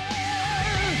Stormbringer.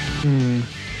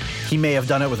 He may have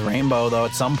done it with Rainbow though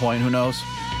at some point. Who knows?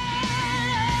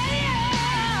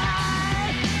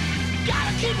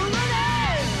 Gotta keep running.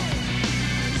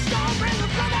 Stormbringer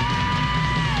coming.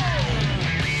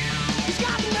 He's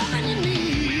got nothing you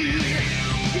need.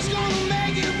 He's gonna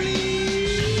make you bleed.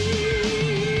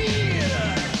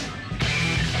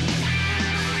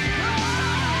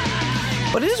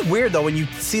 But it is weird though when you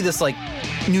see this like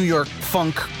New York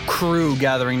funk crew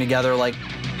gathering together. Like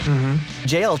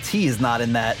JLT is not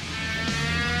in that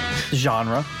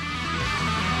genre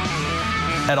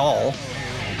at all.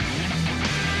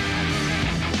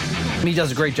 I mean, he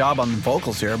does a great job on the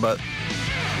vocals here, but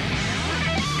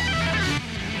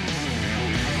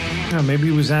Yeah, maybe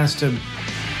he was asked to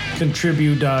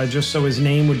contribute just so his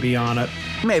name would be on it.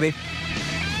 maybe.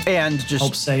 And just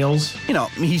Help sales.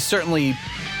 he certainly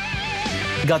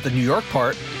got the New York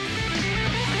part.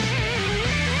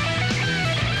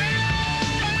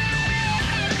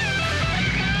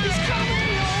 He's coming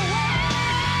your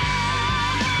way.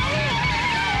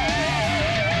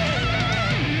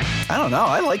 No,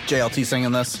 I like JLT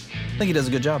singing this. I think he does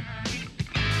a good job.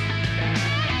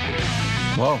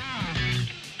 Whoa.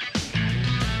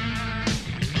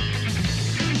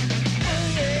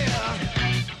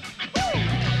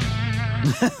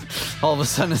 All of a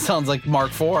sudden, it sounds like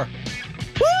Mark IV. Woo!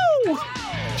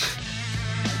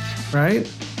 Right?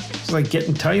 It's like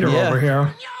getting tighter Yeah. over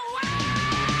here.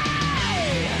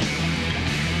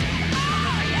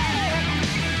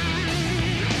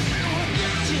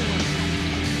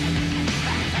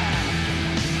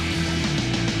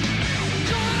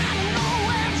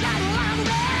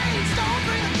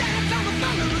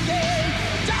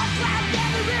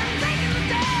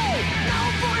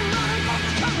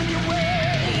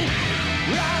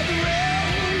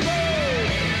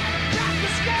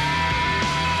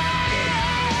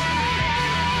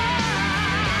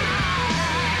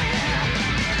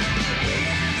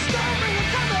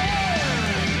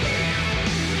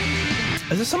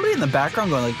 Is there somebody in the background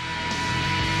going like...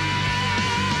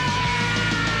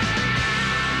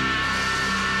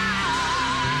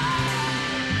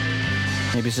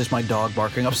 Maybe it's just my dog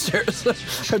barking upstairs. I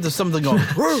heard there's something going... I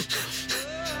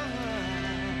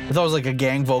thought it was like a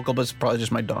gang vocal, but it's probably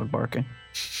just my dog barking.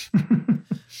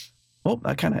 Well,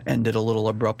 that kind of ended a little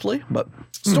abruptly, but...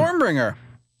 Stormbringer.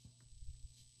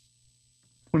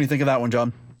 What do you think of that one,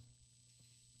 John?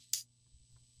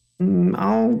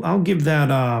 I'll give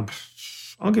that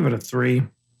I'll give it a 3.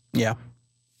 Yeah.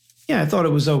 Yeah, I thought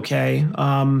it was okay.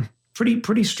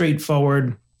 Pretty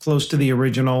straightforward, close to the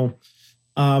original.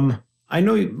 I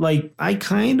know, like, I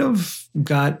kind of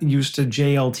got used to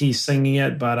JLT singing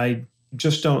it, but I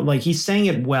just don't, like, he sang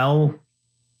it well,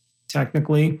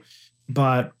 technically,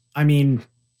 but I mean,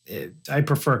 I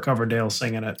prefer Coverdale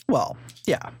singing it. Well,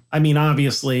 yeah. I mean,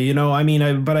 obviously, you know, I mean,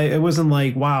 it wasn't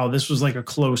like, wow, this was like a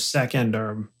close second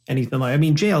or anything like, I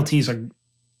mean, JLT's a,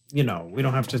 you know, we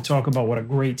don't have to talk about what a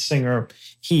great singer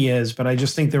he is, but I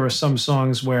just think there are some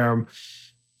songs where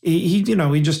he you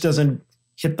know, he just doesn't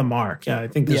hit the mark. Yeah, I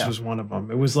think this was one of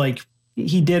them. It was like,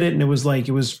 he did it and it was like,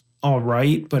 it was all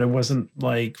right, but it wasn't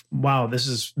like, wow, this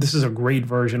is a great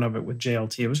version of it with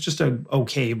JLT. It was just a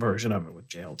okay version of it with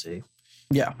JLT.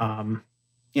 Yeah.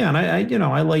 Yeah, and I you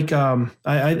know, I like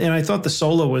I thought the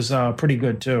solo was pretty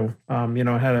good too. You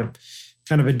know, it had a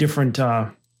kind of a different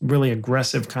really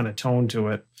aggressive kind of tone to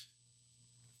it.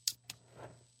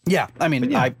 Yeah, I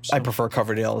mean, yeah, I prefer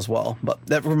Coverdale as well, but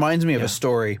that reminds me of a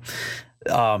story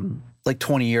like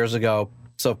 20 years ago.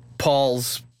 So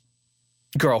Paul's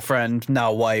girlfriend,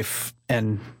 now wife,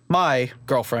 and my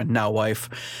girlfriend, now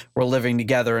wife, were living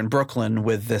together in Brooklyn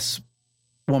with this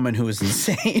woman who was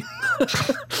insane.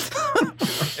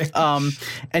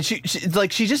 And she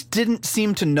just didn't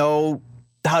seem to know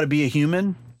how to be a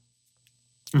human.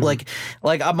 Mm-hmm.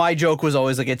 Like my joke was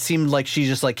always like, it seemed like she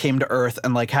just like came to Earth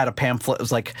and like had a pamphlet. It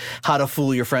was like how to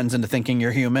fool your friends into thinking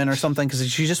you're human or something. Cause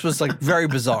she just was like very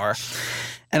bizarre.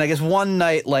 And I guess one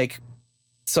night, like,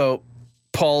 so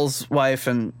Paul's wife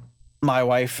and my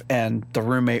wife and the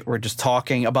roommate were just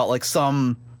talking about like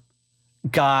some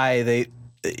guy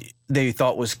they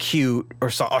thought was cute or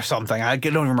something. I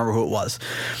don't even remember who it was.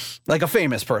 Like a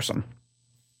famous person.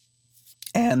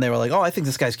 And they were like, oh, I think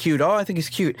this guy's cute. Oh, I think he's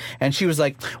cute. And she was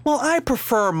like, well, I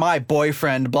prefer my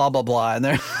boyfriend, blah, blah, blah.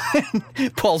 And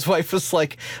Paul's wife was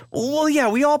like, well, yeah,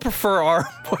 we all prefer our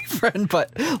boyfriend,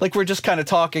 but like we're just kind of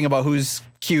talking about who's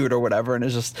cute or whatever. And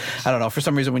it's just, I don't know, for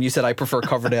some reason when you said I prefer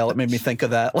Coverdale, it made me think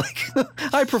of that. Like,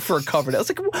 I prefer Coverdale. It's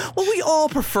like, well, we all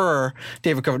prefer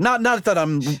David Coverdale. Not that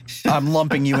I'm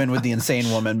lumping you in with the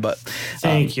insane woman, but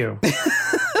thank you.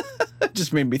 It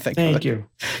just made me think. Thank you.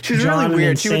 She's John, really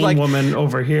weird. She would like woman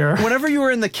over here. Whenever you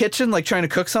were in the kitchen, like trying to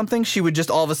cook something, she would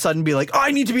just all of a sudden be like, "Oh, I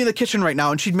need to be in the kitchen right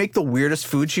now," and she'd make the weirdest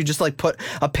food. She'd just like put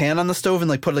a pan on the stove and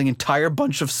like put an entire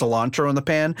bunch of cilantro in the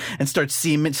pan and start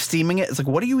steaming it. It's like,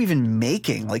 what are you even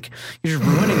making? Like, you're just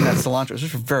ruining that cilantro. It's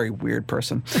just a very weird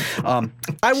person.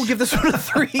 I will give this one a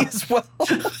 3 as well.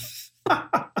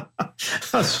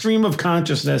 A stream of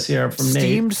consciousness here from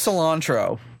Steamed Nate.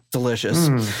 cilantro, delicious.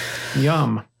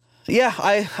 Yum. Yeah,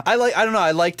 I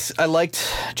liked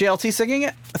JLT singing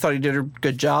it. I thought he did a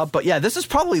good job. But yeah, this is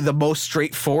probably the most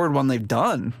straightforward one they've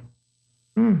done.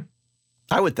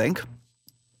 I would think.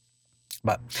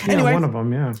 But anyway, one of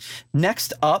them, yeah.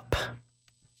 Next up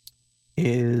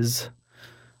is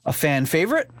a fan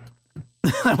favorite.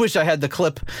 I wish I had the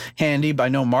clip handy, but I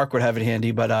know Mark would have it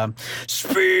handy. But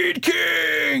Speed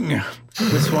King.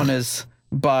 This one is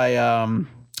by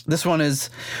this one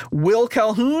is Will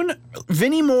Calhoun,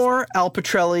 Vinnie Moore, Al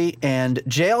Pitrelli, and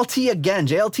JLT again.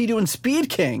 JLT doing Speed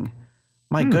King.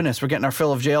 My goodness, we're getting our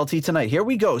fill of JLT tonight. Here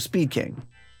we go, Speed King.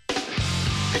 The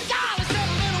guy was a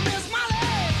little Miss Molly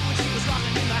when she was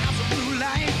rocking in the house of blues.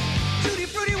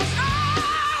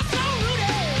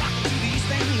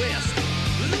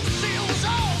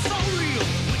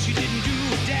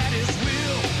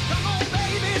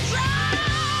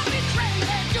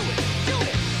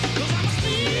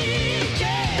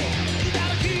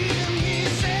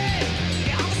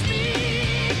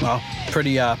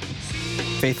 pretty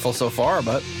faithful so far,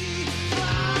 but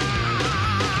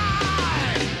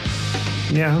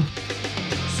Yeah.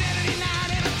 Saturday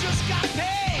night and I just got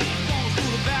paid. Gonna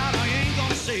fool about, I ain't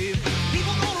gonna save.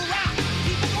 People gonna rock,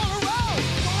 people gonna roll.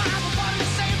 Gonna have a party to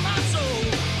save my soul.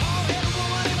 Hard-headed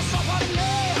woman in a soft party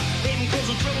now. Ain't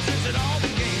causing trouble since it all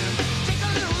began. Take a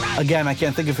little ride. again, I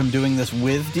can't think of him doing this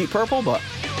with Deep Purple, but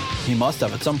he must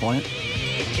have at some point.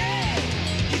 Yeah,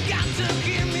 you got to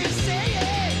hear me say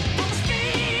it. I'm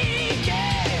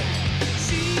speaking.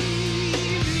 See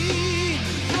me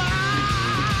fly.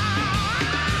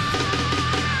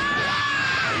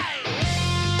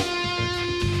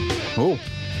 Oh.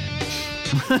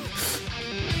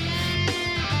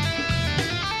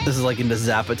 This is like into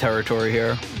Zappa territory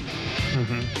here.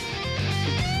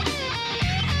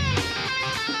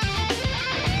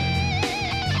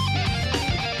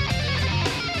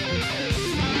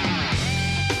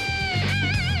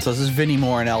 So this is Vinnie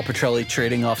Moore and Al Pitrelli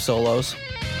trading off solos.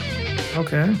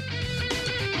 Okay.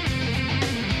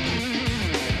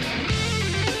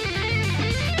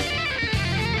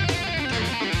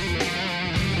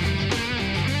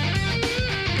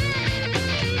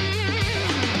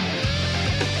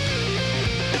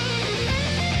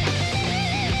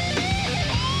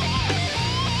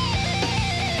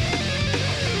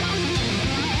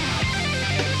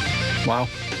 Wow.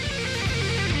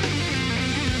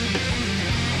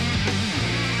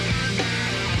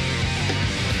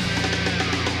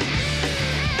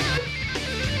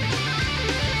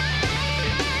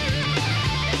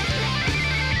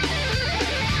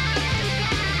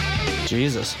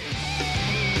 Jesus.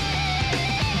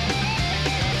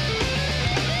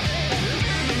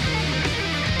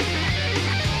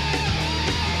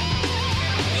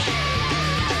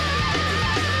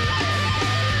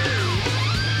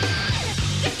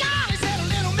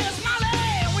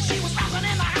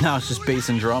 Now it's just bass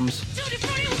and drums.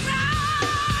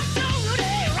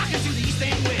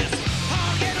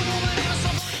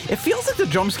 It feels like the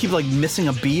drums keep like missing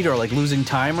a beat or like losing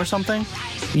time or something.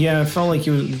 Yeah, it felt like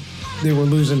they were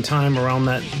losing time around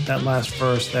that last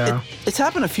verse there. It's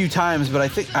happened a few times, but I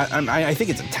think I think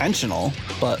it's intentional.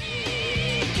 But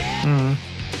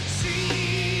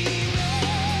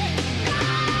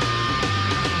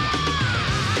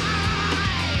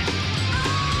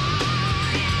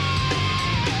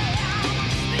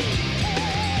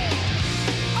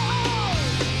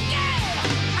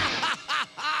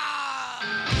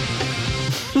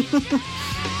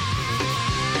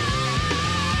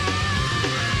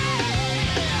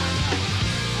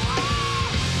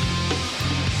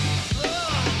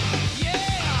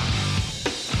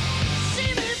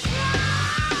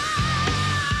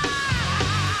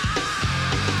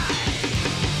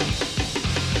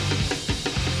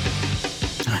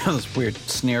those weird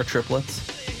snare triplets.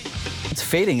 It's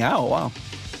fading out. Wow.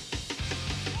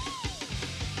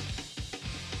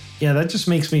 Yeah, that just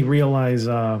makes me realize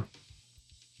how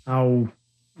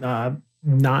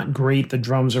not great the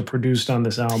drums are produced on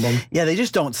this album. Yeah, they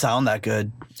just don't sound that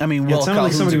good. I mean, Yeah, Will it sounded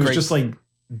like Calhoun's somebody a was great... just like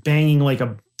banging like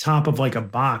a top of like a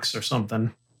box or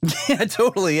something, Yeah,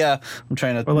 totally. Yeah, I'm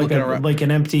trying to or like look around. like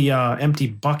an empty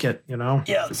bucket, you know.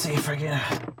 Yeah, let's see if I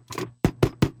can.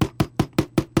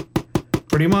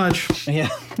 Pretty much. Yeah,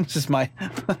 it's just my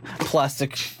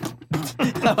plastic.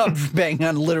 I'm banging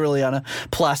on literally on a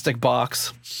plastic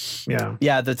box. Yeah.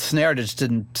 Yeah, the snare just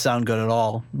didn't sound good at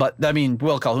all. But I mean,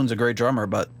 Will Calhoun's a great drummer,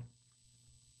 but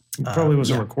It probably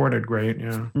wasn't recorded great.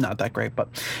 Yeah. not that great. But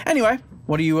anyway,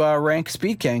 what do you rank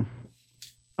Speed King?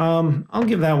 I'll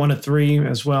give that one a 3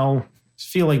 as well. I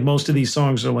feel like most of these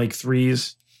songs are like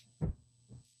 3s.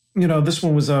 You know, this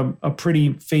one was a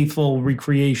pretty faithful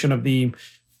recreation of the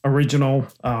original.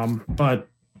 But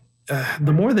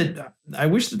the more that I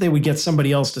wish that they would get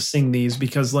somebody else to sing these,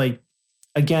 because like,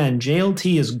 again,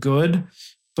 JLT is good,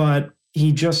 but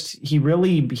he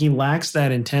lacks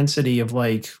that intensity of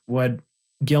like what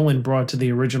Gillan brought to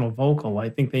the original vocal. I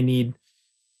think they need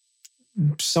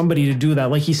somebody to do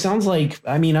that. Like, he sounds like,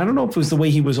 I mean, I don't know if it was the way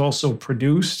he was also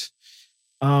produced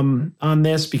on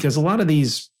this, because a lot of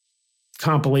these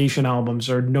compilation albums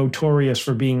are notorious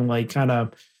for being like kind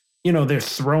of, you know, they're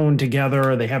thrown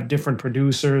together, or they have different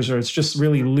producers, or it's just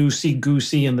really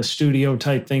loosey-goosey in the studio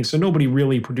type thing. So nobody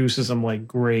really produces them like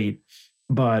great.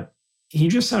 But he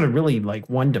just sounded really like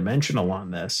one-dimensional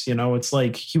on this. You know, it's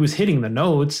like he was hitting the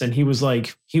notes and he was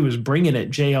bringing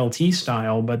it JLT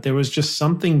style, but there was just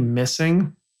something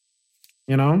missing,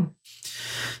 you know?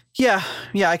 Yeah,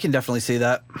 I can definitely see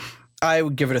that. I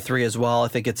would give it a 3 as well. I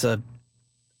think it's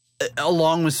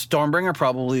along with Stormbringer,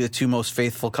 probably the two most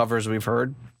faithful covers we've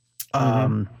heard.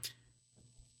 But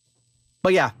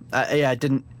yeah, it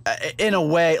didn't. in a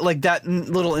way, like that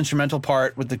little instrumental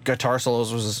part with the guitar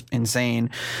solos was insane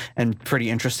and pretty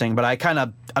interesting. But I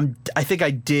think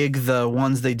I dig the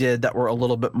ones they did that were a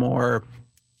little bit more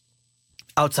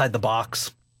outside the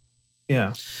box.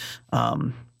 Yeah.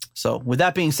 So with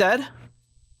that being said,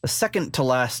 the second to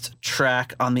last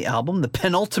track on the album, the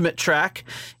penultimate track,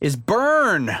 is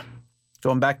Burn.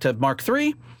 Going back to Mark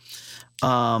III.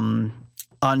 On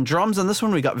drums on this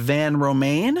one, we got Van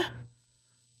Romain,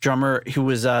 drummer who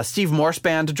was Steve Morse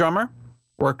band drummer,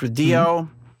 worked with Dio,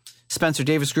 Spencer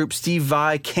Davis Group, Steve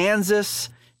Vai, Kansas,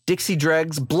 Dixie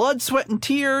Dregs, Blood, Sweat, and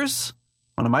Tears,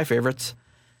 one of my favorites.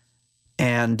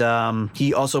 And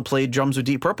he also played drums with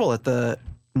Deep Purple at the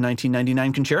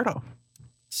 1999 Concerto.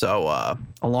 So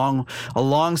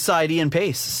alongside Ian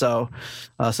Pace. So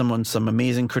some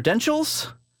amazing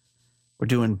credentials. We're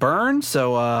doing Burn.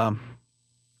 So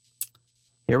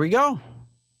here we go.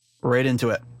 Right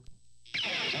into it.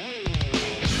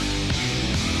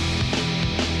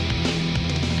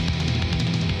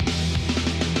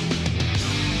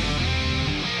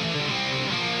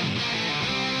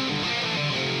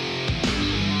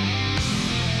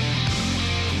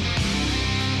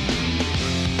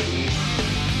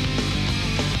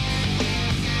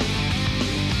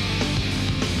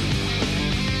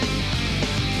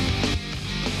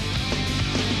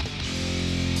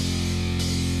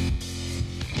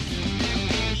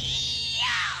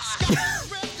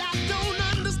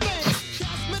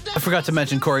 I forgot to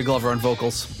mention Corey Glover on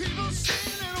vocals.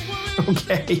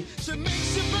 Okay.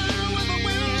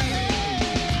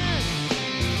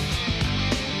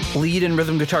 Lead and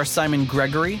rhythm guitar Simon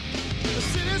Gregory.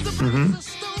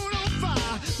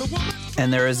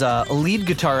 And there is a lead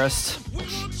guitarist,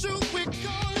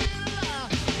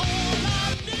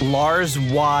 Lars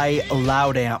Y.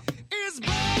 Loudamp,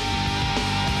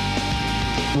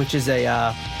 which is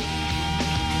a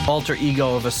alter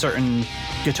ego of a certain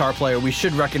guitar player we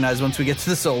should recognize once we get to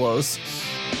the solos.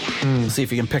 We'll see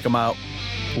if you can pick them out.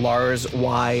 Lars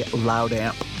Y.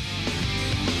 Loudamp.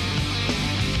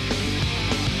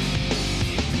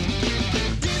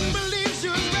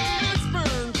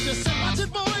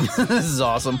 This is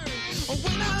awesome.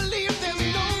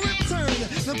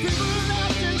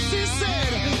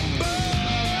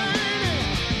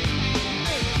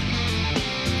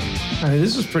 All right,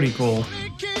 this is pretty cool.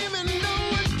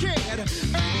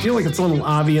 I feel like it's a little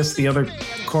obvious the other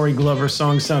Corey Glover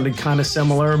songs sounded kind of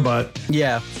similar, but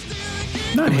yeah,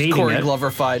 not hating Corey it.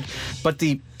 Glover-fied. But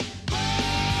the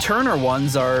Turner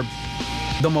ones are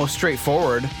the most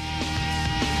straightforward.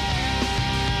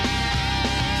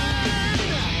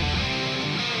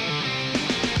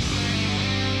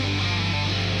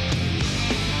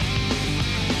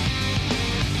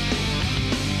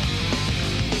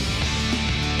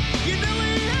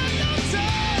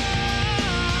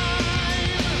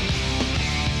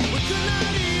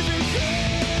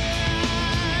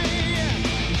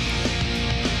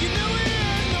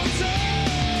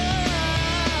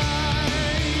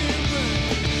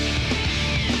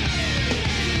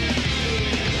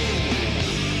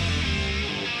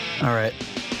 All right,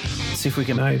 let's see if we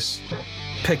can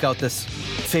pick out this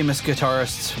famous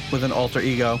guitarist with an alter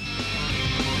ego.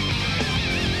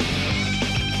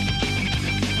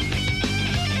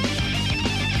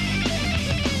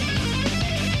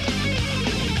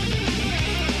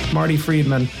 Marty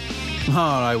Friedman.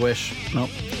 Oh, I wish. Nope.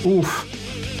 Oof.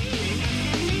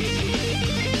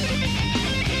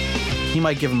 He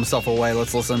might give himself away.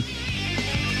 Let's listen.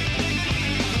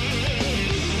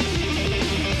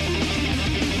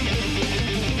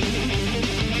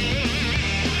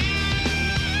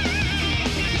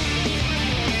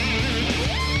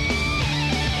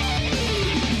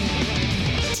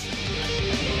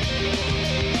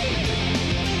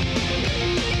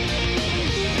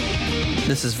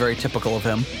 This is very typical of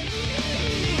him.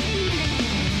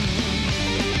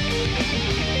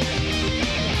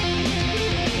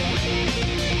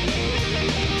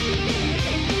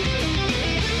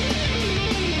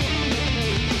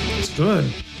 It's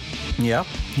good. Yeah,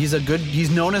 he's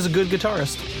known as a good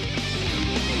guitarist.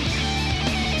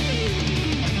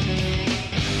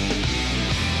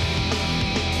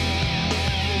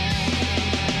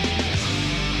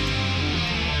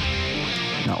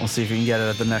 Now we'll see if you can get it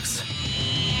at the next.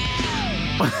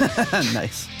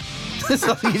 Nice.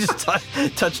 So he just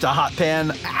touched a hot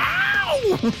pan.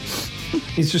 Ow!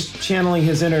 He's just channeling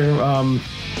his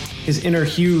inner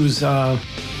Hughes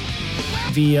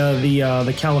via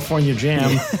the California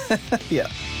Jam.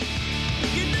 Yeah.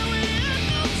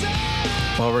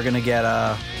 Well, we're gonna get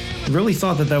Really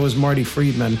thought that was Marty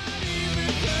Friedman.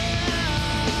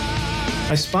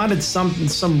 I spotted some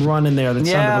run in there that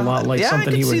sounded a lot like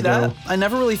something he would see that. do. I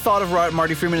never really thought of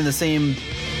Marty Freeman in the same.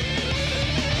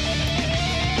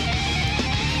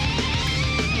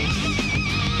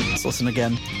 Let's listen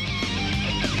again.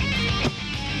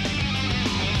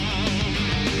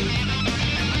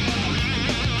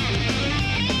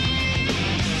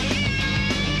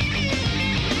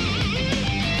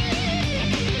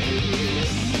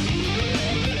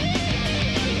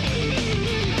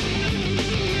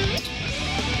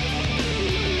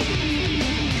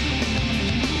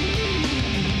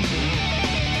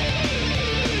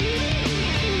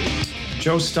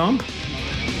 Joe Stump?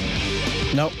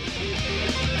 Nope.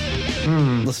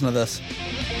 Listen to this.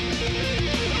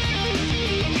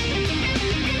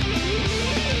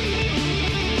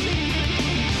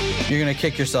 You're gonna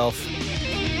kick yourself.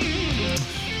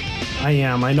 I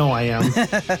am. I know I am.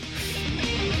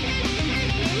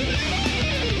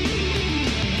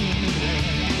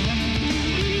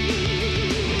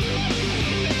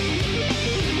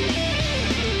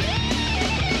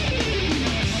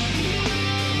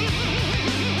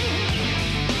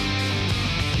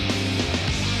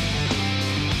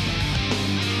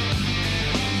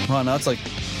 Oh, no, it's like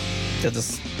get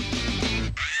this.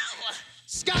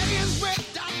 Sky is red,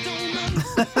 I don't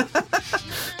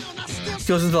understand.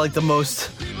 Goes into like the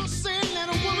most People saying that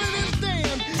a woman is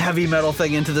damned. heavy metal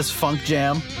thing into this funk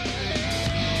jam. Give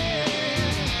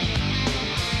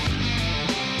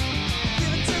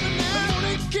it to me now. The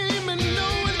morning came and no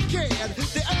one cared.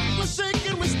 The earth was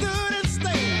shaking, we stood and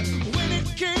stared. When it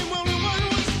came, only one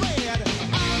was spared.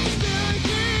 I'm still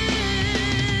here.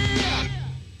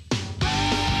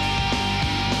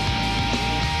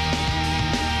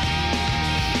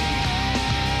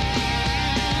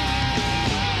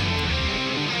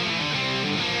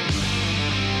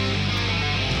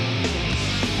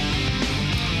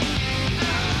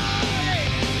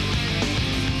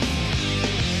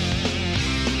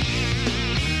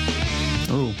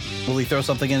 Ooh, will he throw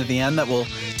something in at the end that will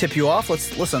tip you off?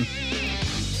 Let's listen.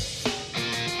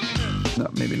 No,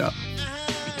 maybe not.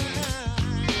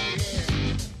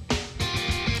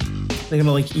 They're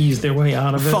gonna like ease their way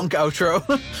out of it. Funk outro.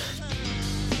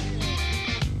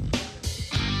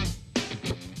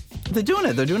 They're doing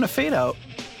it. They're doing a fade out.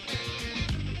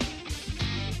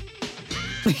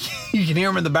 You can hear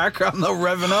them in the background, though,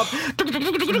 revving up.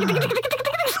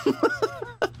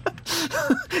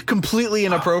 Completely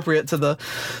inappropriate to the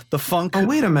funk. Oh,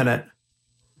 wait a minute.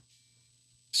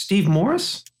 Steve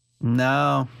Morris?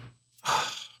 No.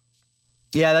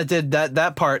 Yeah,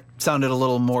 that part sounded a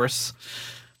little Morse.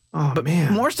 Oh, But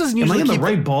man. Morse doesn't Am I usually in the keep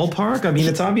right ballpark? I mean,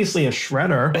 it's obviously a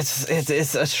shredder. It's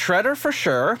a shredder for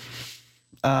sure.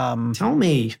 Tell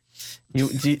me.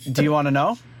 Do you want to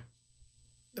know?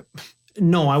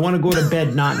 No, I want to go to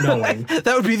bed not knowing.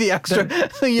 That would be the extra.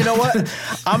 You know what?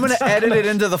 I'm going to edit it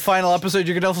into the final episode.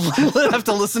 You're going to have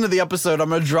to listen to the episode. I'm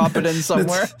going to drop it in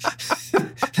somewhere.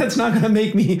 That's not going to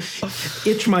make me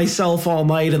itch myself all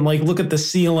night and like look at the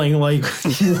ceiling, like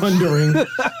wondering.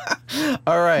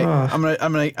 All right. I'm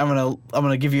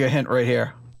going to give you a hint right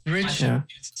here. Rich, Yeah.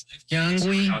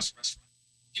 Yangui,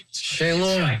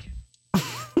 Shaylor.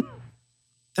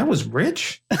 That was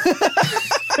Rich?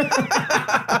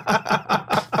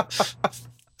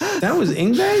 That was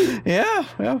Ingve?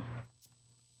 Yeah.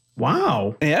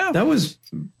 Wow. Yeah. That was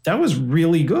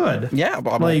really good. Yeah.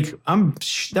 Like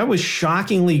that was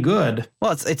shockingly good.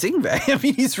 Well, it's Ingve. I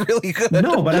mean, he's really good.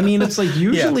 No, but I mean, it's like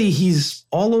usually he's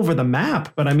all over the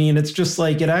map, but I mean, it's just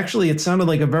like it sounded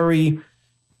like a very,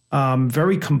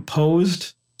 very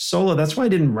composed solo. That's why I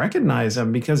didn't recognize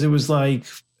him, because it was like,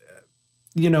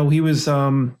 he was,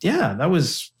 that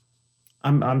was,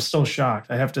 I'm still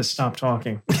shocked. I have to stop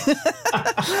talking.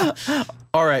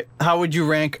 All right. How would you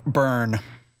rank Burn?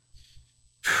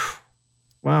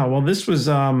 Wow. Well, this was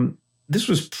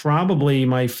probably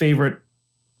my favorite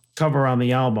cover on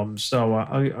the album. So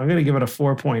I'm going to give it a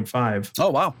 4.5. Oh,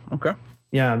 wow. Okay.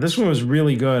 Yeah, this one was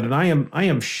really good. And I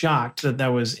am shocked that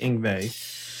was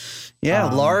Ingve.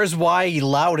 Yeah, Lars Y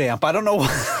Loud Amp. I don't know.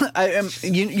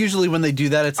 Usually when they do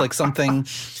that, it's like something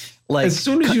like. As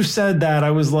soon as you said that, I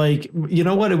was like, you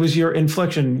know what? It was your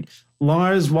inflection.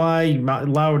 Lars Y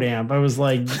Loud Amp. I was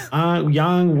like,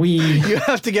 Yang Wee. You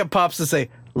have to get Pops to say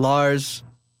Lars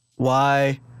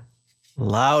Y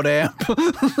Loud Amp.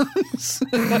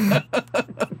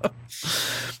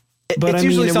 It's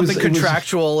usually something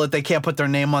contractual that they can't put their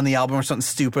name on the album or something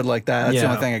stupid like that. That's the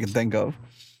only thing I can think of.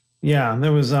 Yeah,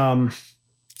 there was an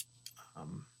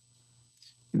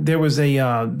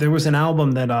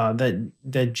album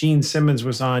that Gene Simmons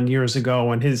was on years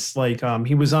ago, and his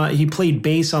he played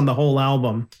bass on the whole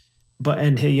album,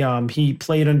 and he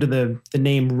played under the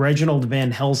name Reginald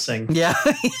Van Helsing. Yeah.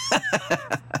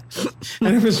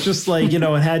 And it was just like, it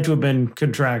had to have been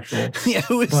contractual. Yeah.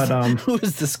 Who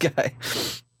is this guy?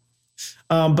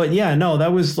 But yeah, no,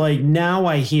 that was like, now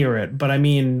I hear it. But I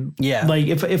mean, yeah, like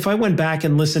if I went back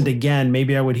and listened again,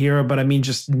 maybe I would hear it. But I mean,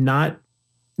 just not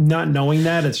knowing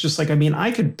that, it's just like, I mean,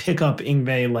 I could pick up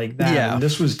Yngwie like that. Yeah. And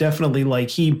this was definitely like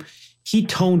he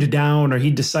toned down, or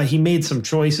he made some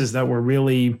choices that were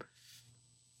really,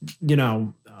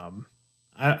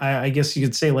 I guess you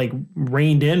could say like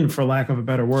reined in, for lack of a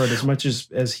better word, as much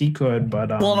as he could. But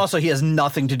well, and also he has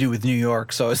nothing to do with New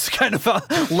York, so it's kind of a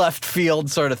left field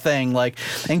sort of thing. Like,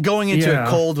 and going into it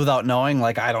cold without knowing,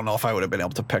 like, I don't know if I would have been able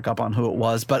to pick up on who it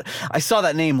was. But I saw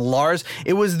that name, Lars.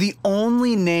 It was the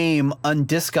only name on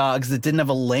Discogs that didn't have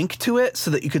a link to it,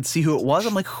 so that you could see who it was.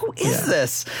 I'm like, who is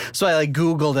this? So I like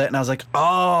Googled it, and I was like,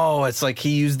 oh, it's like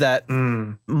he used that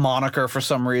moniker for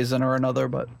some reason or another,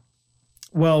 but.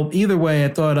 Well, either way, I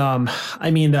thought,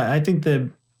 I think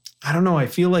I don't know. I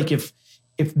feel like if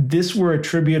this were a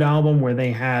tribute album where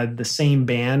they had the same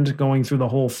band going through the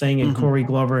whole thing and Corey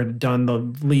Glover had done the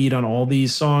lead on all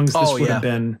these songs, this would have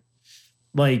been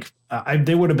like,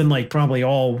 they would have been like probably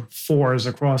all 4s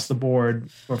across the board,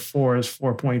 or 4s,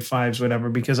 4.5s, whatever,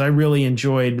 because I really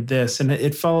enjoyed this. And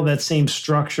it followed that same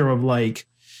structure of like,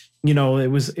 it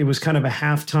was kind of a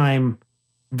halftime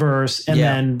verse, and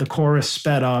then the chorus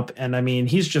sped up. And I mean,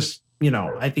 he's just,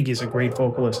 I think he's a great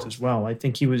vocalist as well. I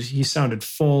think he sounded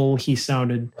full. He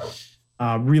sounded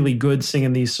really good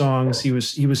singing these songs. He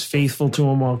was faithful to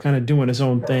him while kind of doing his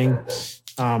own thing.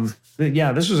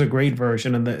 This was a great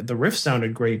version, and the riff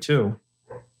sounded great too.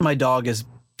 My dog is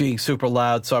being super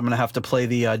loud, so I'm going to have to play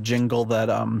the jingle that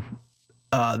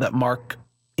that Mark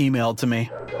emailed to me.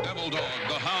 Devil Dog,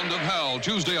 the Hound of Hell,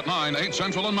 Tuesday at 9, 8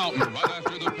 Central and Mountain, right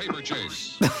after the paper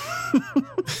chase.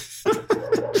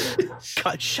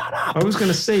 God, shut up. I was going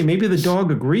to say, maybe the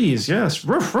dog agrees. Yes.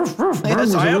 Ruff, ruff, ruff.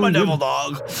 Yes, I am a devil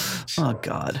dog. Oh,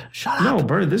 God. Shut up. No,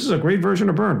 Burn, this is a great version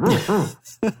of Burn. Ruff, ruff.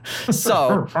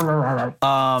 So,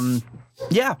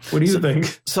 yeah. What do you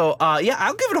think? So, I'll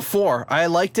give it a 4. I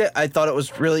liked it. I thought it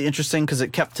was really interesting because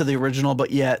it kept to the original,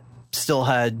 but yet still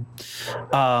had,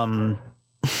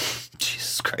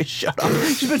 Jesus Christ, shut up.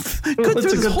 She's been good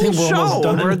through this whole show.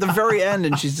 We're at the very end,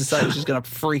 and she's decided she's going to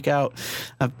freak out.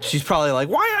 She's probably like,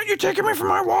 why aren't you taking me for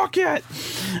my walk yet?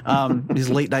 These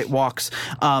late night walks.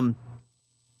 I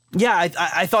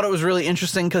thought it was really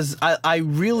interesting because I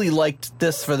really liked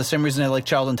this for the same reason I like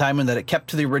Child in Time, and that it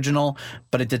kept to the original,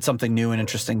 but it did something new and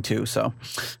interesting too. So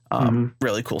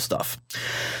really cool stuff.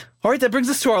 All right, that brings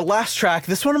us to our last track.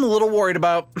 This one I'm a little worried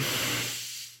about.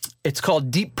 It's called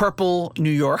Deep Purple,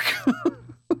 New York.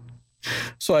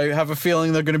 So I have a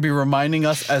feeling they're going to be reminding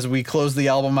us as we close the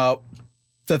album out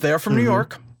that they're from New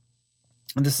York.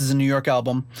 And this is a New York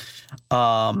album.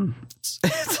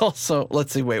 It's also,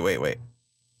 let's see, wait.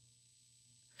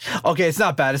 Okay, it's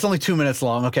not bad. It's only 2 minutes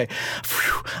long. Okay.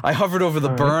 Phew. I hovered over the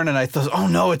burn and I thought, oh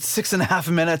no, it's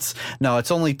 6.5 minutes. No, it's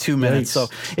only 2 minutes. So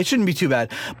it shouldn't be too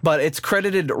bad. But it's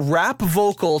credited rap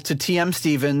vocal to T.M.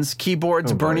 Stevens,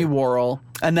 keyboards, Bernie Worrell,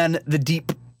 and then the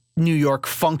deep New York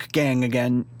funk gang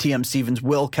again, T.M. Stevens,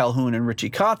 Will Calhoun, and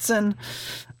Richie Kotzen.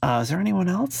 Is there anyone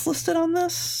else listed on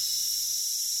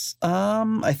this?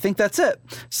 I think that's it.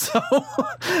 So,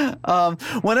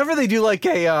 whenever they do like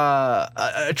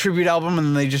a tribute album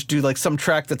and they just do like some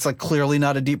track that's like clearly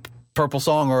not a Deep Purple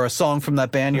song or a song from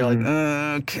that band, you're like,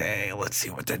 okay, let's see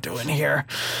what they're doing here.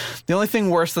 The only thing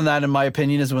worse than that, in my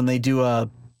opinion, is when they do a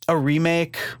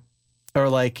remake. Or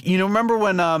like, remember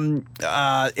when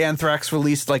Anthrax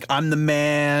released like I'm the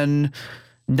Man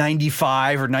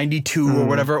 95 or 92 or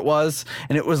whatever it was,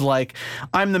 and it was like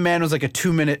I'm the Man was like a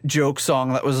 2-minute joke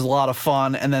song that was a lot of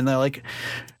fun, and then they're like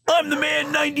I'm the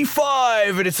Man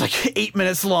 95 and it's like 8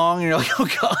 minutes long, and you're like, oh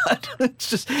God. It's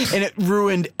just, and it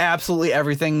ruined absolutely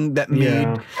everything that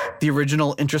made the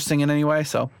original interesting in any way.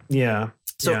 So here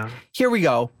we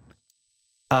go.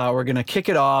 We're gonna kick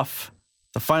it off.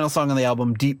 The final song on the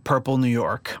album, Deep Purple, New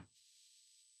York.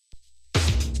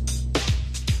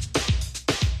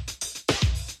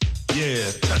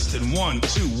 Yeah, testing 1,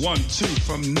 2, 1, 2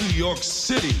 from New York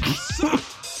City. Deep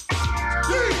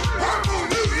Purple,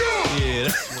 New York. Yeah,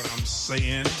 that's what I'm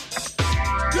saying.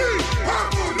 Deep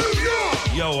Purple, New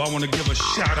York. Yo, I want to give a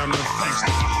shout out and thanks to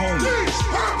my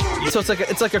homies. So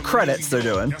it's like a credits they're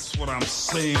doing. That's what I'm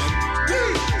saying.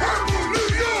 Deep Purple, New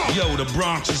York. Yo, the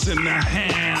Bronx is in the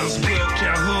hands. Will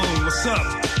Calhoun, what's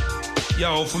up?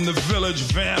 Yo, from the village,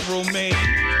 Van Romaine.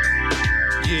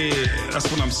 Yeah, that's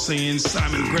what I'm saying.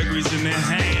 Simon Gregory's in their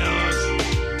hands.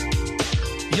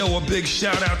 Yo, a big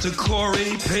shout out to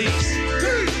Corey. Peace.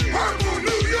 Deep Purple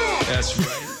New York. That's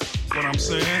right. What I'm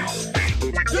saying?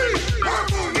 Deep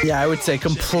Purple New Yeah, I would say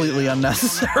completely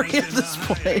unnecessary at this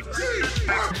point.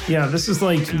 Yeah, this is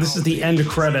the end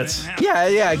credits.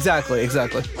 Yeah, exactly.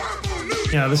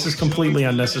 Yeah, this is completely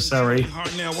unnecessary.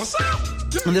 Hartnell, what's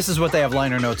up? And this is what they have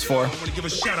liner notes for. I want to give a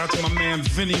shout out to my man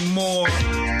Vinny Moore.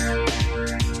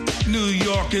 New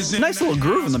York is in. Nice little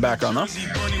groove in the background, though. Jersey,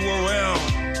 Bernie Worrell.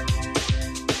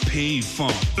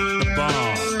 P-Funk, the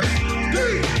bomb.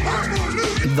 Deep Purple New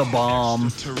York. The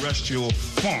bomb. Terrestrial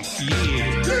funk,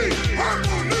 yeah. Deep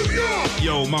Purple New York.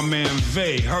 Yo, my man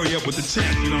Vay, hurry up with the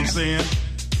tech, you know what I'm saying?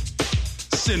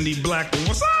 Cindy Blackman,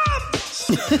 what's up?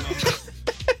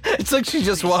 It's like she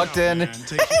just walked in.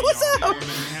 Hey, what's up?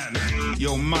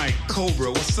 Yo, Mike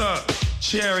Cobra, what's up?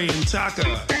 Cherry and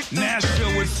Taka,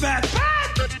 Nashville with Fat Pat.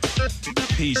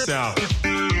 Peace out. Deep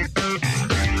Purple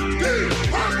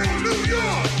New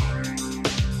York.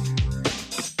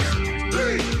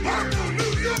 Deep Purple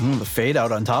New York. The fade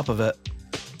out on top of it. Deep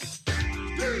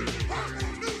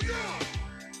Purple New York.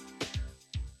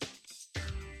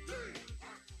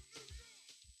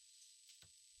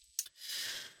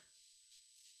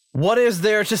 What is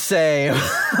there to say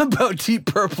about Deep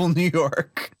Purple New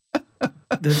York?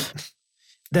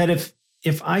 That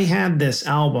if I had this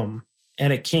album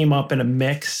and it came up in a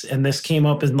mix and this came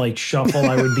up in like shuffle,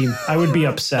 I would be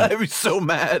upset. I'd be so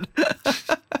mad.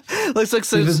 Looks like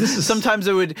so, sometimes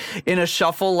it would in a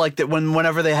shuffle like that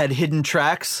whenever they had hidden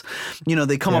tracks, you know,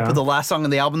 they come up with the last song on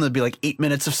the album. There'd be like 8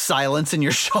 minutes of silence in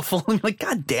your shuffle, and you're like,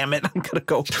 God damn it, I'm gonna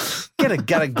go,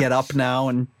 gotta get up now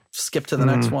and skip to the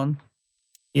next one.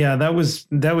 Yeah, that was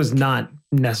not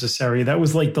necessary. That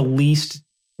was like the least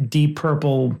Deep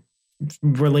Purple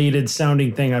related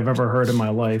sounding thing I've ever heard in my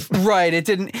life. Right. It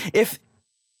didn't.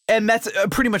 And that's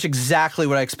pretty much exactly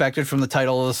what I expected from the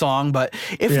title of the song. But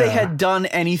if they had done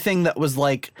anything that was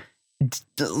like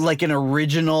an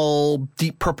original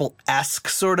Deep Purple-esque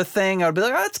sort of thing, I'd be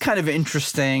like, oh, that's kind of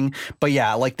interesting. But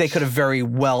yeah, like they could have very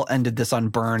well ended this on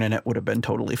Burn and it would have been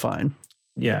totally fine.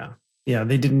 Yeah. Yeah,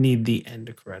 they didn't need the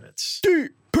end credits.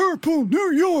 Deep Purple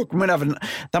New York.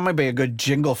 That might be a good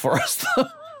jingle for us, though.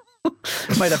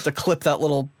 Might have to clip that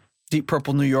little Deep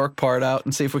Purple New York part out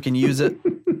and see if we can use it.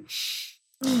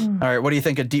 All right, what do you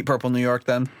think of Deep Purple New York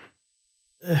then?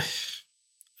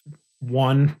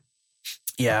 1.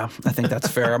 Yeah, I think that's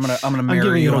fair. I'm gonna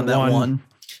marry you on that one.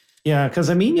 Yeah,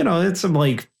 because I mean, you know, it's some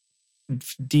like,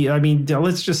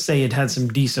 let's just say it had some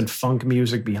decent funk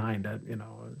music behind it. You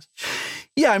know.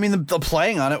 Yeah, I mean the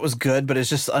playing on it was good, but it's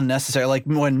just unnecessary. Like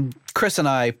when Chris and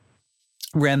I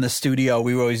ran the studio,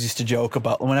 we always used to joke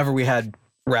about whenever we had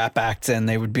rap acts in,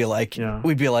 they would be like,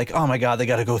 we'd be like, oh my God, they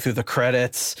got to go through the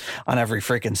credits on every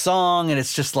freaking song. And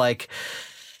it's just like,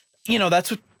 you know,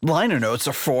 that's what liner notes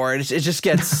are for. It just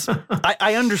gets,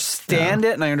 I understand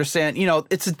it. And I understand, you know,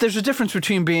 there's a difference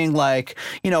between being like,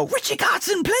 you know, Richie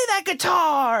Kotzen, play that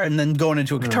guitar, and then going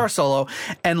into a guitar solo,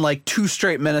 and like 2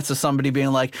 straight minutes of somebody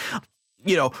being like,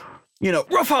 you know,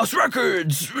 Rough House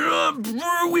Records,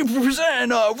 we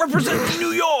represent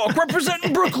New York,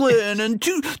 representing Brooklyn, and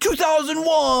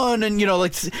 2001, and you know,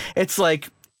 like it's like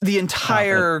the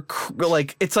entire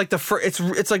like it's like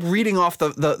it's like reading off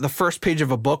the first page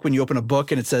of a book when you open a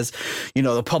book and it says, you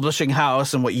know, the publishing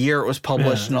house and what year it was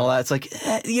published and all that. It's like,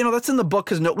 you know, that's in the book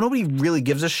because nobody really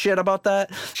gives a shit about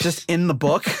that. It's just in the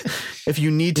book. If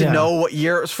you need to know what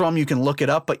year it was from, you can look it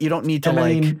up, but you don't need to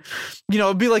you know,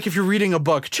 it'd be like if you're reading a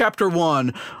book, chapter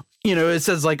 1. You know, it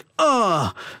says like,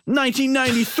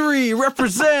 1993,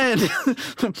 represent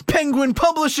Penguin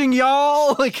Publishing,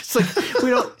 y'all. Like, it's like,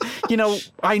 we don't, you know,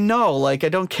 I know, like, I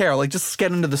don't care. Like, just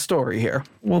get into the story here.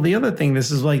 Well, the other thing,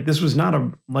 this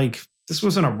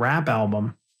wasn't a rap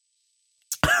album.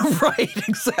 Right,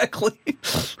 exactly.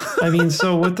 I mean,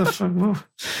 so what the fuck? Well,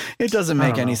 it doesn't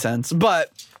make any sense, but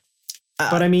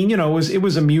I mean, you know, it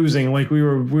was amusing. Like we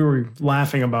were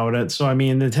laughing about it. So I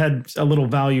mean, it had a little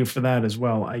value for that as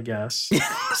well, I guess.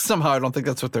 Somehow, I don't think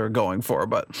that's what they were going for,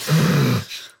 but it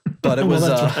was.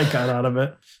 That's what I got out of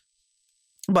it.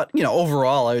 But you know,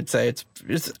 overall, I would say it's.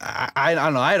 I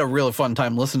don't know. I had a really fun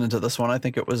time listening to this one. I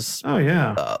think it was. Oh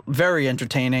yeah. Very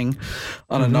entertaining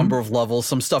on a number of levels.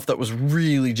 Some stuff that was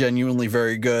really genuinely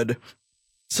very good.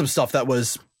 Some stuff that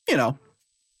was, you know,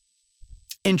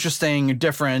 interesting,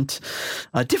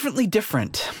 differently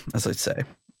different, as I'd say.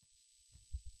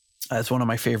 It's one of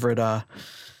my favorite. Well,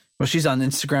 she's on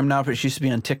Instagram now, but she used to be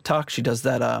on TikTok. She does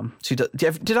that.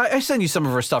 Did I send you some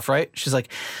of her stuff? Right? She's like,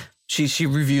 she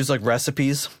reviews like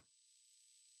recipes.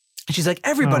 she's like,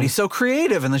 everybody's so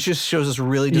creative. And then she just shows this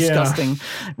really disgusting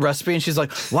recipe. And she's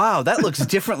like, wow, that looks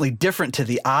different to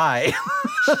the eye.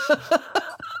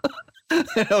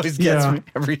 It always gets me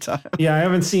every time. Yeah, I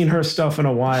haven't seen her stuff in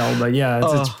a while, but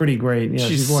it's pretty great. Yeah,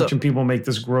 she's watching people make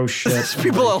this gross shit.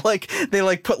 People are like, they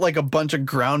like put like a bunch of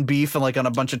ground beef and like on a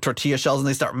bunch of tortilla shells and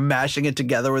they start mashing it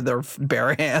together with their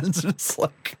bare hands. And it's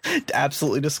like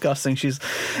absolutely disgusting.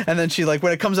 And then she like,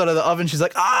 when it comes out of the oven, she's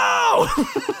like, ow!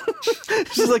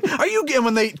 She's like, are you, and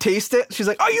when they taste it, she's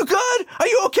like, are you good? Are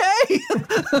you okay?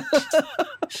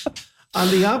 On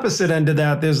the opposite end of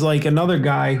that, there's like another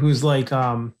guy who's like,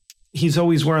 he's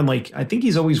always wearing I think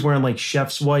he's always wearing like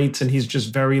chef's whites, and he's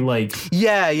just very like,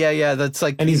 yeah. That's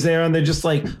like, and he's there and they're just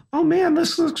like, oh man,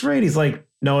 this looks great. He's like,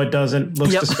 no, it doesn't.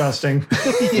 Looks disgusting.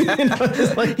 You know,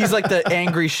 he's like the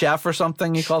angry chef or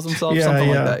something. He calls himself something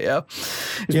like that. Yeah.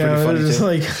 He's pretty funny just too.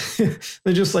 like,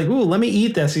 they're just like, ooh, let me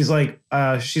eat this. He's like,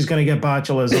 she's going to get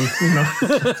botulism, you know,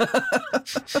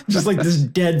 just like this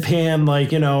deadpan,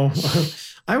 like, you know,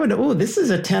 I would, this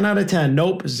is a 10 out of 10.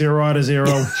 Nope. 0 out of 0.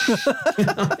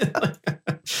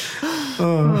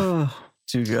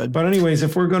 Too good. But anyways,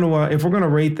 if we're going to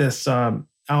rate this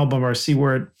album or see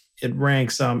where it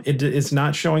ranks, it's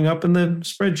not showing up in the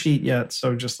spreadsheet yet.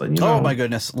 So just letting you know. Oh my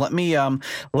goodness. Let me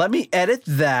edit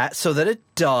that so that it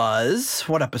does.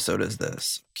 What episode is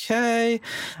this? Okay.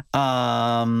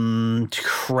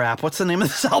 Crap. What's the name of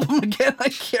this album again?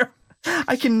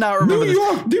 I cannot remember. New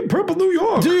York, Deep Purple, New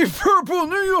York. Deep Purple,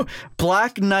 New York.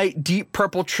 Black Knight, Deep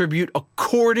Purple tribute,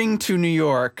 according to New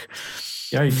York.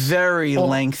 Yikes. Very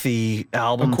lengthy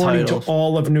album according title. to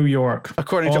all of New York.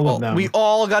 According to all of them. We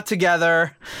all got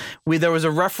together. There was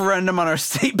a referendum on our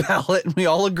state ballot, and we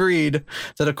all agreed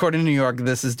that according to New York,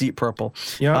 this is Deep Purple.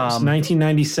 Yeah, it's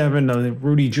 1997.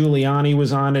 Rudy Giuliani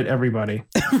was on it. Everybody.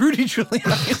 Rudy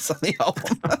Giuliani is on the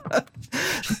album.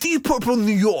 Deep Purple,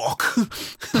 New York.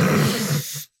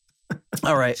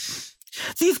 All right.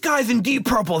 These guys in Deep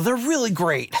Purple, they're really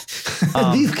great.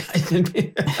 These guys in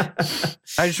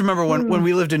I just remember when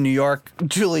we lived in New York,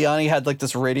 Giuliani had like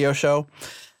this radio show,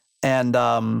 and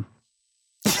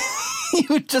he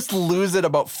would just lose it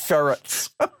about ferrets.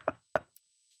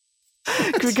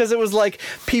 Because it was like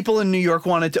people in New York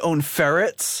wanted to own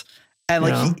ferrets. And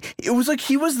like it was like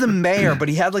he was the mayor, but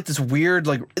he had like this weird,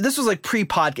 like, this was like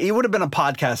pre-podcast. It would have been a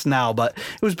podcast now, but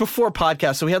it was before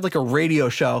podcast. So he had like a radio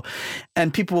show,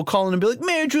 and people would call in and be like,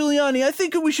 Mayor Giuliani, I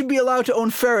think we should be allowed to own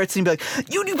ferrets. And he'd be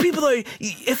like, you people are,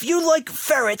 if you like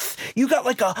ferrets, you got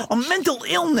like a mental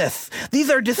illness. These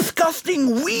are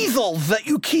disgusting weasels that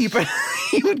you keep. And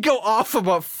he would go off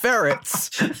about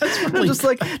ferrets. I'm just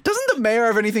like, doesn't the mayor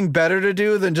have anything better to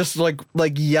do than just like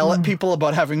yell at people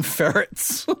about having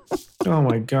ferrets? Oh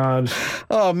my God.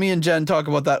 Oh, me and Jen talk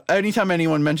about that. Anytime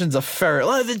anyone mentions a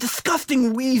ferret, the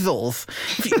disgusting weasels.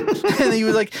 And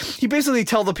he basically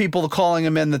tell the people calling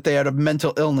him in that they had a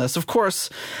mental illness. Of course,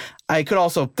 I could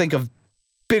also think of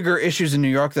bigger issues in New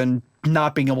York than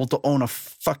not being able to own a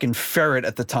fucking ferret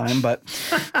at the time. But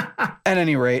at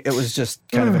any rate, it was just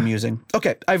kind of amusing.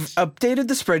 Okay, I've updated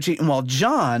the spreadsheet. And while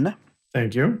John...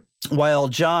 Thank you. While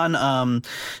John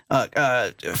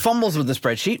fumbles with the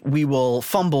spreadsheet, we will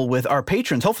fumble with our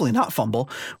patrons, hopefully not fumble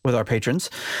with our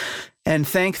patrons, and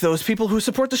thank those people who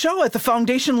support the show at the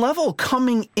foundation level.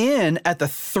 Coming in at the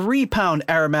 £3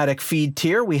 aromatic feed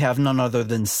tier, we have none other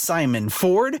than Simon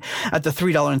Ford. At the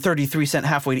 $3.33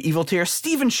 halfway to evil tier,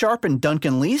 Stephen Sharp and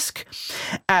Duncan Leask.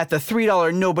 At the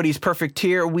 $3 nobody's perfect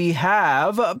tier, we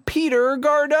have Peter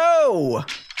Gardeau.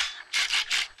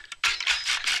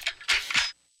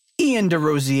 Ian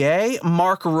DeRosier,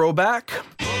 Mark Roback,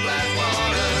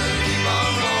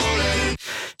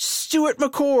 Stuart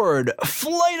McCord,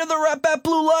 Flight of the Rat Bat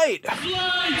Blue Light.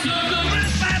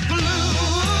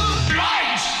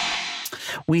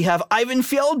 We have Ivan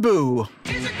Fjeldbu.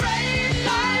 It's a great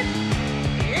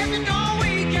life in the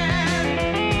Norwegian.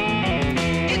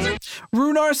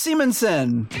 Runar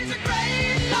Simonsen. It's a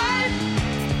great life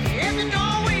in the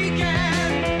Norwegian.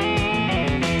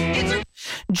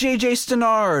 JJ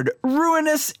Stenard,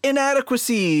 Ruinous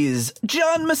Inadequacies,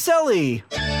 John Maselli.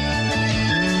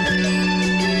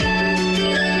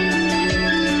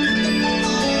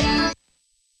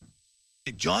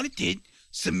 Jonathan,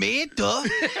 Samantha,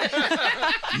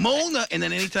 Mona, and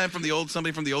then anytime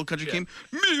somebody from the old country came,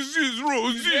 Mrs.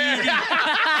 Rosie.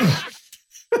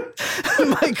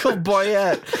 Michael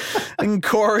Boyette and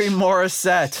Corey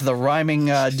Morissette, the rhyming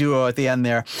duo at the end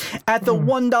there. At the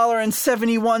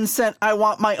 $1.71 I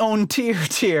want my own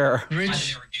tier.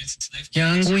 Rich,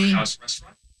 young, we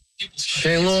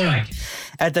Shaylor.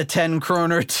 At the 10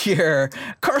 kroner tier,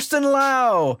 Karsten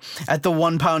Lau. At the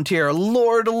 £1 tier,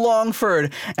 Lord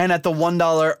Longford. And at the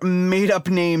 $1 made-up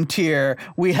name tier,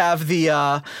 we have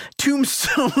the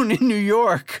Tombstone in New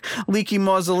York, Leaky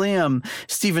Mausoleum,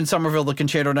 Stephen Somerville, the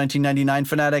Concerto 1999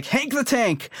 fanatic, Hank the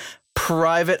Tank,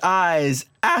 Private Eyes,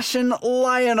 Ashen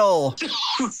Lionel,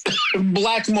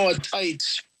 Blackmore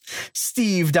Tights,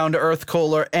 Steve Down to Earth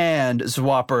Kohler, and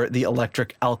Zwapper, the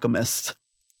Electric Alchemist.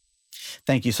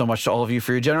 Thank you so much to all of you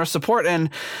for your generous support. And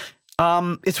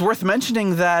it's worth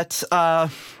mentioning that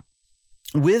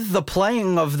with the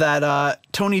playing of that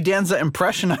Tony Danza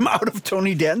impression, I'm out of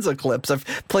Tony Danza clips. I've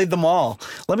played them all.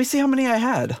 Let me see how many I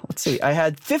had. Let's see. I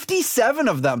had 57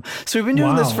 of them. So we've been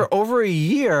doing this for over a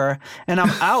year, and I'm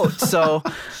out. So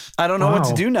I don't know what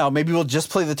to do now. Maybe we'll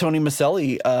just play the Tony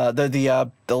Maselli,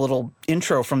 the little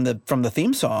intro from the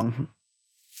theme song.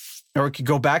 Or we could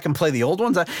go back and play the old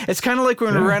ones. It's kind of like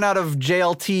when we ran out of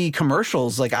JLT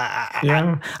commercials. Like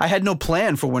I had no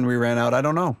plan for when we ran out. I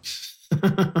don't know.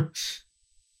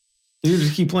 You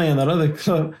just keep playing that other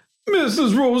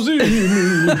Mrs. Rosie. I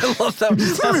love that.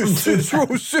 Mrs.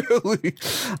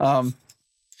 Rosilli.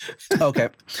 Okay.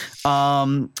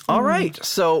 All right.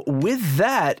 So with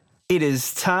that, it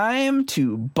is time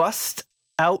to bust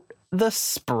out the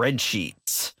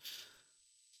spreadsheet.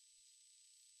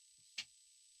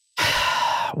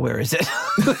 Where is it?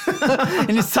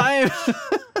 And it's time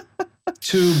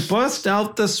to bust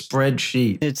out the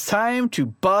spreadsheet. It's time to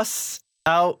bust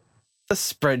out the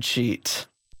spreadsheet.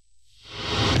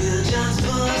 We're just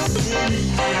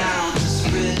busting out the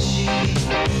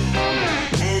spreadsheet,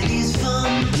 and he's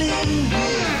fumbling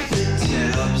with the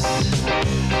tabs.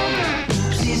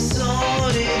 Oops, he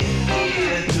sorted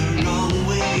it the wrong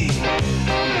way.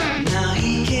 Now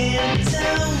he can't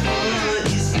tell what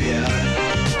is bad.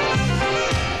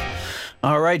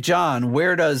 All right, John,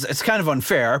 it's kind of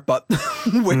unfair, but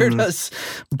where does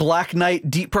Black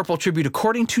Knight Deep Purple Tribute,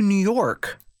 according to New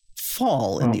York,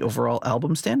 fall in the overall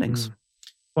album standings?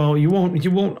 Well, you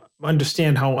won't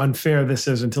understand how unfair this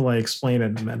is until I explain it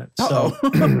in a minute. So,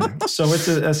 so it's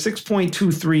a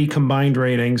 6.23 combined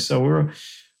rating. So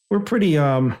we're pretty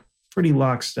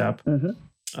lockstep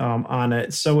on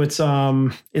it. So it's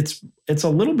a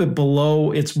little bit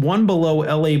below. It's one below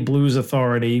LA Blues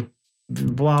Authority.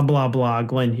 Blah blah blah.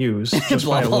 Glenn Hughes. Just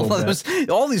by a little bit.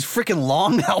 All these freaking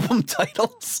long album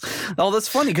titles. Oh, that's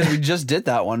funny because we just did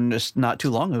that one just not too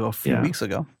long ago, a few weeks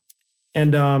ago.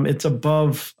 And it's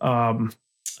above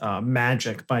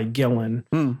Magic by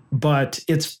Gillan, but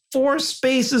it's 4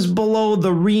 spaces below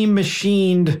the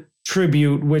Remachined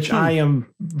Tribute, which I am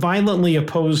violently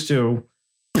opposed to.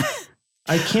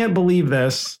 I can't believe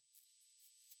this.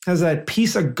 Has that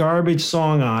piece of garbage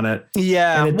song on it.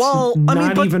 Yeah, and it's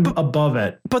not even above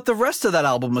it. But the rest of that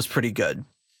album was pretty good.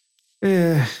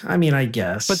 I mean, I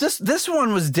guess. But this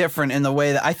one was different in the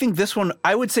way that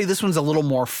I would say this one's a little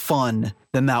more fun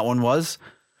than that one was.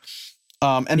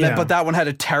 But that one had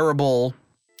a terrible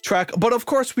track. But of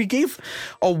course, we gave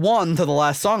a 1 to the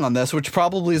last song on this, which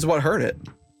probably is what hurt it.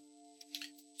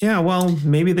 Yeah, well,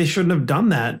 maybe they shouldn't have done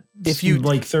that. If you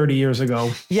like 30 years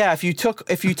ago. Yeah, if you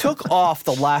took off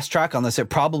the last track on this, it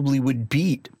probably would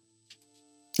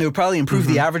probably improve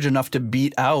the average enough to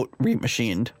beat out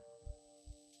Remachined.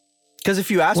 Because if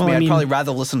you ask me, I'd probably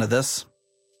rather listen to this.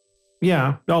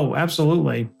 Yeah. Oh,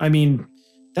 absolutely. I mean,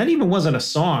 that even wasn't a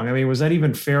song. I mean, was that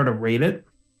even fair to rate it?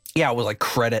 Yeah, it was like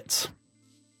credits.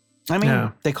 I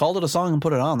mean, they called it a song and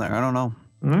put it on there. I don't know.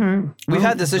 All right. We've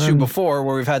had this issue before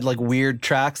where we've had like weird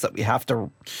tracks that we have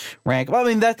to rank. Well,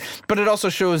 I mean but it also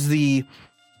shows the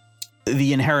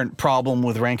inherent problem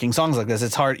with ranking songs like this.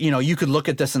 It's hard, you could look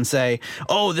at this and say,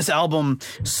 oh, this album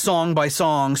song by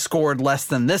song scored less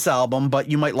than this album, but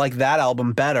you might like that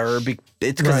album better.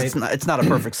 It's because it's not a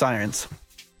perfect science.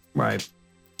 Right.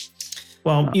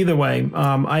 Well, either way,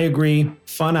 I agree.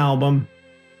 Fun album.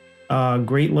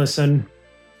 Great listen.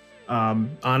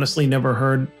 Honestly, never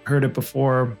heard it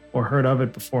before or heard of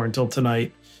it before until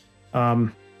tonight.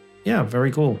 Yeah,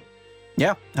 very cool.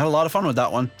 Yeah, had a lot of fun with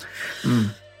that one.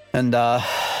 And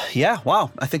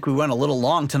wow, I think we went a little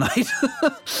long tonight.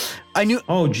 I knew.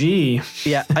 Oh, gee.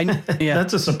 Yeah, yeah.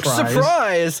 That's a surprise.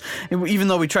 Surprise! Even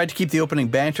though we tried to keep the opening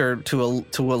banter to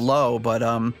a low, but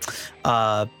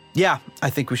yeah, I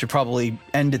think we should probably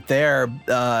end it there.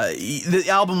 The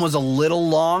album was a little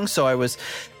long, so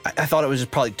I thought it was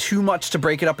just probably too much to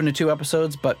break it up into 2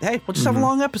 episodes, but hey, we'll just have a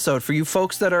long episode for you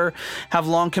folks that have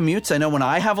long commutes. I know when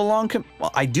I have a long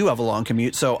I do have a long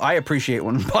commute, so I appreciate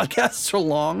when podcasts are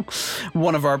long.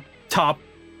 One of our top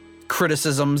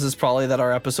criticisms is probably that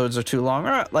our episodes are too long.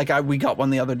 We got one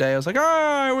the other day. I was like,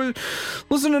 I was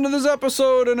listening to this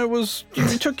episode and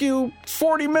it took you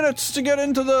 40 minutes to get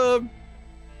into the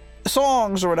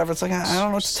songs or whatever. It's like, I don't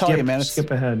know what to tell you, man.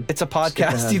 Skip ahead. It's a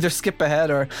podcast. Either skip ahead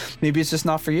or maybe it's just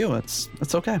not for you. It's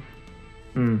okay.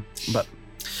 But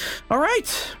all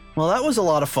right. Well, that was a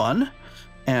lot of fun.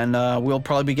 And we'll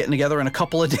probably be getting together in a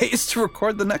couple of days to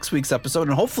record the next week's episode,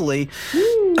 and hopefully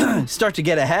start to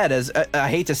get ahead. As I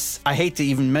hate to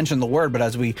even mention the word, but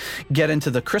as we get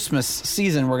into the Christmas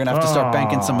season, we're gonna have to start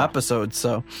banking some episodes.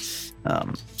 So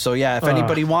yeah, if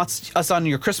anybody wants us on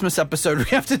your Christmas episode, we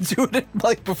have to do it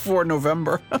like before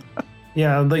November.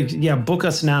 Book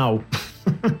us now.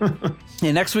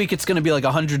 Yeah, next week it's gonna be like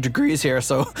 100 degrees here,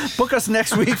 so book us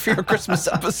next week for your Christmas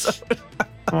episode.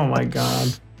 Oh my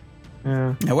God.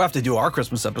 Yeah, we'll have to do our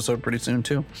Christmas episode pretty soon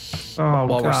too. Oh,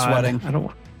 while we're sweating. I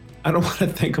don't want to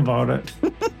think about it.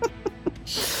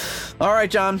 All right,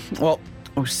 John. Well,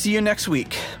 we'll see you next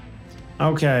week.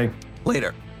 Okay.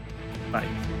 Later. Bye.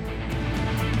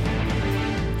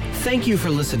 Thank you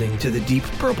for listening to the Deep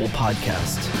Purple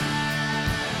podcast.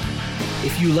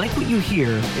 If you like what you hear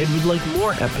and would like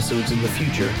more episodes in the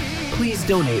future, please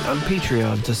donate on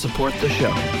Patreon to support the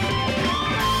show.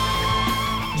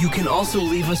 You can also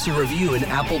leave us a review in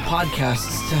Apple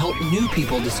Podcasts to help new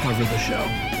people discover the show.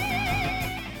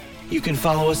 You can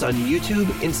follow us on YouTube,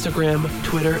 Instagram,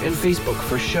 Twitter, and Facebook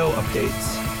for show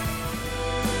updates.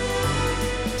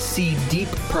 See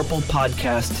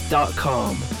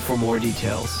deeppurplepodcast.com for more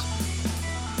details.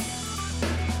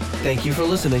 Thank you for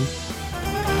listening.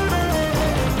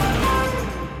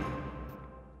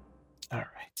 All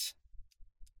right.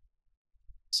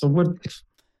 So what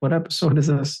episode is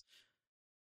this?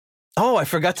 Oh, I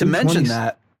forgot to mention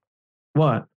that.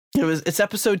 What? It's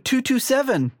episode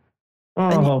 227.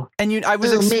 Oh, I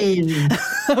was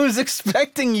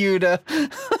expecting you to.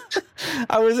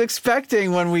 I was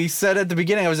expecting when we said at the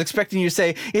beginning. I was expecting you to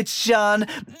say it's John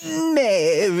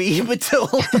Mary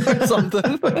Matilda or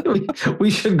something.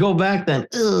 we should go back then.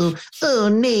 Oh,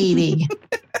 needy.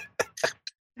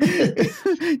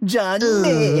 John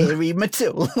Mary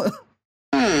Matilda.